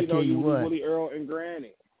next thing you know, you Willie Earl and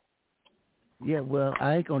Granny. Yeah, well,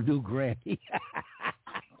 I ain't gonna do Granny.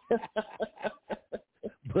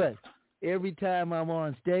 But every time I'm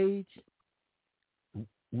on stage,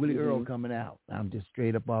 Willie Earl coming out. I'm just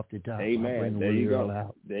straight up off the top. Amen. There you go.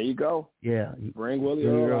 Out. There you go. Yeah. Bring Willie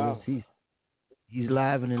Earl out. He's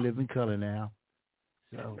live and in living color now.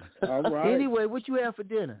 So all right. Anyway, what you have for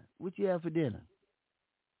dinner?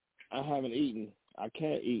 I haven't eaten. I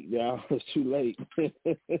can't eat now. It's too late.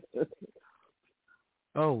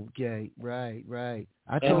 Okay, right.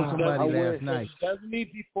 I told somebody last night. He doesn't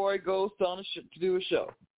eat before he goes to do a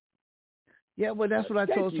show. Yeah, well, that's what I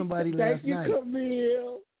told somebody last night. Thank you,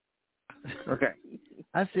 Camille. Okay.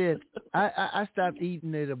 I said I stopped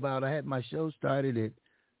eating at I had my show started at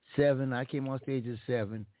 7. I came on stage at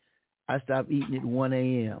 7. I stopped eating at 1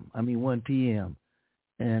 p.m.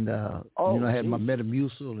 And, I had my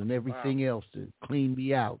Metamucil and everything else to clean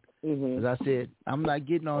me out. As I said, I'm not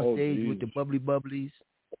getting on stage with the bubbly bubblies.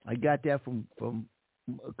 I got that from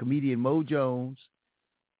comedian Mo Jones.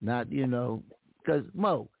 Not, because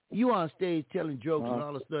Mo, you on stage telling jokes and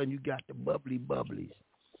all of a sudden you got the bubbly bubblies.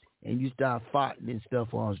 And you start farting and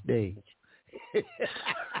stuff on stage.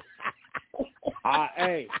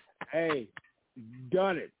 Hey,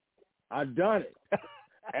 done it. I done it.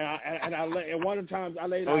 And one of the times I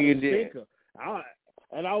laid out a stinker.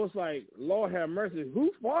 And I was like, Lord have mercy,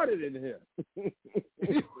 who farted in here?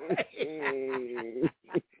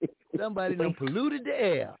 Somebody done polluted the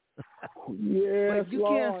air. Yes, but you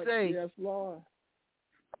can't say, yes, Lord.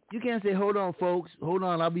 You can't say, hold on, folks. Hold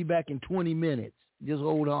on, I'll be back in 20 minutes. Just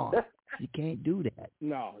hold on. You can't do that.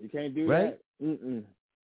 No, you can't do that. Mm-mm.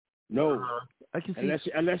 No. I can see,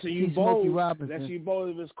 unless you bold. Unless you bold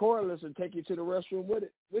if it's cordless and take you to the restroom with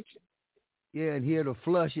you. Yeah, and hear the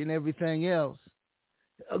flush and everything else.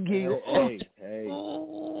 Okay. Hey.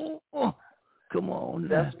 Come on.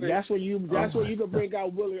 That's when you can bring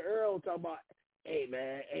out Willie Earl and talk about, hey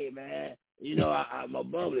man, I'm a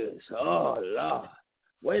bubblers. Oh Lord.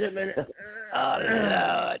 Wait a minute. Oh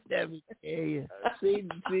Lord, let me tell you. See,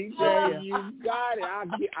 Jay, you got it.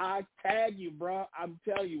 I tag you, bro. I'm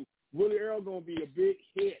telling you, Willie Earl gonna be a big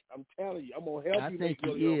hit. I'm telling you. I'm gonna help you make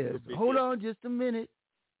Willie Earl a big hit. Hold on just a minute.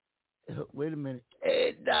 Wait a minute.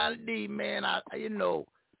 Hey, Donnyds, man, I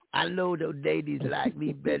know those ladies like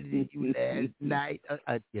me better than you last night.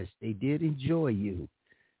 Yes, they did enjoy you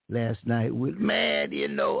last night. With man,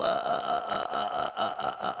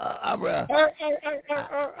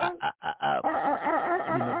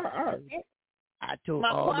 I told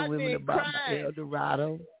all the women about my El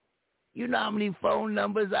Dorado. You know how many phone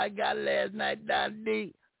numbers I got last night,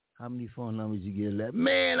 Donnyds? How many phone numbers you get left?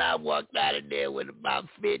 Man, I walked out of there with about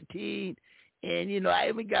 15. And, I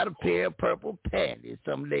even got a pair of purple panties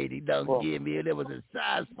some lady done give me. There was a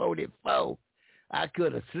size 44. I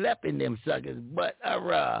could have slept in them suckers. But,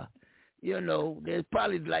 there's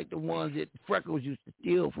probably like the ones that Freckles used to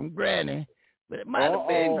steal from Granny. But it might have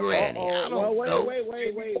been Granny. I don't know. Wait.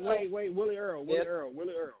 Willie Earl.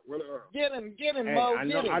 Get him, Mo. I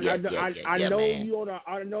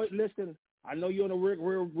know you're on a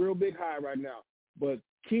real big high right now, but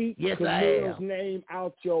keep Camille's name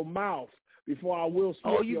out your mouth before I will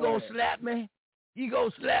slap Oh, you your gonna ass. slap me? You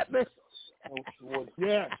gonna slap me?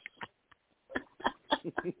 Yes.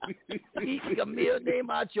 Keep Camille's name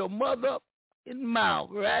out your mother in mouth,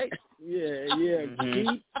 right? Yeah.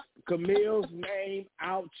 Keep Camille's name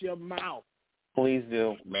out your mouth. Please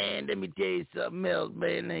do. Man, let me tell you something else,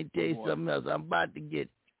 man.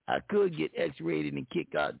 I could get X-rated and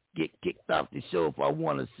get kicked off the show if I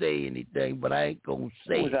want to say anything, but I ain't gonna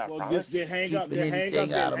say it. Well, just hang up. Just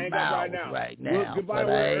hang up. Hang up right now. Goodbye, but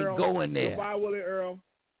Willie I ain't Earl. going there. Goodbye, Willie Earl.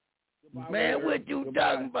 Goodbye, Man, Willie what Earl. you Goodbye.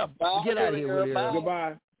 talking about? Get out of here, Willie Earl.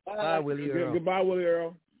 Goodbye. Bye, Willie Earl. Goodbye, Willie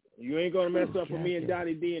Earl. You ain't gonna mess up for me and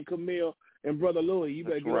Donnie D and Camille and Brother Louie. You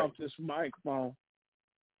better get off this microphone.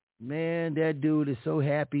 Man, that dude is so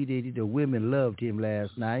happy that the women loved him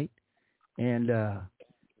last night. And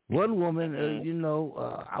one woman,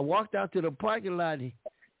 I walked out to the parking lot. The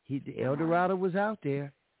El Dorado was out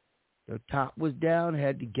there. The top was down,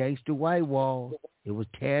 had the gangster white wall. It was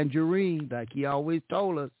tangerine, like he always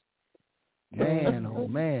told us. Man, oh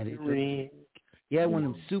man. He had one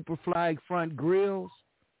of them super fly front grills,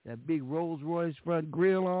 that big Rolls Royce front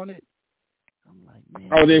grill on it. I'm like, man.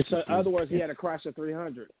 Oh, in other words, he had a Chrysler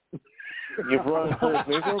 300. Your brother first,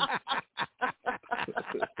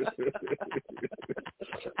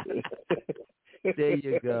 There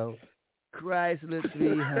you go. Chrysler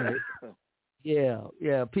 300.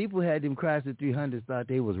 Yeah. People had them Chrysler 300s, thought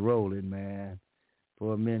they was rolling, man,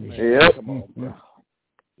 for a minute. Yeah. Come on, bro.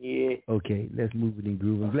 Yeah. Okay, let's move it in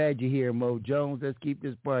groove. I'm glad you're here, Mo Jones. Let's keep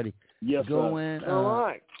this party going. All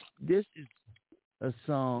right. This is a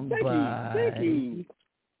song Thank by you.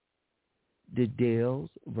 the Dells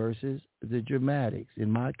versus the Dramatics. In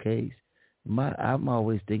my case, I'm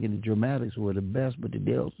always thinking the Dramatics were the best, but the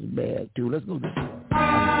Dells is bad too. Let's go to this one.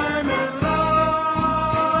 I'm in love.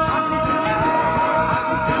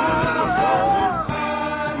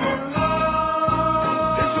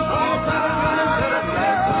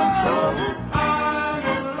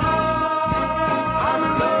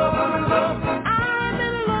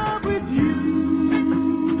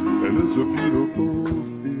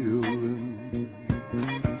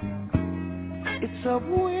 It's a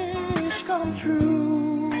wish come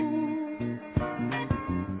true,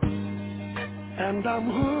 and I'm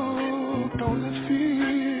hooked on this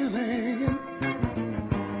feeling,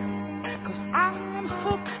 'cause I'm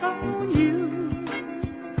hooked on you.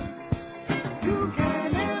 You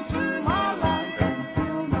came into my life and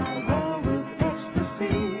filled my world with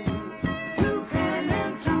ecstasy. You came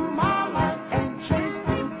into my life and chased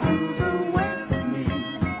me through the way with me.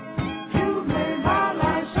 You made my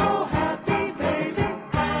life so happy, baby.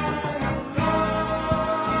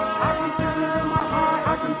 I can feel it in my heart, I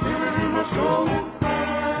can feel it in my soul.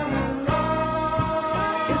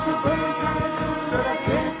 It's a very kind of love that I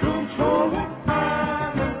can't control.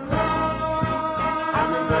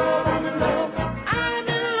 I'm in love, I'm in love, I'm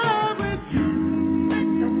in love with you.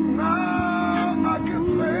 And now I can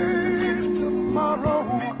face tomorrow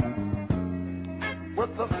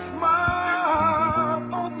with a smile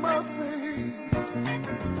on my face.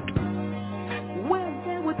 When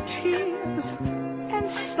there were tears and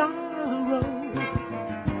sorrow,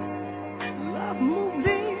 love moved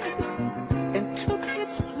in and took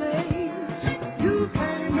its place. You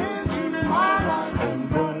came into my life and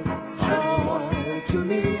brought joy to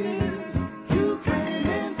me. You came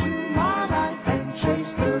into my life and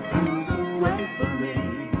chased the blues away from me.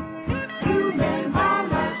 You made my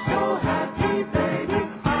life so happy, baby.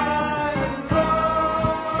 I'm in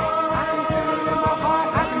love. I can feel it in my heart,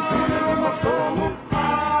 I can feel it in my soul.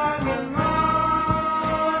 I'm in love.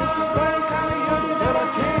 It's the very kind of love that I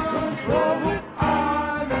can't control.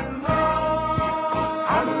 I'm in love.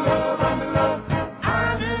 I'm in love, I'm in love,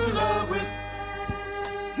 I'm in love with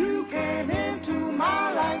you. Came into my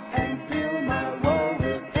life and filled my world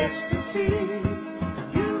with ecstasy.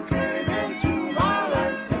 You came into my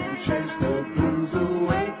life and chased the blues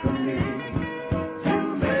away from me. You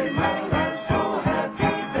made my life so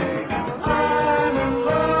happy, baby. I'm in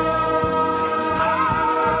love.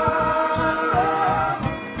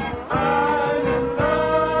 I'm in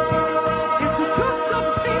love. It's a good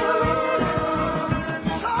feeling.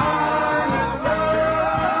 I'm in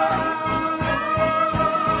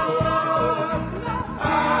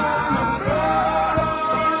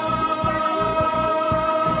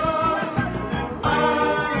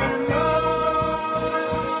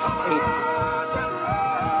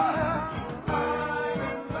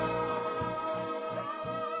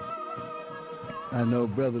I know,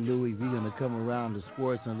 Brother Louie, we're going to come around to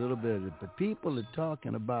sports in a little bit, but people are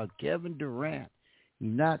talking about Kevin Durant.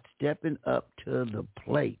 He's not stepping up to the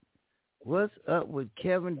plate. What's up with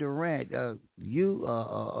Kevin Durant? You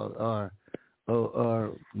are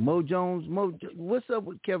or Mo Jones. What's up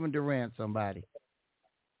with Kevin Durant? Somebody.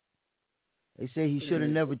 They say he should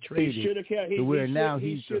have never traded. He's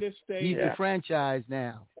the franchise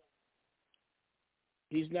now.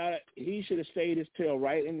 He's not. He should have stayed his tail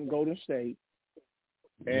right in Golden State.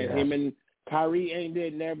 And him and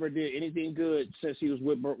Kyrie never did anything good since he was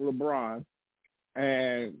with LeBron.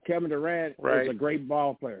 And Kevin Durant is a great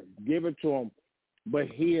ball player. Give it to him. But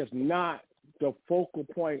he is not the focal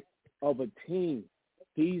point of a team.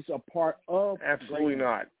 He's a part of. Absolutely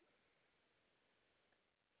not.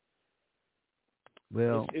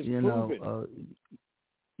 Well, it's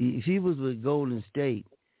if he was with Golden State,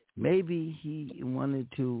 maybe he wanted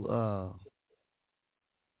to,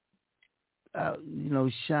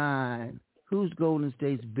 shine. Who's Golden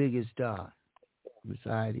State's biggest star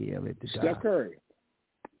beside him at the top? Steph Curry.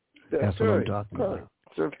 That's what I'm talking about.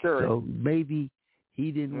 Steph Curry. So maybe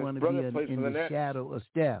he didn't want to be in the shadow of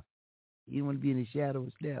Steph. He didn't want to be in the shadow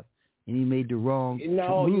of Steph, and he made the wrong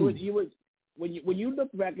move. You would when you look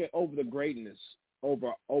back at over the greatness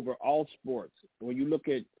over all sports. When you look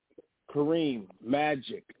at Kareem,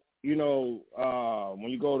 Magic, when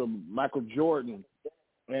you go to Michael Jordan,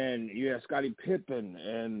 and you had Scottie Pippen,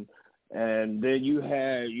 and then you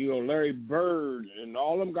had Larry Bird, and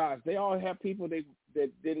all them guys. They all have people that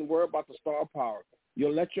didn't worry about the star power.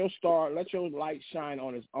 You'll let your light shine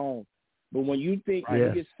on its own. But when you think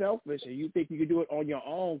you get selfish and you think you can do it on your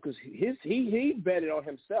own, because he betted on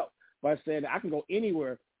himself by saying I can go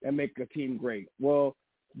anywhere and make a team great. Well,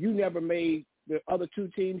 you never made the other two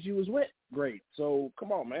teams you was with great. So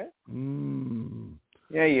come on, man.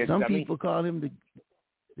 Yeah. Some people call him the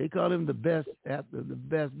best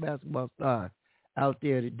basketball star out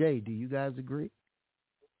there today. Do you guys agree?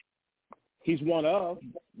 He's one of,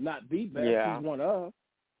 not the best. Yeah. He's one of.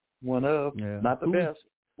 One of, not the best.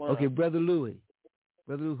 Okay, Brother Louis,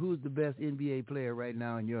 who's the best NBA player right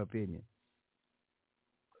now in your opinion?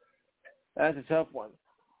 That's a tough one.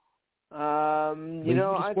 You're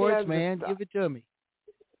the sports man. Give it to me.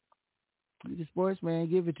 You're the sports man.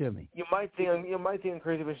 Give it to me. You might think I'm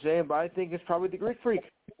crazy for saying, but I think it's probably the Greek Freak.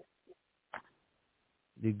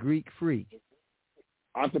 The Greek Freak.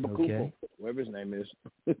 Antetokounmpo, whatever his name is.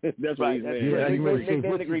 That's what he's named. Yeah, you want to say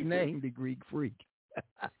what's his name? The Greek Freak.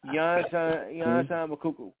 Giannis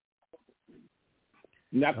Antetokounmpo.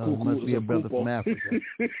 Not cuckoo. Must be a brother from Africa.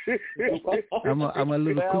 I'm a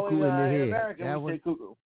little cuckoo in the head. American, that we one? say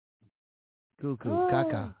cuckoo. Cuckoo.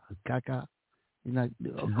 Caca. You're not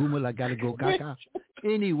a goomer. I gotta go caca.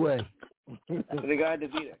 Anyway. The guy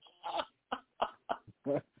DeVita.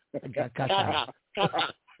 I got caca.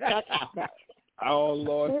 Oh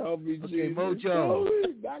Lord, help me, Jesus. Mojo.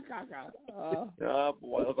 Oh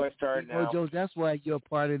boy, look like I started now. Mojo, that's why you're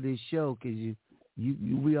part of this show, because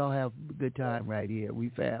we all have a good time right here. We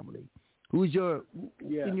family. Who's in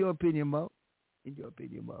your opinion, Mo? In your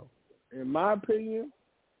opinion, Mo? In my opinion,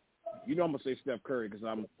 I'm gonna say Steph Curry because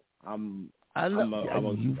I'm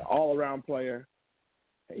an all-around player.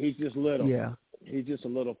 He's just little. Yeah. He's just a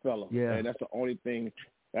little fella. Yeah. And that's the only thing.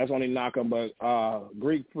 That's the only knock him. But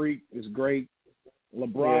Greek Freak is great.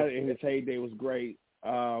 LeBron in his heyday was great.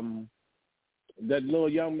 That little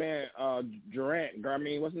young man, Durant.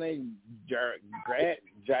 What's his name?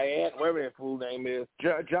 Giant, whatever that fool name is.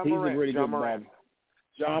 John He's Morant. a really good Morant.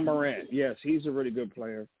 John Morant. Yes, he's a really good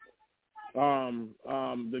player.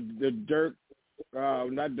 The Dirk.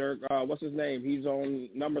 Not Dirk. What's his name? He's on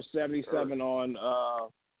number 77 on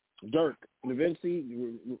Dirk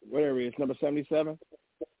Nowitzki, whatever he is, number 77.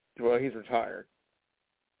 Well, he's retired.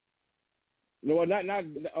 No, not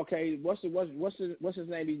okay. What's his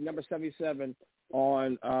name? He's number 77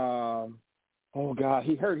 on. Oh God,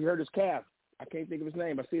 he hurt his calf. I can't think of his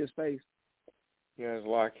name. I see his face. He has a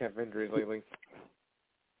lot of calf injuries lately.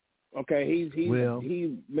 Okay,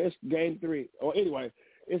 he missed game 3. Oh, anyway,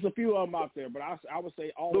 it's a few of them out there, but I would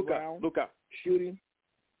say all around Luka shooting.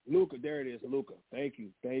 Luka, there it is. Luka, thank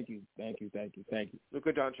you.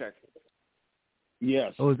 Luka Doncic.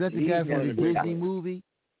 Yes. Oh, is that the guy from the Disney movie?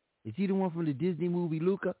 Is he the one from the Disney movie,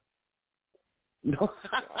 Luka? No.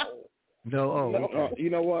 No. Oh, okay.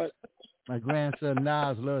 You know what? My grandson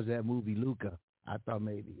Nas loves that movie, Luka. I thought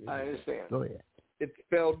maybe. I understand. Go ahead. It's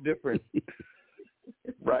spelled different.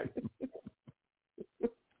 Right.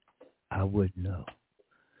 I wouldn't know.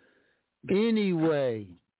 Anyway.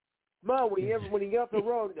 Mo, when you get off the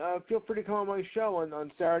road, feel free to come on my show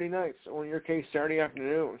on Saturday nights, or in your case, Saturday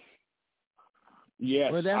afternoons.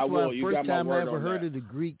 Yes, well, that's I why will. the first time I ever heard of the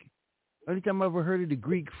Greek. Only time I ever heard of the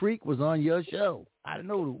Greek Freak was on your show. I didn't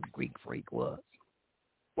know who the Greek Freak was.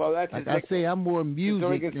 Well, that's like I say, I'm more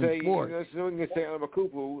music than sports. So we can say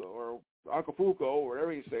Amakupu or Acapulco or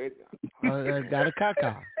whatever you say. Got a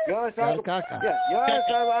caca. Yes, got a caca. Yeah, yes,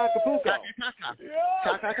 Acapulco.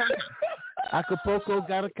 Acapulco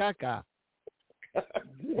got a caca.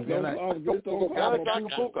 Acapulco.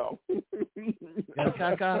 Got a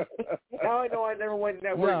caca. Now I know I never went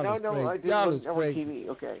that way. No, I didn't go on TV.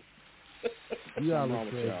 Okay. Y'all are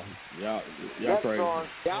crazy. Y'all crazy.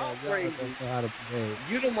 Y'all crazy.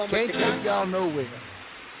 You don't want can't take y'all nowhere.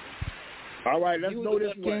 All right, let's go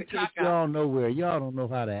this way. Can't take y'all nowhere. Y'all don't know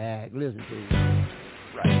how to act. Listen to me.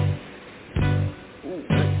 Right.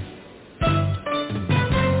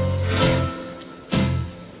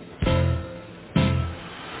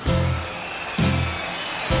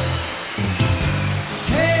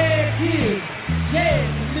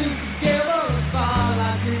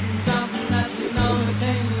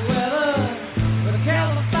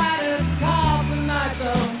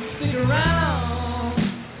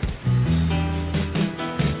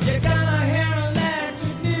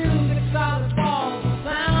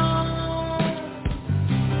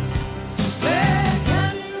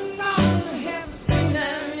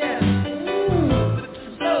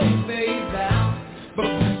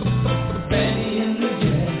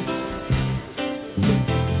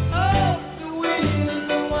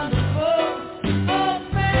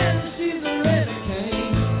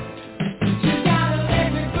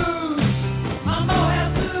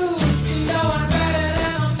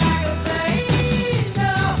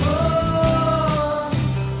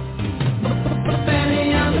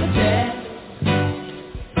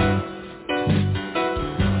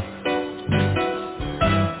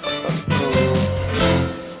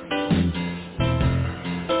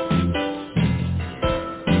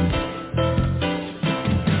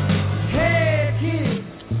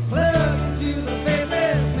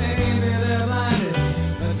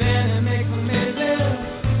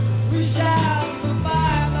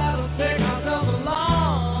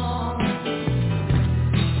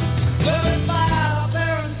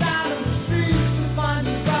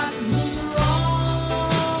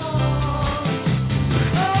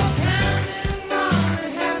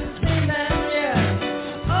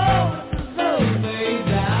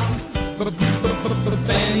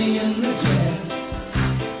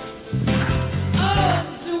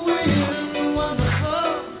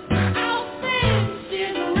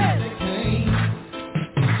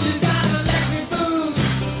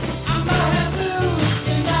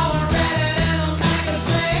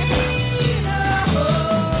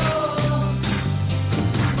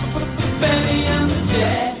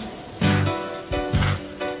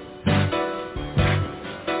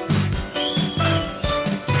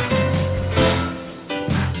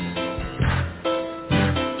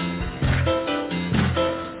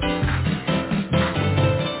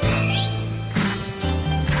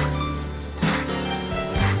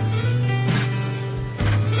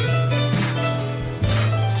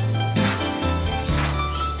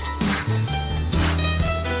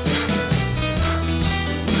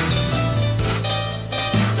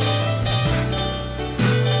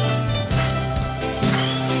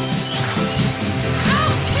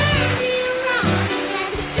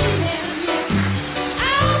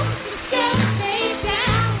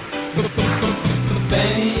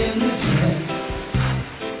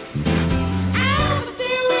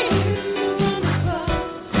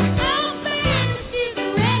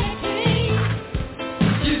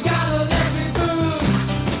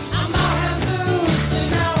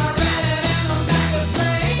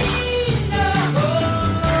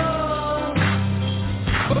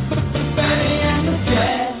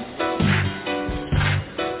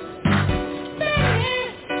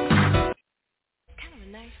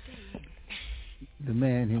 The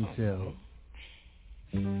man himself.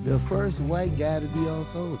 The first white guy to be on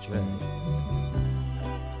Soul Train.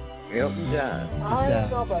 Elton John. I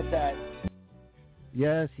don't know about that.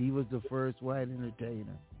 Yes, he was the first white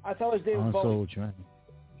entertainer. I thought it was David on Bowie. Soul Train.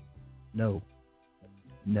 No,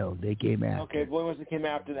 they came after. Okay, Bowie must have came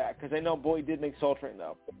after that, because I know Bowie did make Soul Train,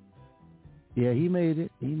 though. Yeah, he made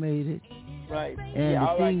it. Right. And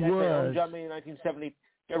the thing was, Elton John made it in 1970.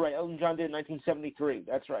 You're right. Elton John did in 1973.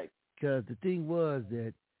 That's right. Because the thing was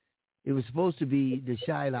that it was supposed to be the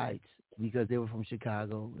Shy Lights, because they were from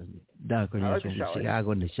Chicago, and Don Cornelius was from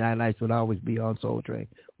Chicago, and the Shy Lights would always be on Soul Train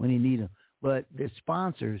when he needed them. But the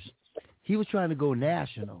sponsors, he was trying to go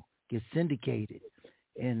national, get syndicated,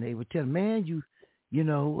 and they would tell him, man, you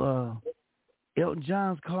know, Elton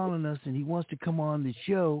John's calling us, and he wants to come on the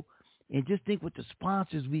show, and just think what the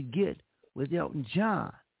sponsors we get with Elton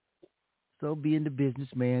John. So being the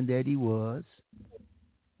businessman that he was,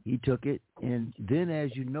 he took it, and then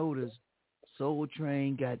as you notice, Soul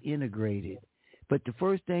Train got integrated. But the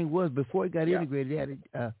first thing was, before it got integrated, they had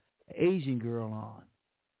an Asian girl on.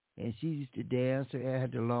 And she used to dance. Her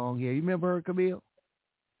had the long hair. You remember her, Camille?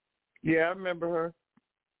 Yeah, I remember her.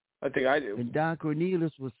 I think I do. And Don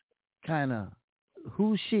Cornelius was kind of,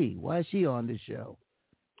 who's she? Why is she on the show?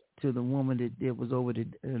 To the woman that was over the,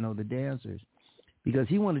 the dancers. Because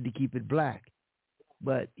he wanted to keep it black.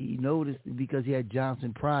 But he noticed, because he had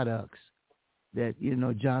Johnson products, that,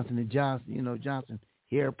 Johnson & Johnson, Johnson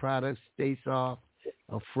hair products, Stay Soft,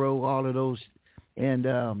 Afro, all of those. And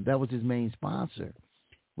that was his main sponsor.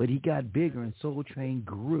 But he got bigger and Soul Train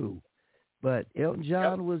grew. But Elton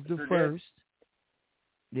John was the first,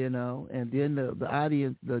 and then the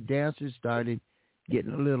audience, the dancers started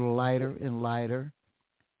getting a little lighter and lighter.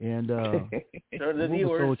 And so the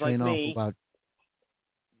viewers Soul Train like me. About,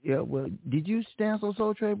 well, did you dance on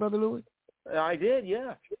Soul Train, Brother Louis? I did,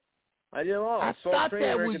 yeah. I did all. I Soul thought Train,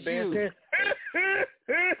 that American was Band you.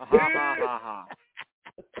 ha ha ha ha.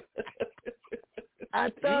 I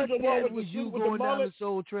thought that was you going down the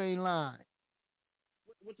Soul Train line.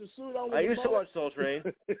 With the suit on. I used to watch Soul Train.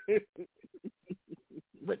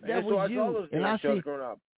 But that was you. And I see, growing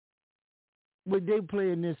up. But they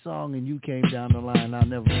playing this song and you came down the line. I'll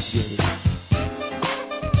never forget it.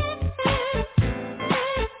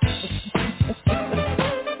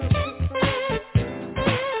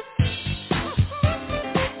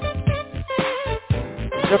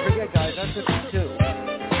 Don't forget, guys, I'm 52.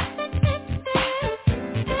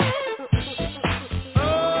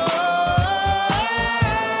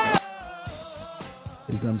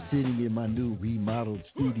 As I'm sitting in my new remodeled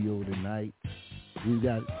studio tonight, we've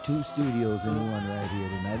got 2 studios in one right here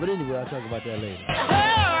tonight. But anyway, I'll talk about that later.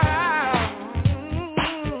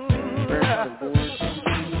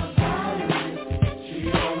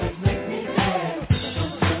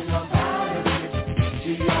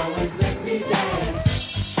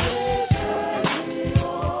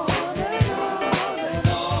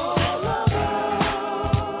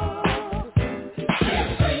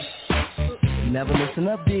 Never missing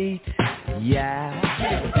a beat, yeah.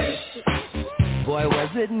 Boy, was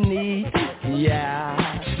it neat,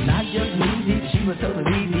 yeah. Not just neat, she was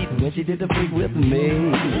totally neat when she did the freak with me.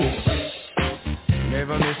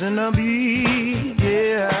 Never missing a beat,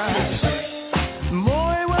 yeah.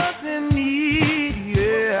 Boy, was it neat,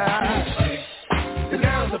 yeah. The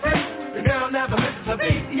girl's a freak, the girl never misses a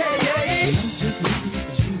beat, yeah, yeah, yeah. Not just neat,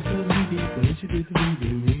 she was totally neat when she did the freak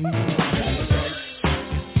with me.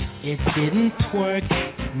 It didn't twerk,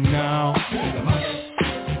 no.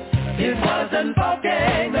 It wasn't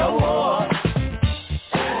funky no more.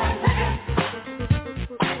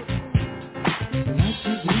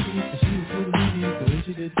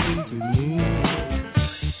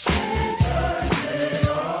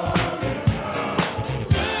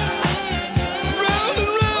 Round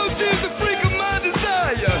and round, she's the freak of my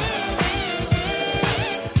desire.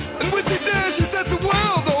 And when she dances, she sets the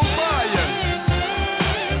world on fire.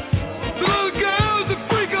 The little girl's the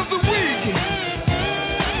freak of the week.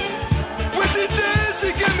 When she dances, she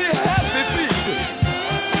gives me happy feet.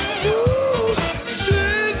 Ooh,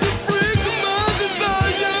 she's the freak of my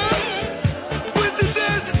desire. When she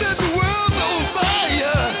dances, she sets the world on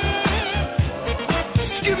fire.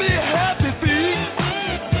 She gives me happy feet.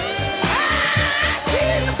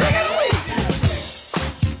 She's the freak of the week.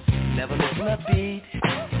 Never missing a beat,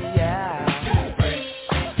 yeah.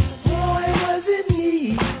 Boy, was it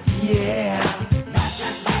neat, yeah.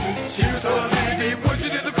 She was so deep when she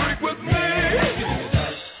did the freak with me.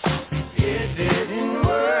 It didn't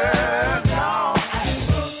work, no.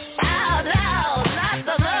 Out, not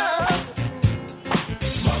the love.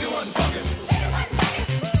 Monkey wasn't fucking.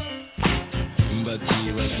 But she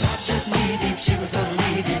was not just needy, she was so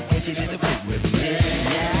needy when she did the freak with me,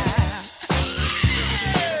 yeah.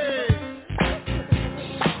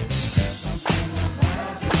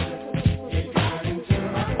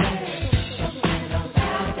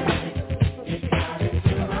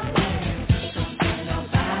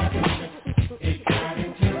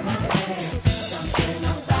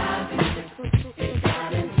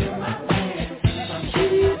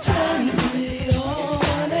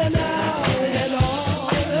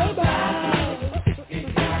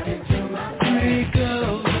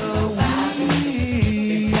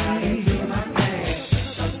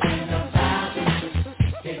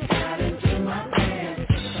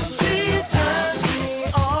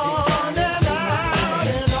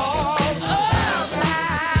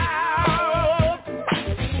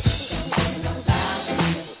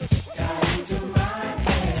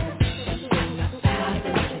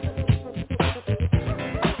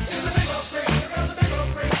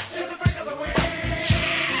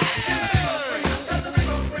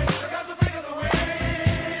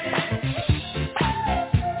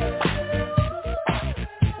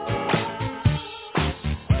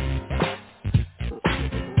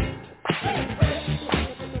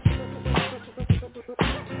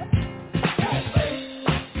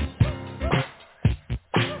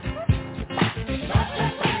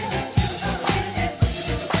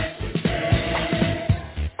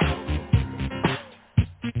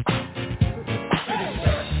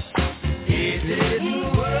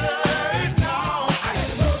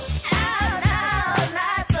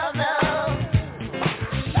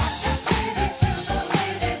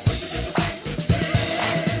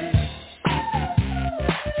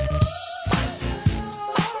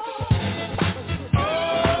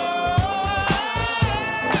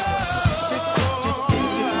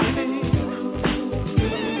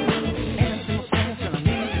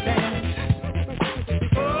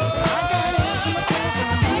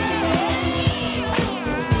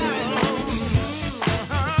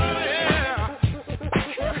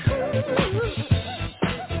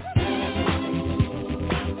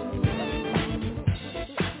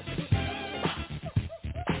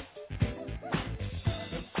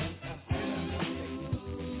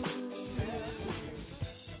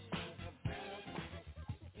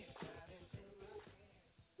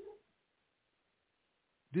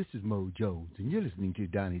 This is Mo Jones, and you're listening to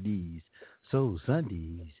Donny D's Soul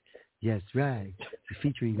Sundays. Yes, right.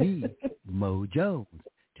 Featuring me, Mo Jones.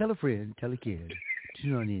 Tell a friend, tell a kid.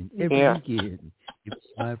 Tune on in every weekend. If it's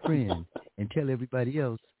my friend, and tell everybody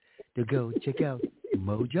else to go check out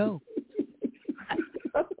Mo Jones.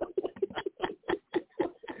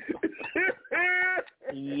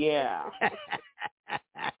 Yeah.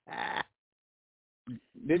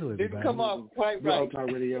 Didn't come off quite right. Talk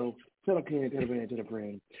Radio. Tell a kid, tell a friend, tell a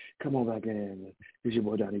friend. Come on back in. It's your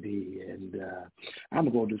boy Donny D, and I'm gonna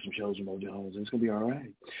go do some shows with Mo Jones, and it's gonna be all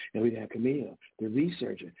right. And we have Camille, the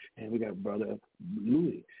researcher, and we got brother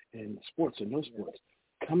Louis, and sports or no sports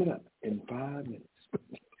coming up in 5 minutes.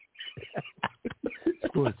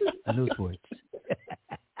 Sports or no sports.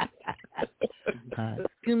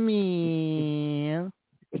 Camille.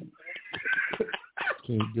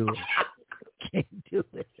 Can't do it. Can't do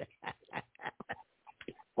it.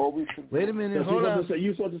 Wait a minute, hold up.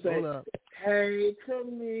 You're supposed to say, hey,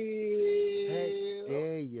 Camille. Hey,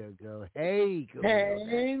 there you go. Hey, Camille.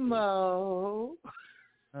 Hey, Mo.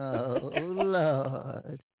 Oh,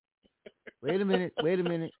 Lord. Wait a minute.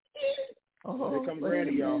 Oh, here comes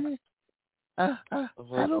Randy, y'all. I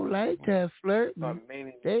don't like that flirting.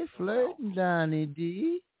 They flirting, Donny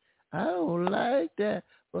D. I don't like that.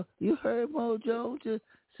 Well, you heard Mo Jones just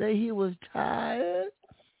say he was tired?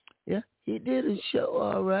 Yeah, he did a show,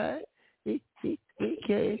 all right. He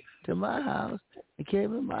came to my house and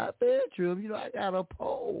came in my bedroom. You know, I got a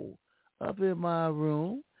pole up in my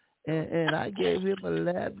room, and I gave him a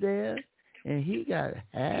lap dance, and he got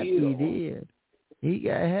happy then. He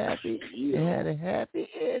got happy and had a happy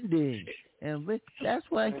ending. And that's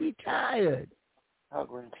why he tired.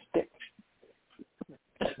 Hungry stick.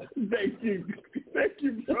 Thank you,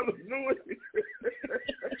 brother Louis.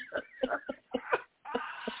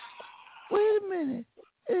 Wait a minute.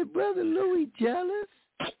 Is Brother Louis jealous?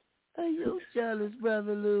 Are you jealous,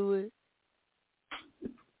 Brother Louis?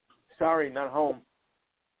 Sorry, not home.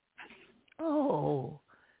 Oh,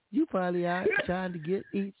 you probably out trying to get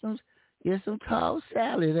some tossed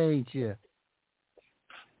salad, ain't you?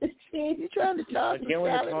 You trying to toss again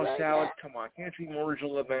with the tossed right salad? now? Come on, can't you be more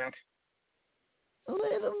original than that?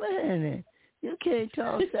 Wait a minute. You can't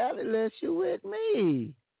toss salad unless you're with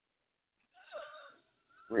me.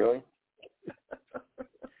 Really?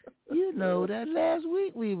 You know that last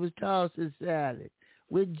week we was tossing salad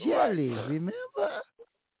with jelly, remember?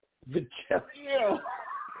 The jelly. Yeah.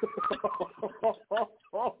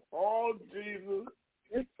 Oh, Jesus.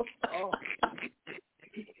 Okay.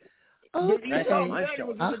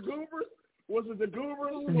 Was it the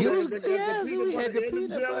goobers? Yes, we had the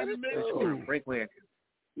peanut butter too.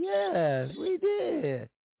 Yes, we did.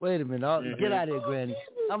 Wait a minute. Get out of here, Granny.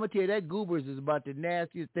 I'm going to tell you, that goobers is about the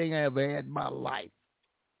nastiest thing I ever had in my life.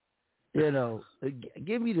 You know,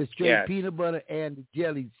 give me the straight peanut butter and the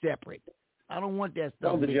jelly separate. I don't want that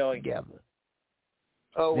stuff mixed together.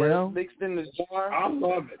 Oh, well, it's mixed in the jar? I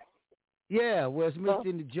love it. Yeah, well, it's mixed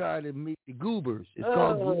in the jar to make the goobers. It's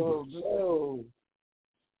called goobers.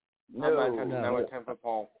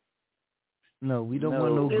 No, we don't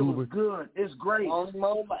want no goober. It was good. It's great.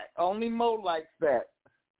 Only Mo likes that.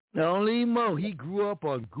 Only Mo. He grew up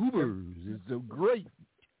on goobers. It's so great.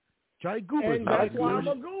 Try goobers. And that's why I'm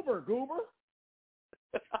a goober.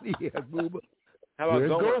 Yeah, goober. How about Where's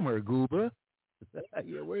Gomer? Gomer, goober?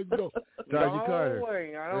 Yeah, where's Gomer? Sergeant Carter.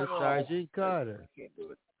 Where's Sergeant Carter? Can't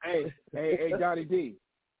do it. Hey, Donny D.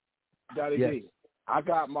 D. I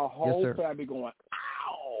got my whole family going,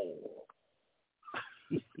 ow.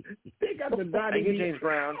 They got the Donny D. James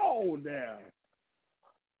Brown. Oh, now.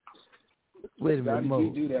 Wait a minute, Mo. Donny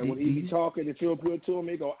D do that. When he be talking and feel good to him,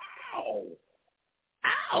 he go, ow.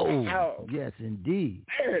 Ow. Ow. Yes, indeed.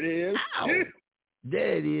 There it is. Ow.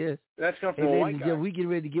 There it is. That's come from a white guy. We get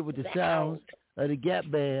ready to get with the sounds of the Gap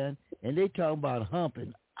Band, and they talking about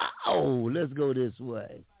humping. Oh, let's go this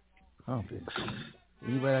way. Humping.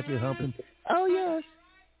 Anybody out there humping? Oh, yes.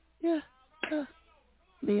 Yeah.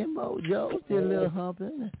 Me and Mojo did a little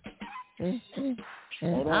humping. And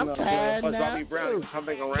I'm tired now, too.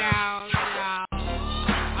 Humping around.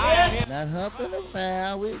 Not humping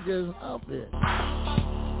around, we just humping.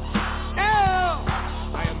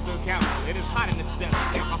 I am Bill Campbell. It is hot in this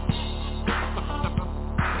desert.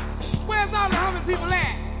 Where's all the humming people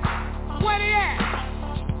at? Where they at?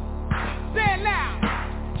 Say it loud.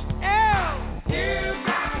 Oh, you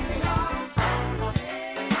got me on. What's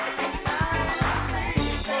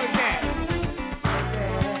that?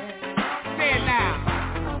 Say it loud.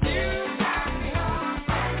 You got me on.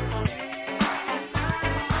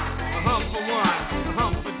 A hump for one, a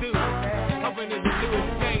hump for two. Humping is the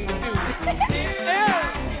newest thing to do.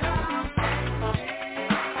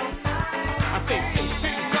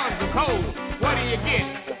 you get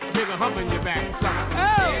a bigger hump in your back.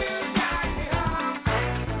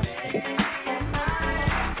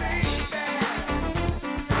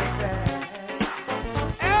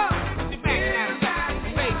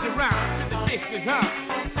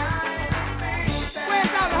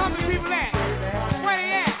 Where's all the humping people at? Where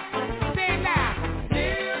they at? Say it loud.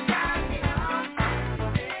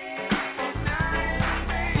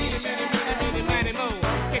 Mighty mo.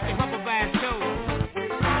 Get your humper by his toe.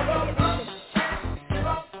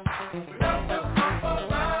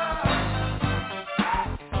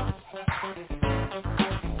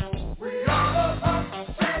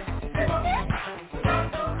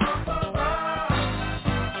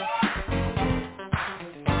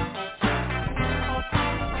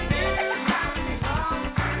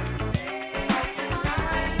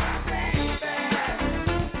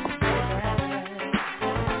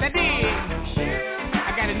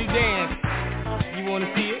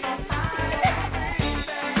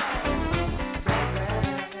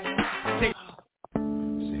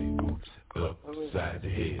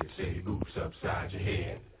 Upside your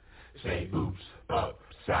head. Say oops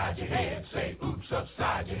upside your head. Say oops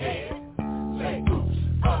upside your head. Say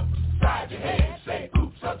oops upside your head. Say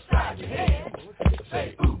oops upside your head.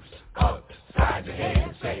 Say oops upside your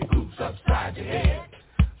head. Say oops upside your head.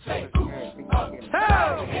 Say oops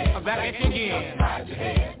upside your head. I'm back at you again.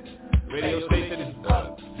 Radio station is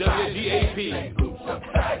WGAP. Say oops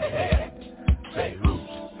upside your head. Say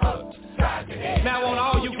oops upside your head. Now on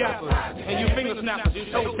all you gappers and you finger snappers, you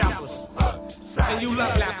toe tappers. And you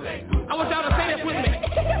love laughing. I want y'all to say this with me.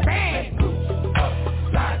 Bang!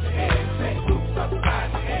 Upside your head. Say oops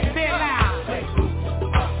upside your head. Say it loud. Say oops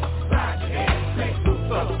upside your head. Say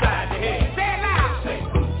oops upside your head. Say it loud. Say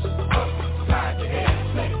oops upside your head.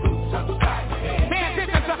 Say oops upside your head. Pay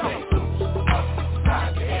attention to me. Say oops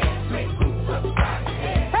upside your head. Say oops upside your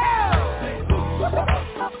head. Hey! Say oops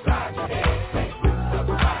upside your head. Say oops upside your head. Say oops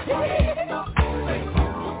upside your head.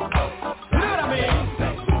 You know what I mean?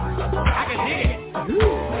 I can dig it.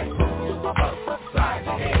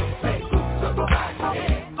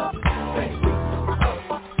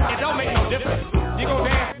 It don't make no difference. You go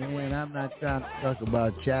dance. Man, I'm not trying to talk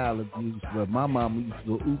about child abuse, but my mama used to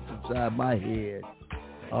go oops upside my head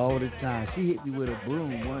all the time. She hit me with a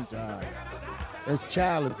broom one time. That's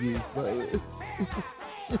child abuse, but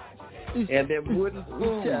and that wooden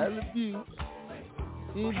spoon. Child abuse.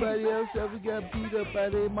 Anybody else ever got beat up by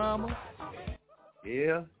their mama?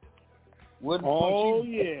 Yeah. Wooden oh,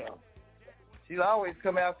 spoon. Yeah. She'd always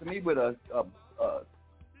come after me with a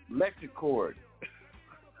electric cord.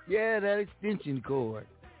 Yeah, that extension cord.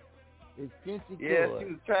 Extension Yeah, cord. she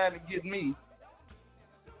was trying to get me.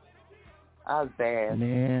 I was bad.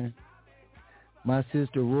 Man, my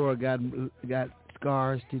sister Roar got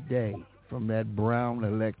scars today from that brown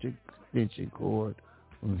electric extension cord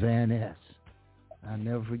from Van Ness. I'll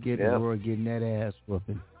never forget Roar getting that ass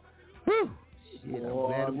whooping. Whew. Shit, I'm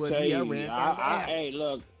glad it wasn't me. I ran hey,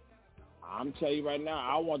 look, I'm telling you right now,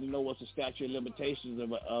 I want to know what's the statute of limitations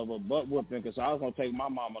of a butt whooping, because I was going to take my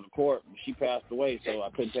mama to court. She passed away, so I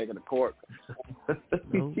couldn't take her to court.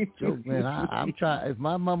 No joke, man. I'm trying. If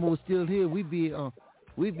my mama was still here, we'd be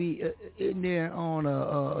in there on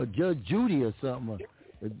Judge Judy or something,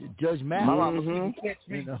 Judge Matt.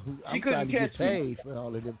 Mm-hmm. You know, I'm trying to get paid for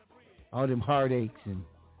all them heartaches, and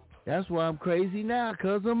that's why I'm crazy now,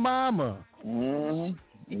 cause of mama.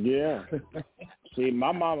 Mm-hmm. Yeah. See,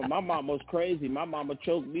 my mama was crazy. My mama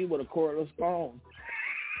choked me with a cordless phone.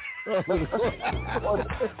 Love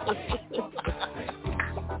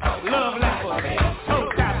laughers,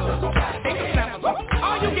 toe tappers, finger snappers.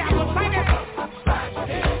 All you got was sing it.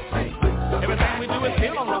 Everything we do is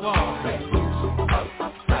still on the wall.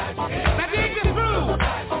 Now dig this groove.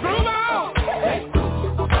 Groove on.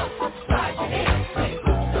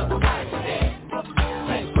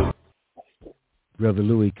 Brother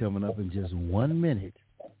Louie coming up in just 1 minute.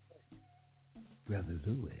 Brother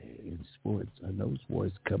Louie in sports. I know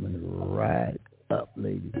sports coming right up,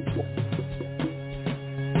 ladies.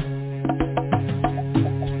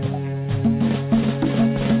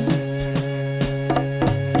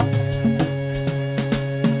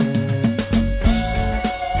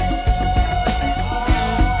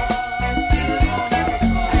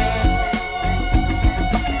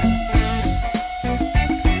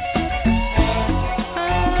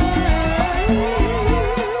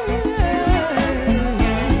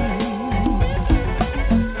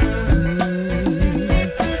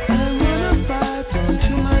 I wanna find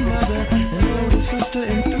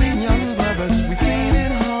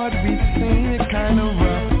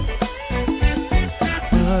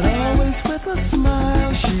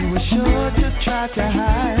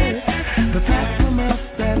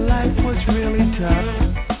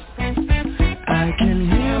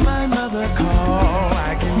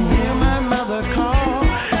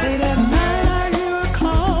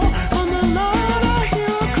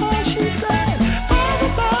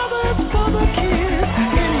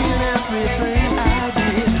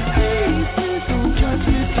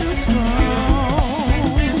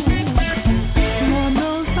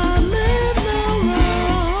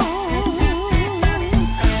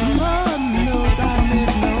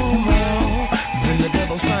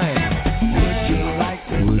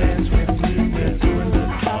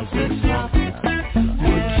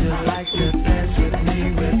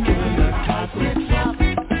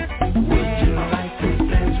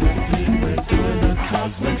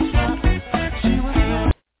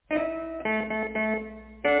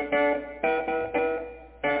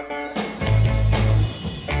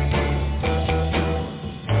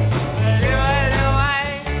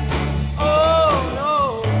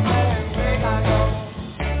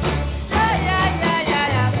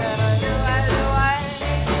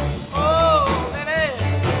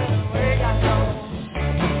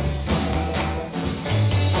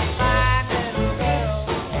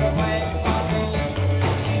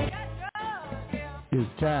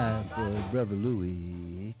Brother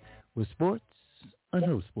Louie with sports.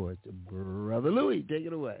 No sports. Brother Louie, take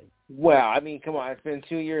it away. Well, I mean, come on. It's been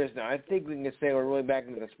 2 years now. I think we can say we're really back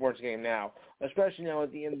into the sports game now, especially now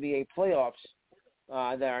with the NBA playoffs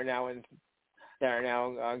that are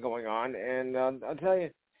now going on. And I'll tell you,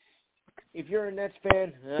 if you're a Nets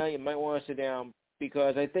fan, you might want to sit down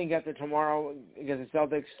because I think after tomorrow against the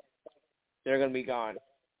Celtics, they're going to be gone.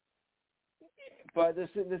 But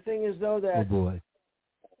the thing is, though, that...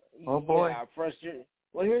 Oh, boy. Yeah, frustrating.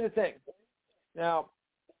 Well, here's the thing. Now,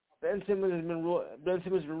 Ben Simmons has been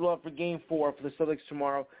ruled out for Game 4 for the Celtics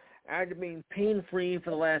tomorrow. After being pain-free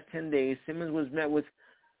for the last 10 days, Simmons was met with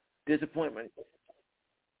disappointment.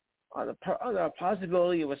 On the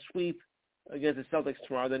possibility of a sweep against the Celtics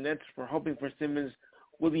tomorrow, the Nets were hoping for Simmons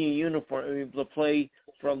would be in uniform and be able to play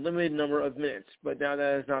for a limited number of minutes, but now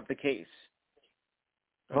that is not the case.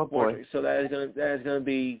 Oh, boy. So that is going to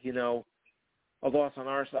be, a loss on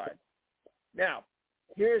our side. Now,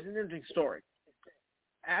 here's an interesting story.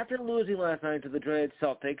 After losing last night to the dreaded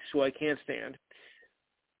Celtics, who I can't stand,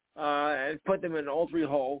 and put them in an 0-3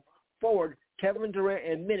 hole, forward Kevin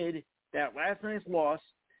Durant admitted that last night's loss,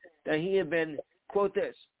 that he had been, quote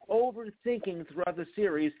this, overthinking throughout the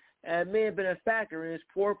series and may have been a factor in his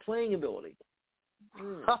poor playing ability.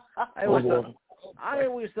 I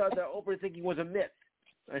always thought that overthinking was a myth.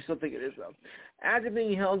 I still think it is, though. After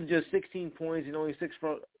being held to just 16 points and only 6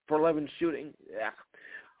 for 11 shooting,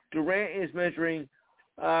 Durant is measuring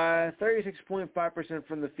 36.5%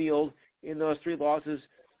 from the field in those 3 losses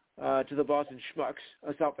to the Boston Schmucks,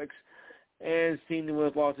 Celtics, and seemed to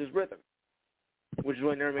have lost his rhythm, which is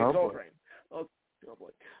what never makes all frame. Oh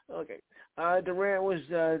boy. Okay.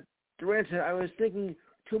 Durant said, I was thinking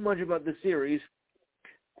too much about the series,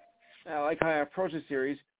 like how I approached the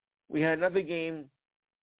series. We had another game,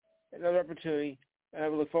 another opportunity, and I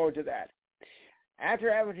would look forward to that. After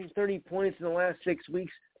averaging 30 points in the last 6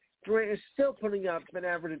 weeks, Durant is still putting up an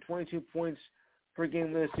average of 22 points per game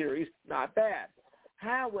in the series. Not bad.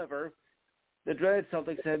 However, the dreaded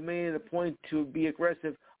Celtics have made it a point to be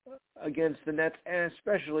aggressive against the Nets, and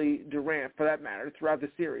especially Durant, for that matter, throughout the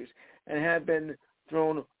series, and have been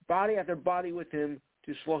thrown body after body with him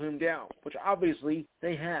to slow him down, which obviously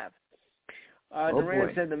they have.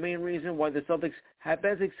 Durant said the main reason why the Celtics have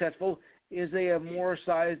been successful is they have more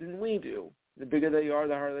size than we do. The bigger they are,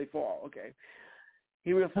 the harder they fall. Okay.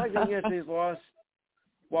 He reflected on yesterday's loss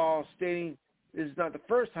while stating this is not the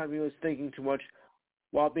first time he was thinking too much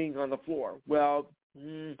while being on the floor. Well,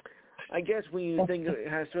 I guess when you think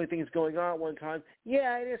has so many things going on at one time,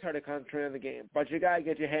 yeah, it is hard to concentrate on the game. But you got to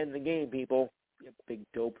get your head in the game, people. You big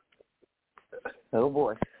dope. Oh,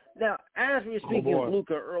 boy. Now, as we were speaking of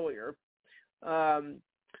Luka earlier,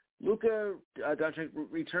 Luka Doncic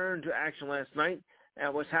returned to action last night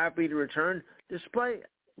and was happy to return despite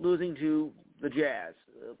losing to the Jazz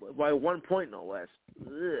by 1 point, no less.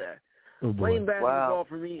 Playing basketball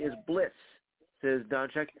for me is bliss, says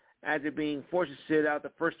Doncic, after being forced to sit out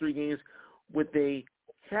the first 3 games with a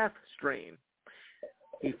calf strain.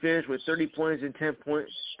 He finished with 30 points,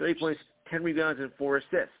 10 rebounds, and 4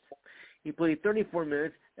 assists. He played 34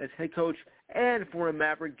 minutes as head coach and former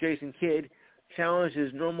Maverick Jason Kidd challenged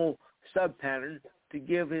his normal sub pattern to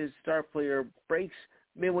give his star player breaks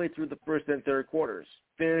midway through the first and third quarters.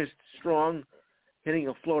 Finished strong, hitting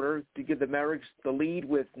a floater to give the Mavericks the lead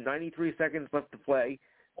with 93 seconds left to play,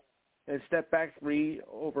 and step back 3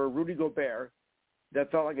 over Rudy Gobert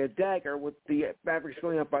that felt like a dagger with the Mavericks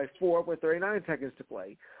going up by 4 with 39 seconds to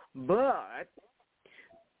play. But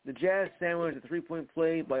the Jazz sandwiched a 3-point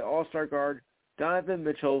play by all-star guard Donovan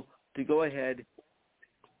Mitchell to go ahead,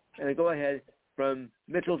 and a go-ahead from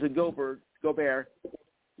Mitchell to Gobert,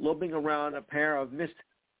 loping around a pair of missed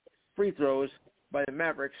free throws by the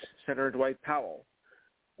Mavericks center Dwight Powell.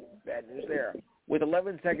 Bad news there. With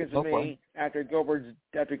 11 seconds remaining after Gobert's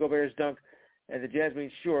dunk, and the Jazz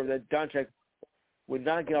made sure that Doncic would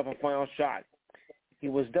not get off a final shot. He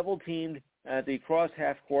was double-teamed at the cross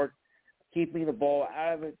half court, keeping the ball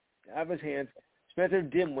out of his hands. Spencer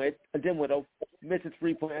Dinwiddie missed a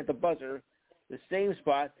 3-point at the buzzer, the same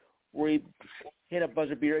spot where he hit a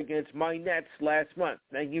buzzer beater against my Nets last month.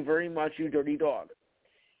 Thank you very much, you dirty dog.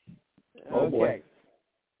 Oh, boy.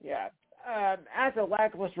 Yeah. After a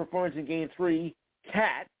lackluster performance in Game 3,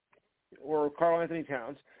 Cat, or Karl Anthony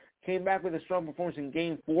Towns, came back with a strong performance in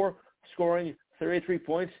Game 4, scoring 33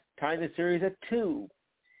 points, tying the series at 2.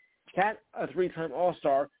 Cat, a 3-time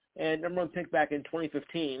All-Star and number 1 pick back in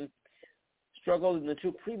 2015, struggled in the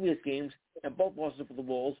 2 previous games and both losses for the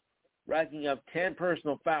Bulls, racking up 10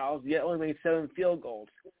 personal fouls, yet only made 7 field goals,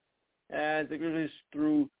 as the Grizzlies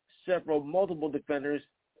threw multiple defenders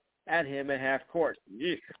at him at half court.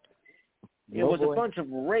 It was a bunch of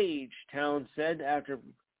rage, Towns said, after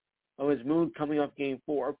his mood coming off Game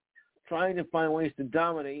 4, trying to find ways to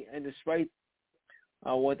dominate, and despite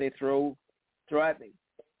what they throw at me.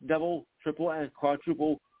 Double, triple, and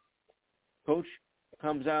quadruple. Coach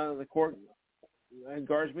comes out of the court and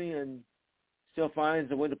guards me and still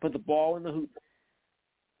finds a way to put the ball in the hoop.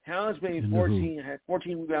 Towns made 14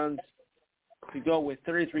 rebounds to go with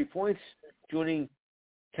 33 points, joining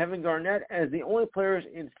Kevin Garnett as the only players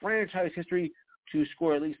in franchise history to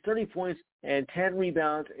score at least 30 points and 10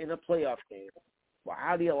 rebounds in a playoff game. Well,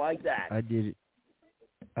 how do you like that? I did it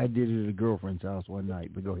at a girlfriend's house one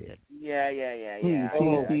night, but go ahead. Yeah.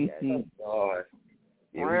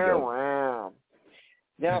 Wow.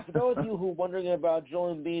 Now, for those of you who are wondering about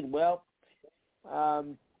Joel Embiid, well,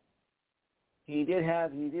 he did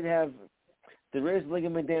have there is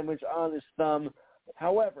ligament damage on his thumb.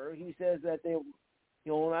 However, he says that he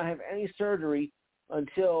will not have any surgery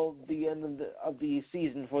until the end of the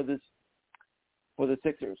season for the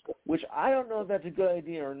Sixers, which I don't know if that's a good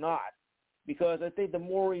idea or not, because I think the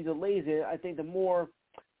more he delays it, I think the more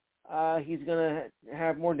he's going to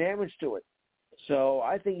have more damage to it. So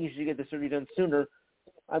I think he should get the surgery done sooner.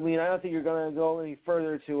 I mean, I don't think you're going to go any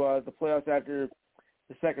further to the playoffs after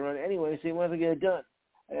the second round anyway, so you might as well get it done.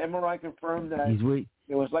 And MRI confirmed that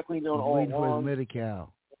it was likely known all along. He's waiting for his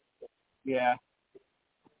Medi-Cal. Yeah.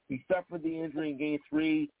 He suffered the injury in Game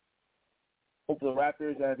 3. Hope the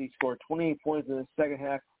Raptors, as he scored 28 points in the second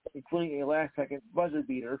half, including a last-second buzzer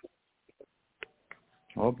beater.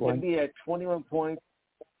 Oh, boy. He had 21 points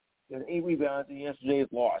and 8 rebounds in yesterday's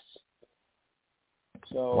loss.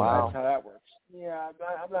 So That's how that works. Yeah,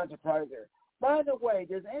 I'm not surprised there. By the way,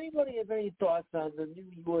 does anybody have any thoughts on the new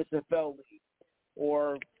USFL league,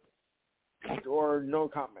 or no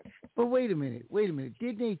comment? But wait a minute.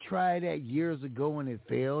 Didn't they try that years ago and it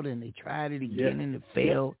failed, and they tried it again and it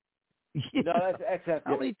failed? No, that's XFL.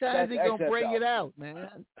 How many times they gonna bring it out,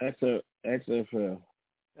 man? XFL.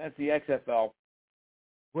 That's the XFL.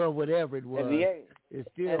 Well, whatever it was, it's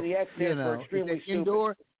still the X stands for extremely is it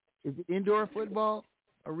indoor? Is it indoor football?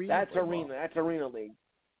 Arena? That's football? arena. That's arena league.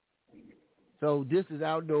 So this is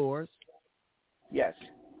outdoors? Yes.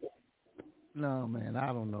 No, man, I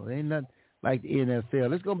don't know. Ain't nothing like the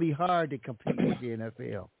NFL. It's going to be hard to compete with the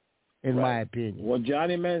NFL, in my opinion. Well,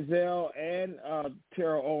 Johnny Manziel and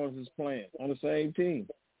Terrell Owens is playing on the same team.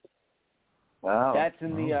 Wow. That's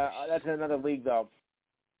in that's in another league, though.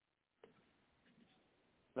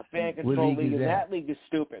 The fan control league, and that league is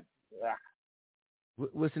stupid. Ugh.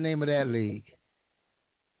 What's the name of that league?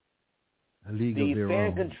 A league of their the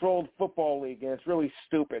own. fan-controlled football league, and it's really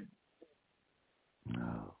stupid.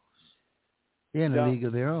 No. They're in a league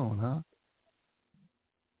of their own, huh?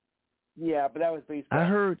 Yeah, but that was baseball. I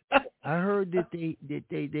heard that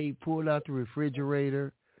they pulled out the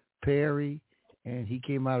refrigerator, Perry, and he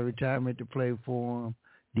came out of retirement to play for him.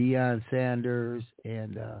 Deion Sanders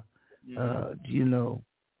and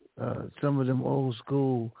some of them old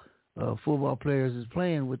school football players is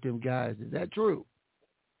playing with them guys. Is that true?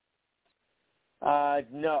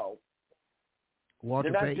 No. Walter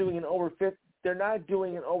They're not Payton? doing an over 50. They're not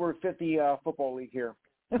doing an over 50 football league here.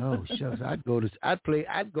 Oh shucks! I'd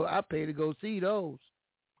pay to go see those.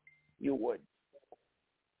 You would.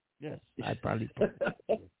 Yes, I'd probably play.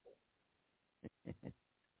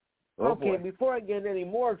 Okay, before I get any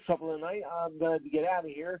more trouble tonight, I'm going to get out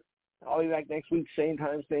of here. I'll be back next week, same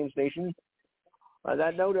time, same station. On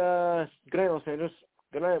that note, good night, Los Angeles.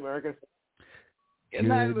 Good night, America. Good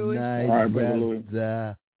night, Louis. All right, Brother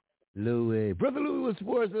Louis. Brother Louis with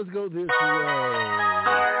sports. Let's go this way.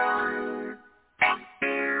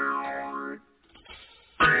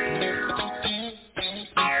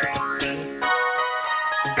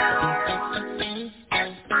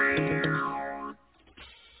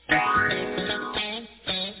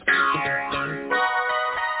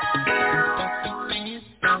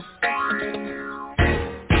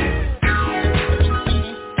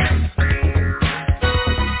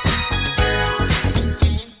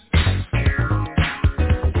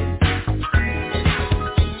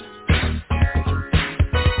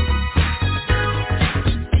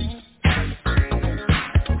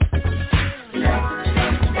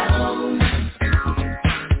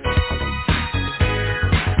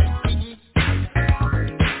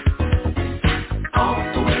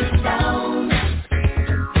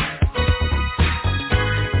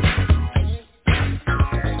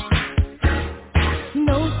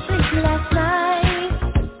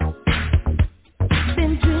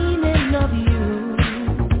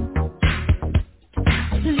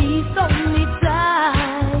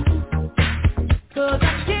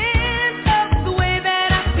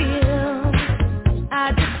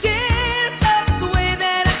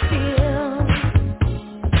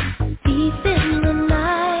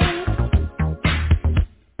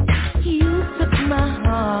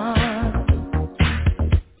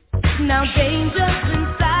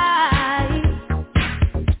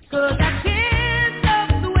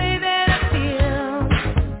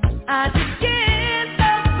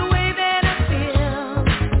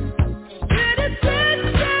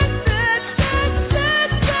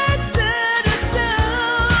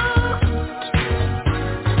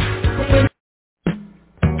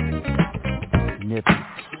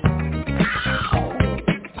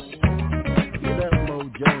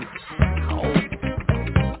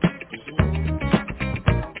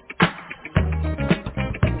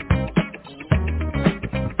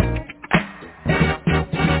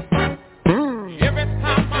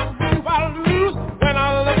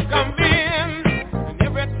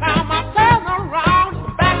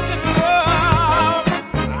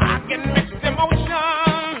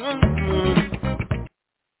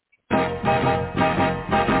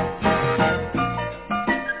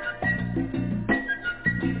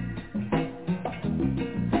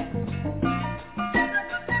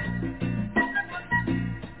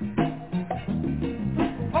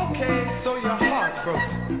 your heart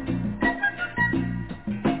broken.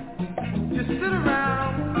 You sit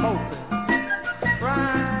around hoping,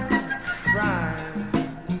 crying.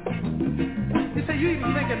 You say you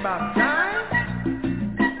even thinking about dying?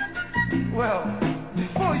 Well,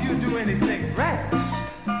 before you do anything rash,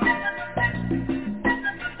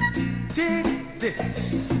 dig this.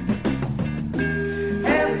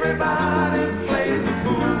 Everybody plays the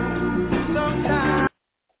fool sometimes.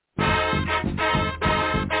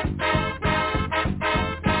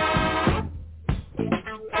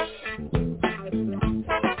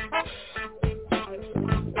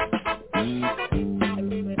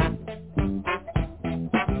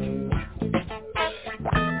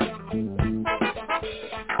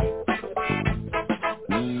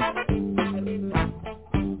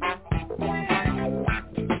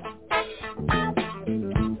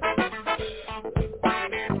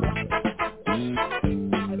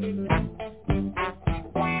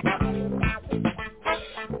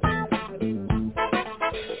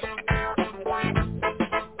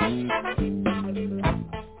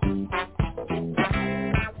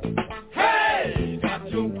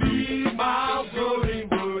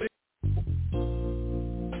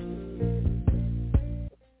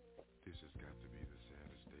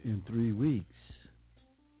 In 3 weeks,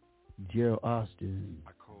 Gerald Austin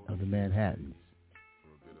of the Manhattans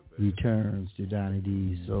returns to Donny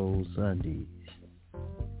D's Soul Sundays.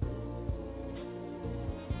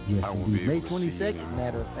 Yes, indeed. May 22nd,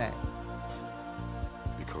 matter of fact.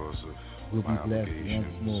 Because of we'll be my blessed obligations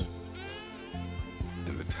once more.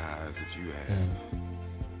 and the ties that you have.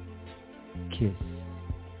 Kiss.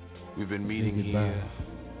 We've been meeting here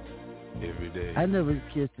every day. I never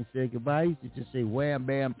kissed and said goodbye. I used to just say wham,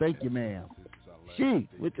 bam, thank you, ma'am. She,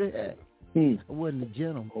 what the heck? I wasn't a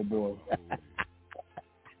gentleman. Oh, boy.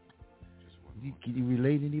 Can you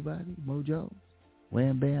relate anybody, Mojo?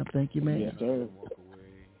 Wham, bam, thank you, ma'am. Yes, sir.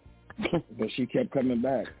 But she kept coming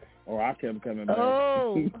back, or I kept coming back.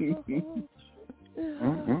 Oh.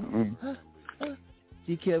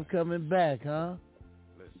 She kept coming back, huh?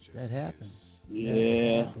 That happens.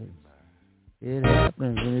 Yeah. It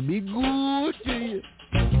happens, and it be good to you.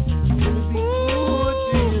 It'll be good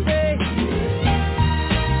to you, baby.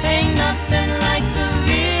 Ain't nothing like the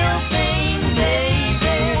real thing,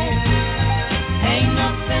 baby. Ain't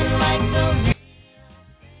nothing like the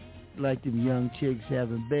Like them young chicks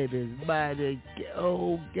having babies by the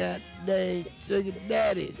old goddamn sugar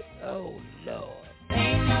daddies. Oh, Lord.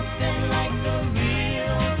 Ain't nothing like the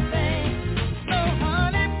real thing. So,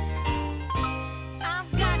 honey,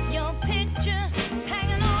 I've got your picture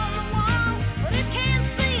hanging on the wall, but it can't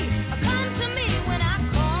see or come to me when I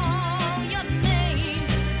call your name.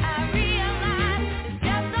 I realize it's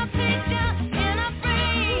just a picture in a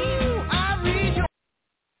frame. I read your...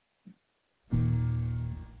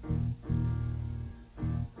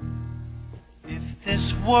 If this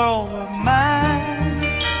world were mine,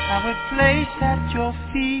 I would place at your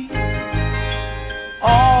feet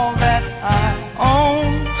all that I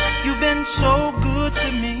own. You've been so good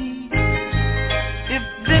to me. If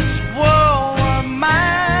this world were mine,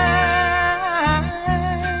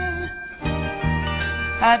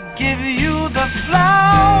 I'd give you the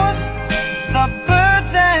flowers, the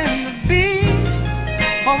birds and the bees,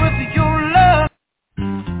 for with your love.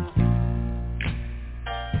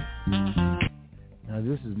 Now,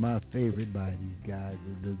 this is my favorite by these guys,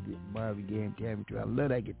 the Marvin Gaye and Tammy Terrell. I love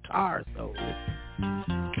that guitar solo.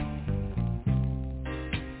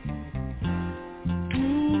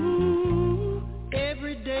 Ooh,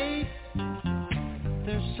 every day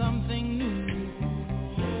there's something new,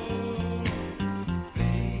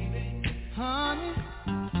 baby, honey,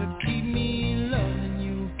 to keep me loving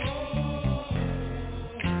you.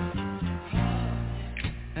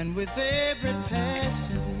 And with every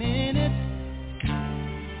passing minute,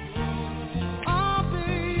 oh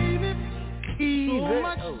baby, so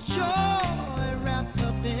much joy wrapped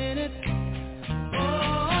up in it.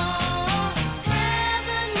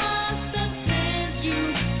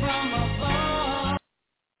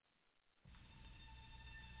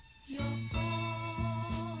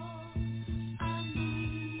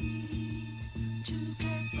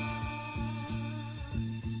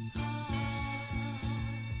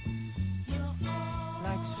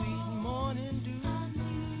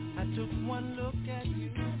 One look at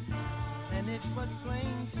you, and it was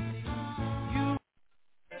plain to see you.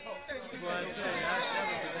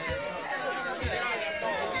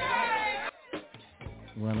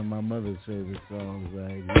 One of my mother's favorite songs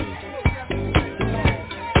right here.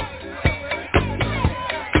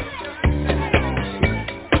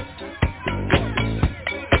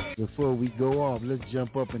 Before we go off, let's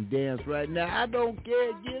jump up and dance right now. I don't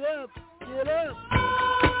care. Get up. Get up.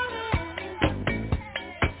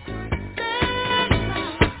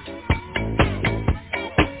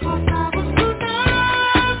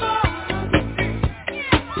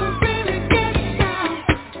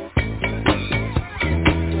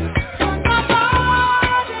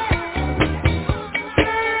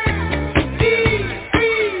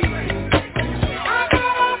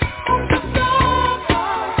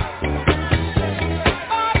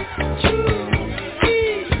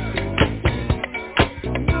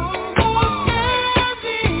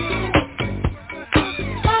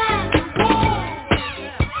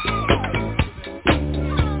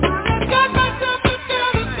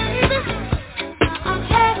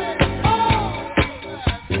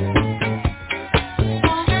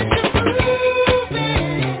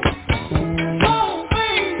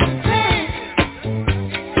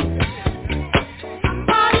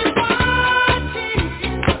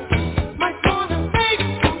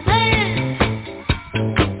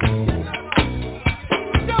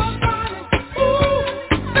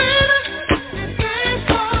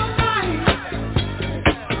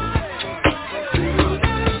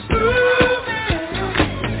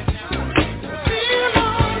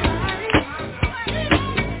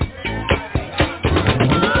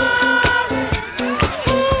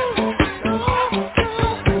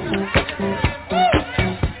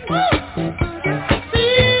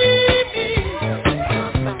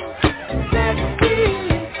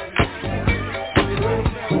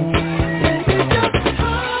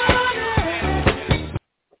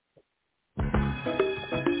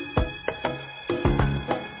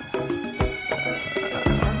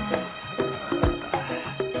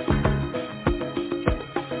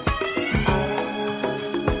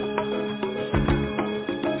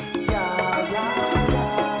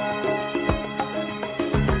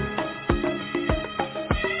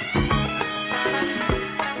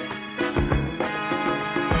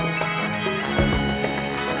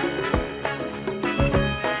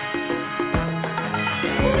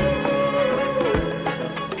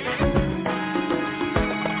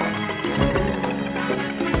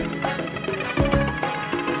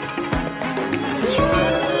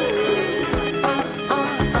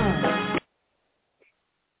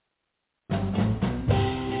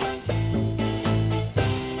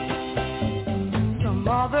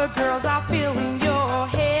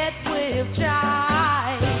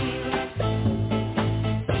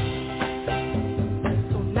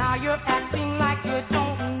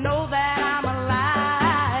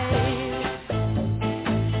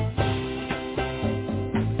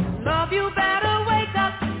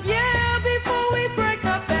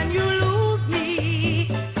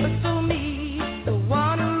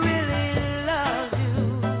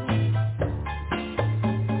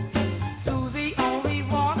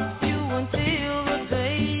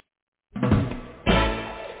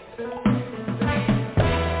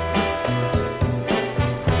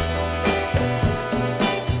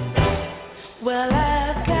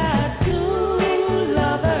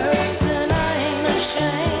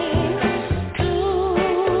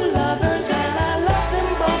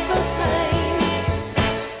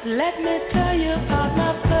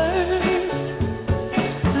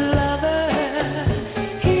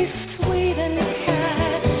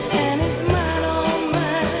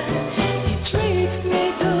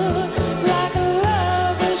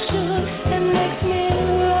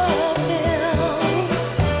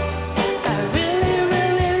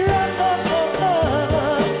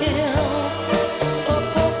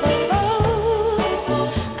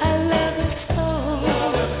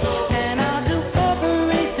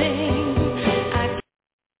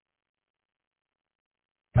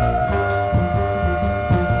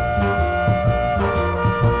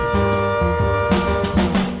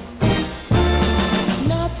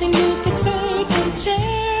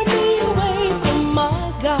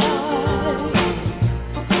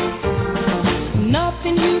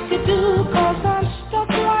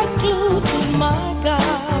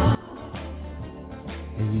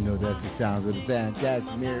 Sounds of the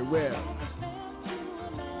fantastic Mary Wells.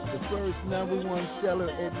 The first #1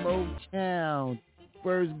 seller at Motown.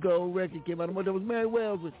 First gold record came out of Motown. That was Mary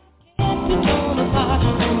Wells with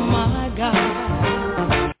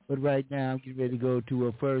But right now, I'm getting ready to go to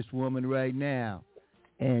a first woman right now.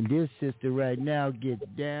 And this sister right now gets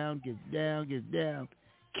down.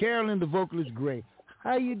 Carolyn, the vocalist, great.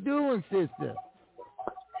 How you doing, sister?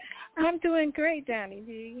 I'm doing great, Donny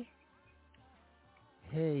D.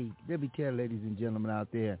 Hey, let me tell ladies and gentlemen out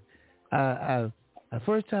there, the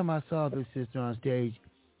first time I saw this sister on stage,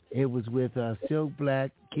 it was with Silk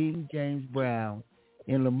Black, King James Brown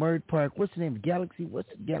in Leimert Park. What's the name? Galaxy? What's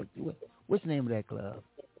the name of that club?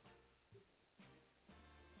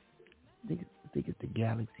 I think it's the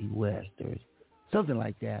Galaxy West or something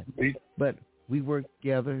like that. But we worked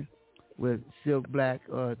together with Silk Black,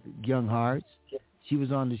 Young Hearts. She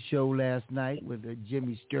was on the show last night with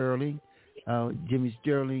Jimmy Sterling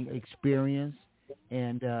Experience.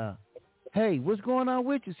 And, hey, what's going on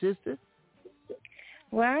with you, sister?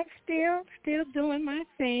 Well, I'm still doing my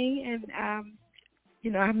thing. And,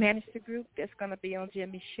 I manage the group that's going to be on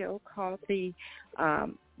Jimmy's show called the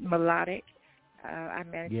Melodic. I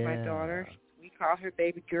manage my daughter. We call her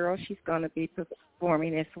Baby Girl. She's going to be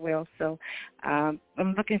performing as well. So I'm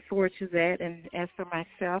looking forward to that. And as for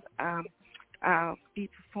myself, I'll be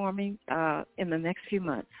performing in the next few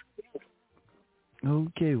months.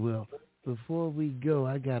 Okay, well, before we go,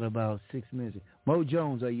 I got about 6 minutes. Mo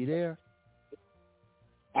Jones, are you there?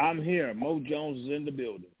 I'm here. Mo Jones is in the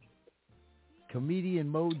building. Comedian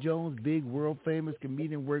Mo Jones, big world famous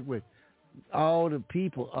comedian, worked with all the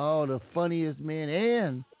people, all the funniest men,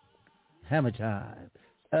 and Hammer Time.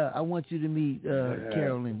 I want you to meet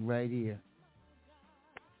Carolyn right here.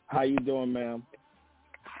 How you doing, ma'am?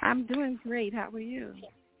 I'm doing great. How are you?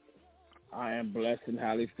 I am blessed and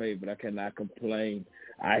highly favored. I cannot complain.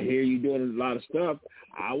 I hear you doing a lot of stuff.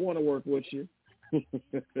 I want to work with you.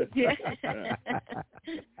 Yeah.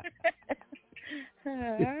 All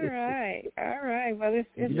right. Well, it's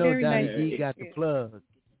very Donnie nice. D got the plug.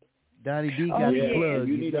 Donnie D got the plug.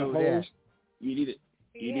 You need a host. That. You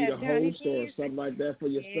need a host or something like that for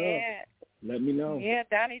your stuff. Let me know. Yeah,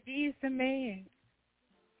 Donnie D is the man.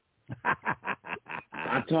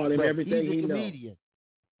 I taught him everything he knows.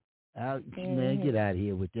 Man, get out of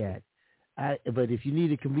here with that. But if you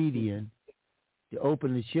need a comedian to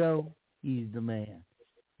open the show, he's the man.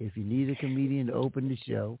 If you need a comedian to open the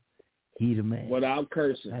show, he's the man. Without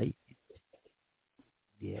cursing.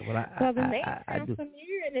 The name sounds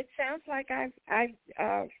familiar, and it sounds like I've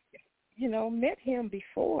met him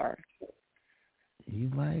before. You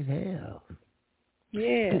might have.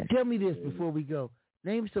 Yeah. Tell me this before we go.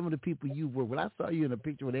 Name some of the people you work with. I saw you in a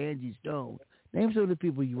picture with Angie Stone. Name some of the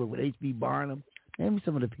people you work with. H.B. Barnum. Name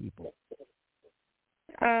some of the people.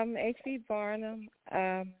 H.B. Barnum,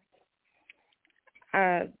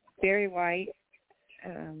 Barry White,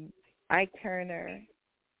 Ike Turner,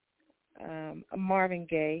 Marvin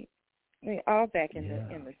Gaye. I mean, all back in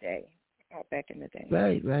the day. All back in the day.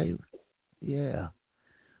 Right. Yeah.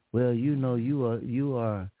 Well, you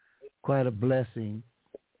are quite a blessing.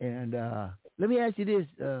 And let me ask you this: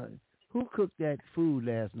 who cooked that food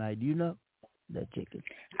last night? Do you know that chicken?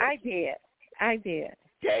 I did.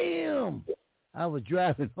 Damn! I was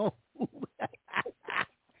driving home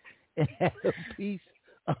and had a piece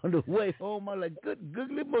on the way home. I was like, good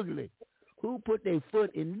googly boogly. Who put their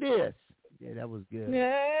foot in this? Yeah, that was good.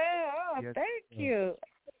 Thank you.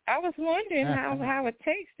 I was wondering how it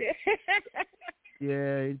tasted.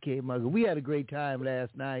 Yeah, it came out good. We had a great time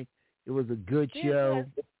last night. It was a good show.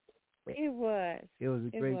 It was. It was a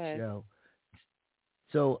great show.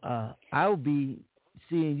 So I'll be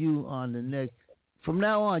seeing you on the next. From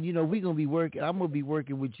now on, we're gonna be working. I'm gonna be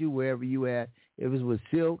working with you wherever you at. If it's with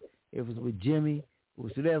Silk, if it's with Jimmy,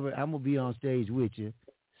 whatever, I'm gonna be on stage with you.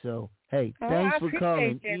 So hey, thanks for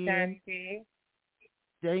calling in.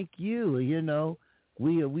 Thank you.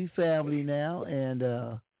 We family now, and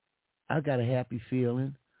I got a happy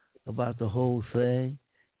feeling about the whole thing.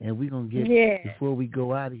 And we're gonna get before we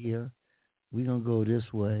go out of here, we're gonna go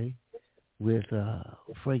this way with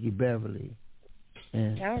Frankie Beverly.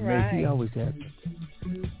 And he always happy.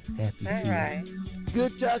 Happy. All right.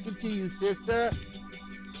 Good talking to you, sister.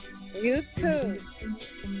 You too.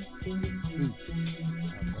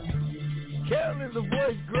 Carolyn, the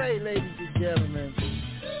voice great, ladies and gentlemen.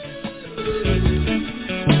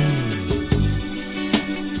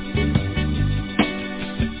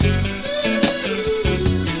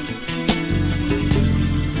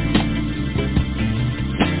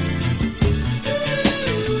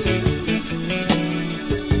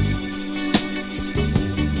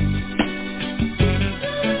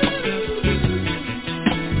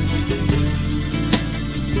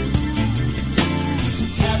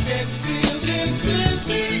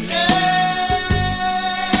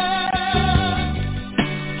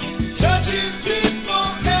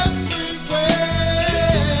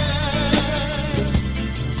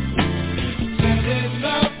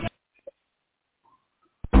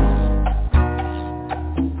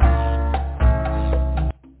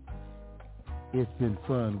 It's been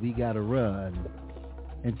fun. We got to run.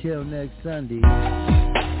 Until next Sunday.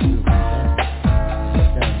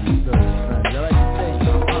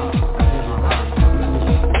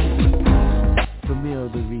 Camille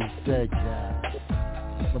the researcher.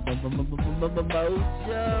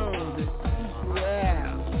 Mojo.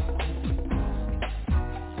 Yeah.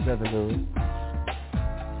 Brother Louis.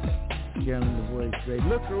 Carolyn the Voice Straight.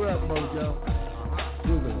 Look her up, Mojo.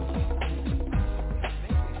 Google it.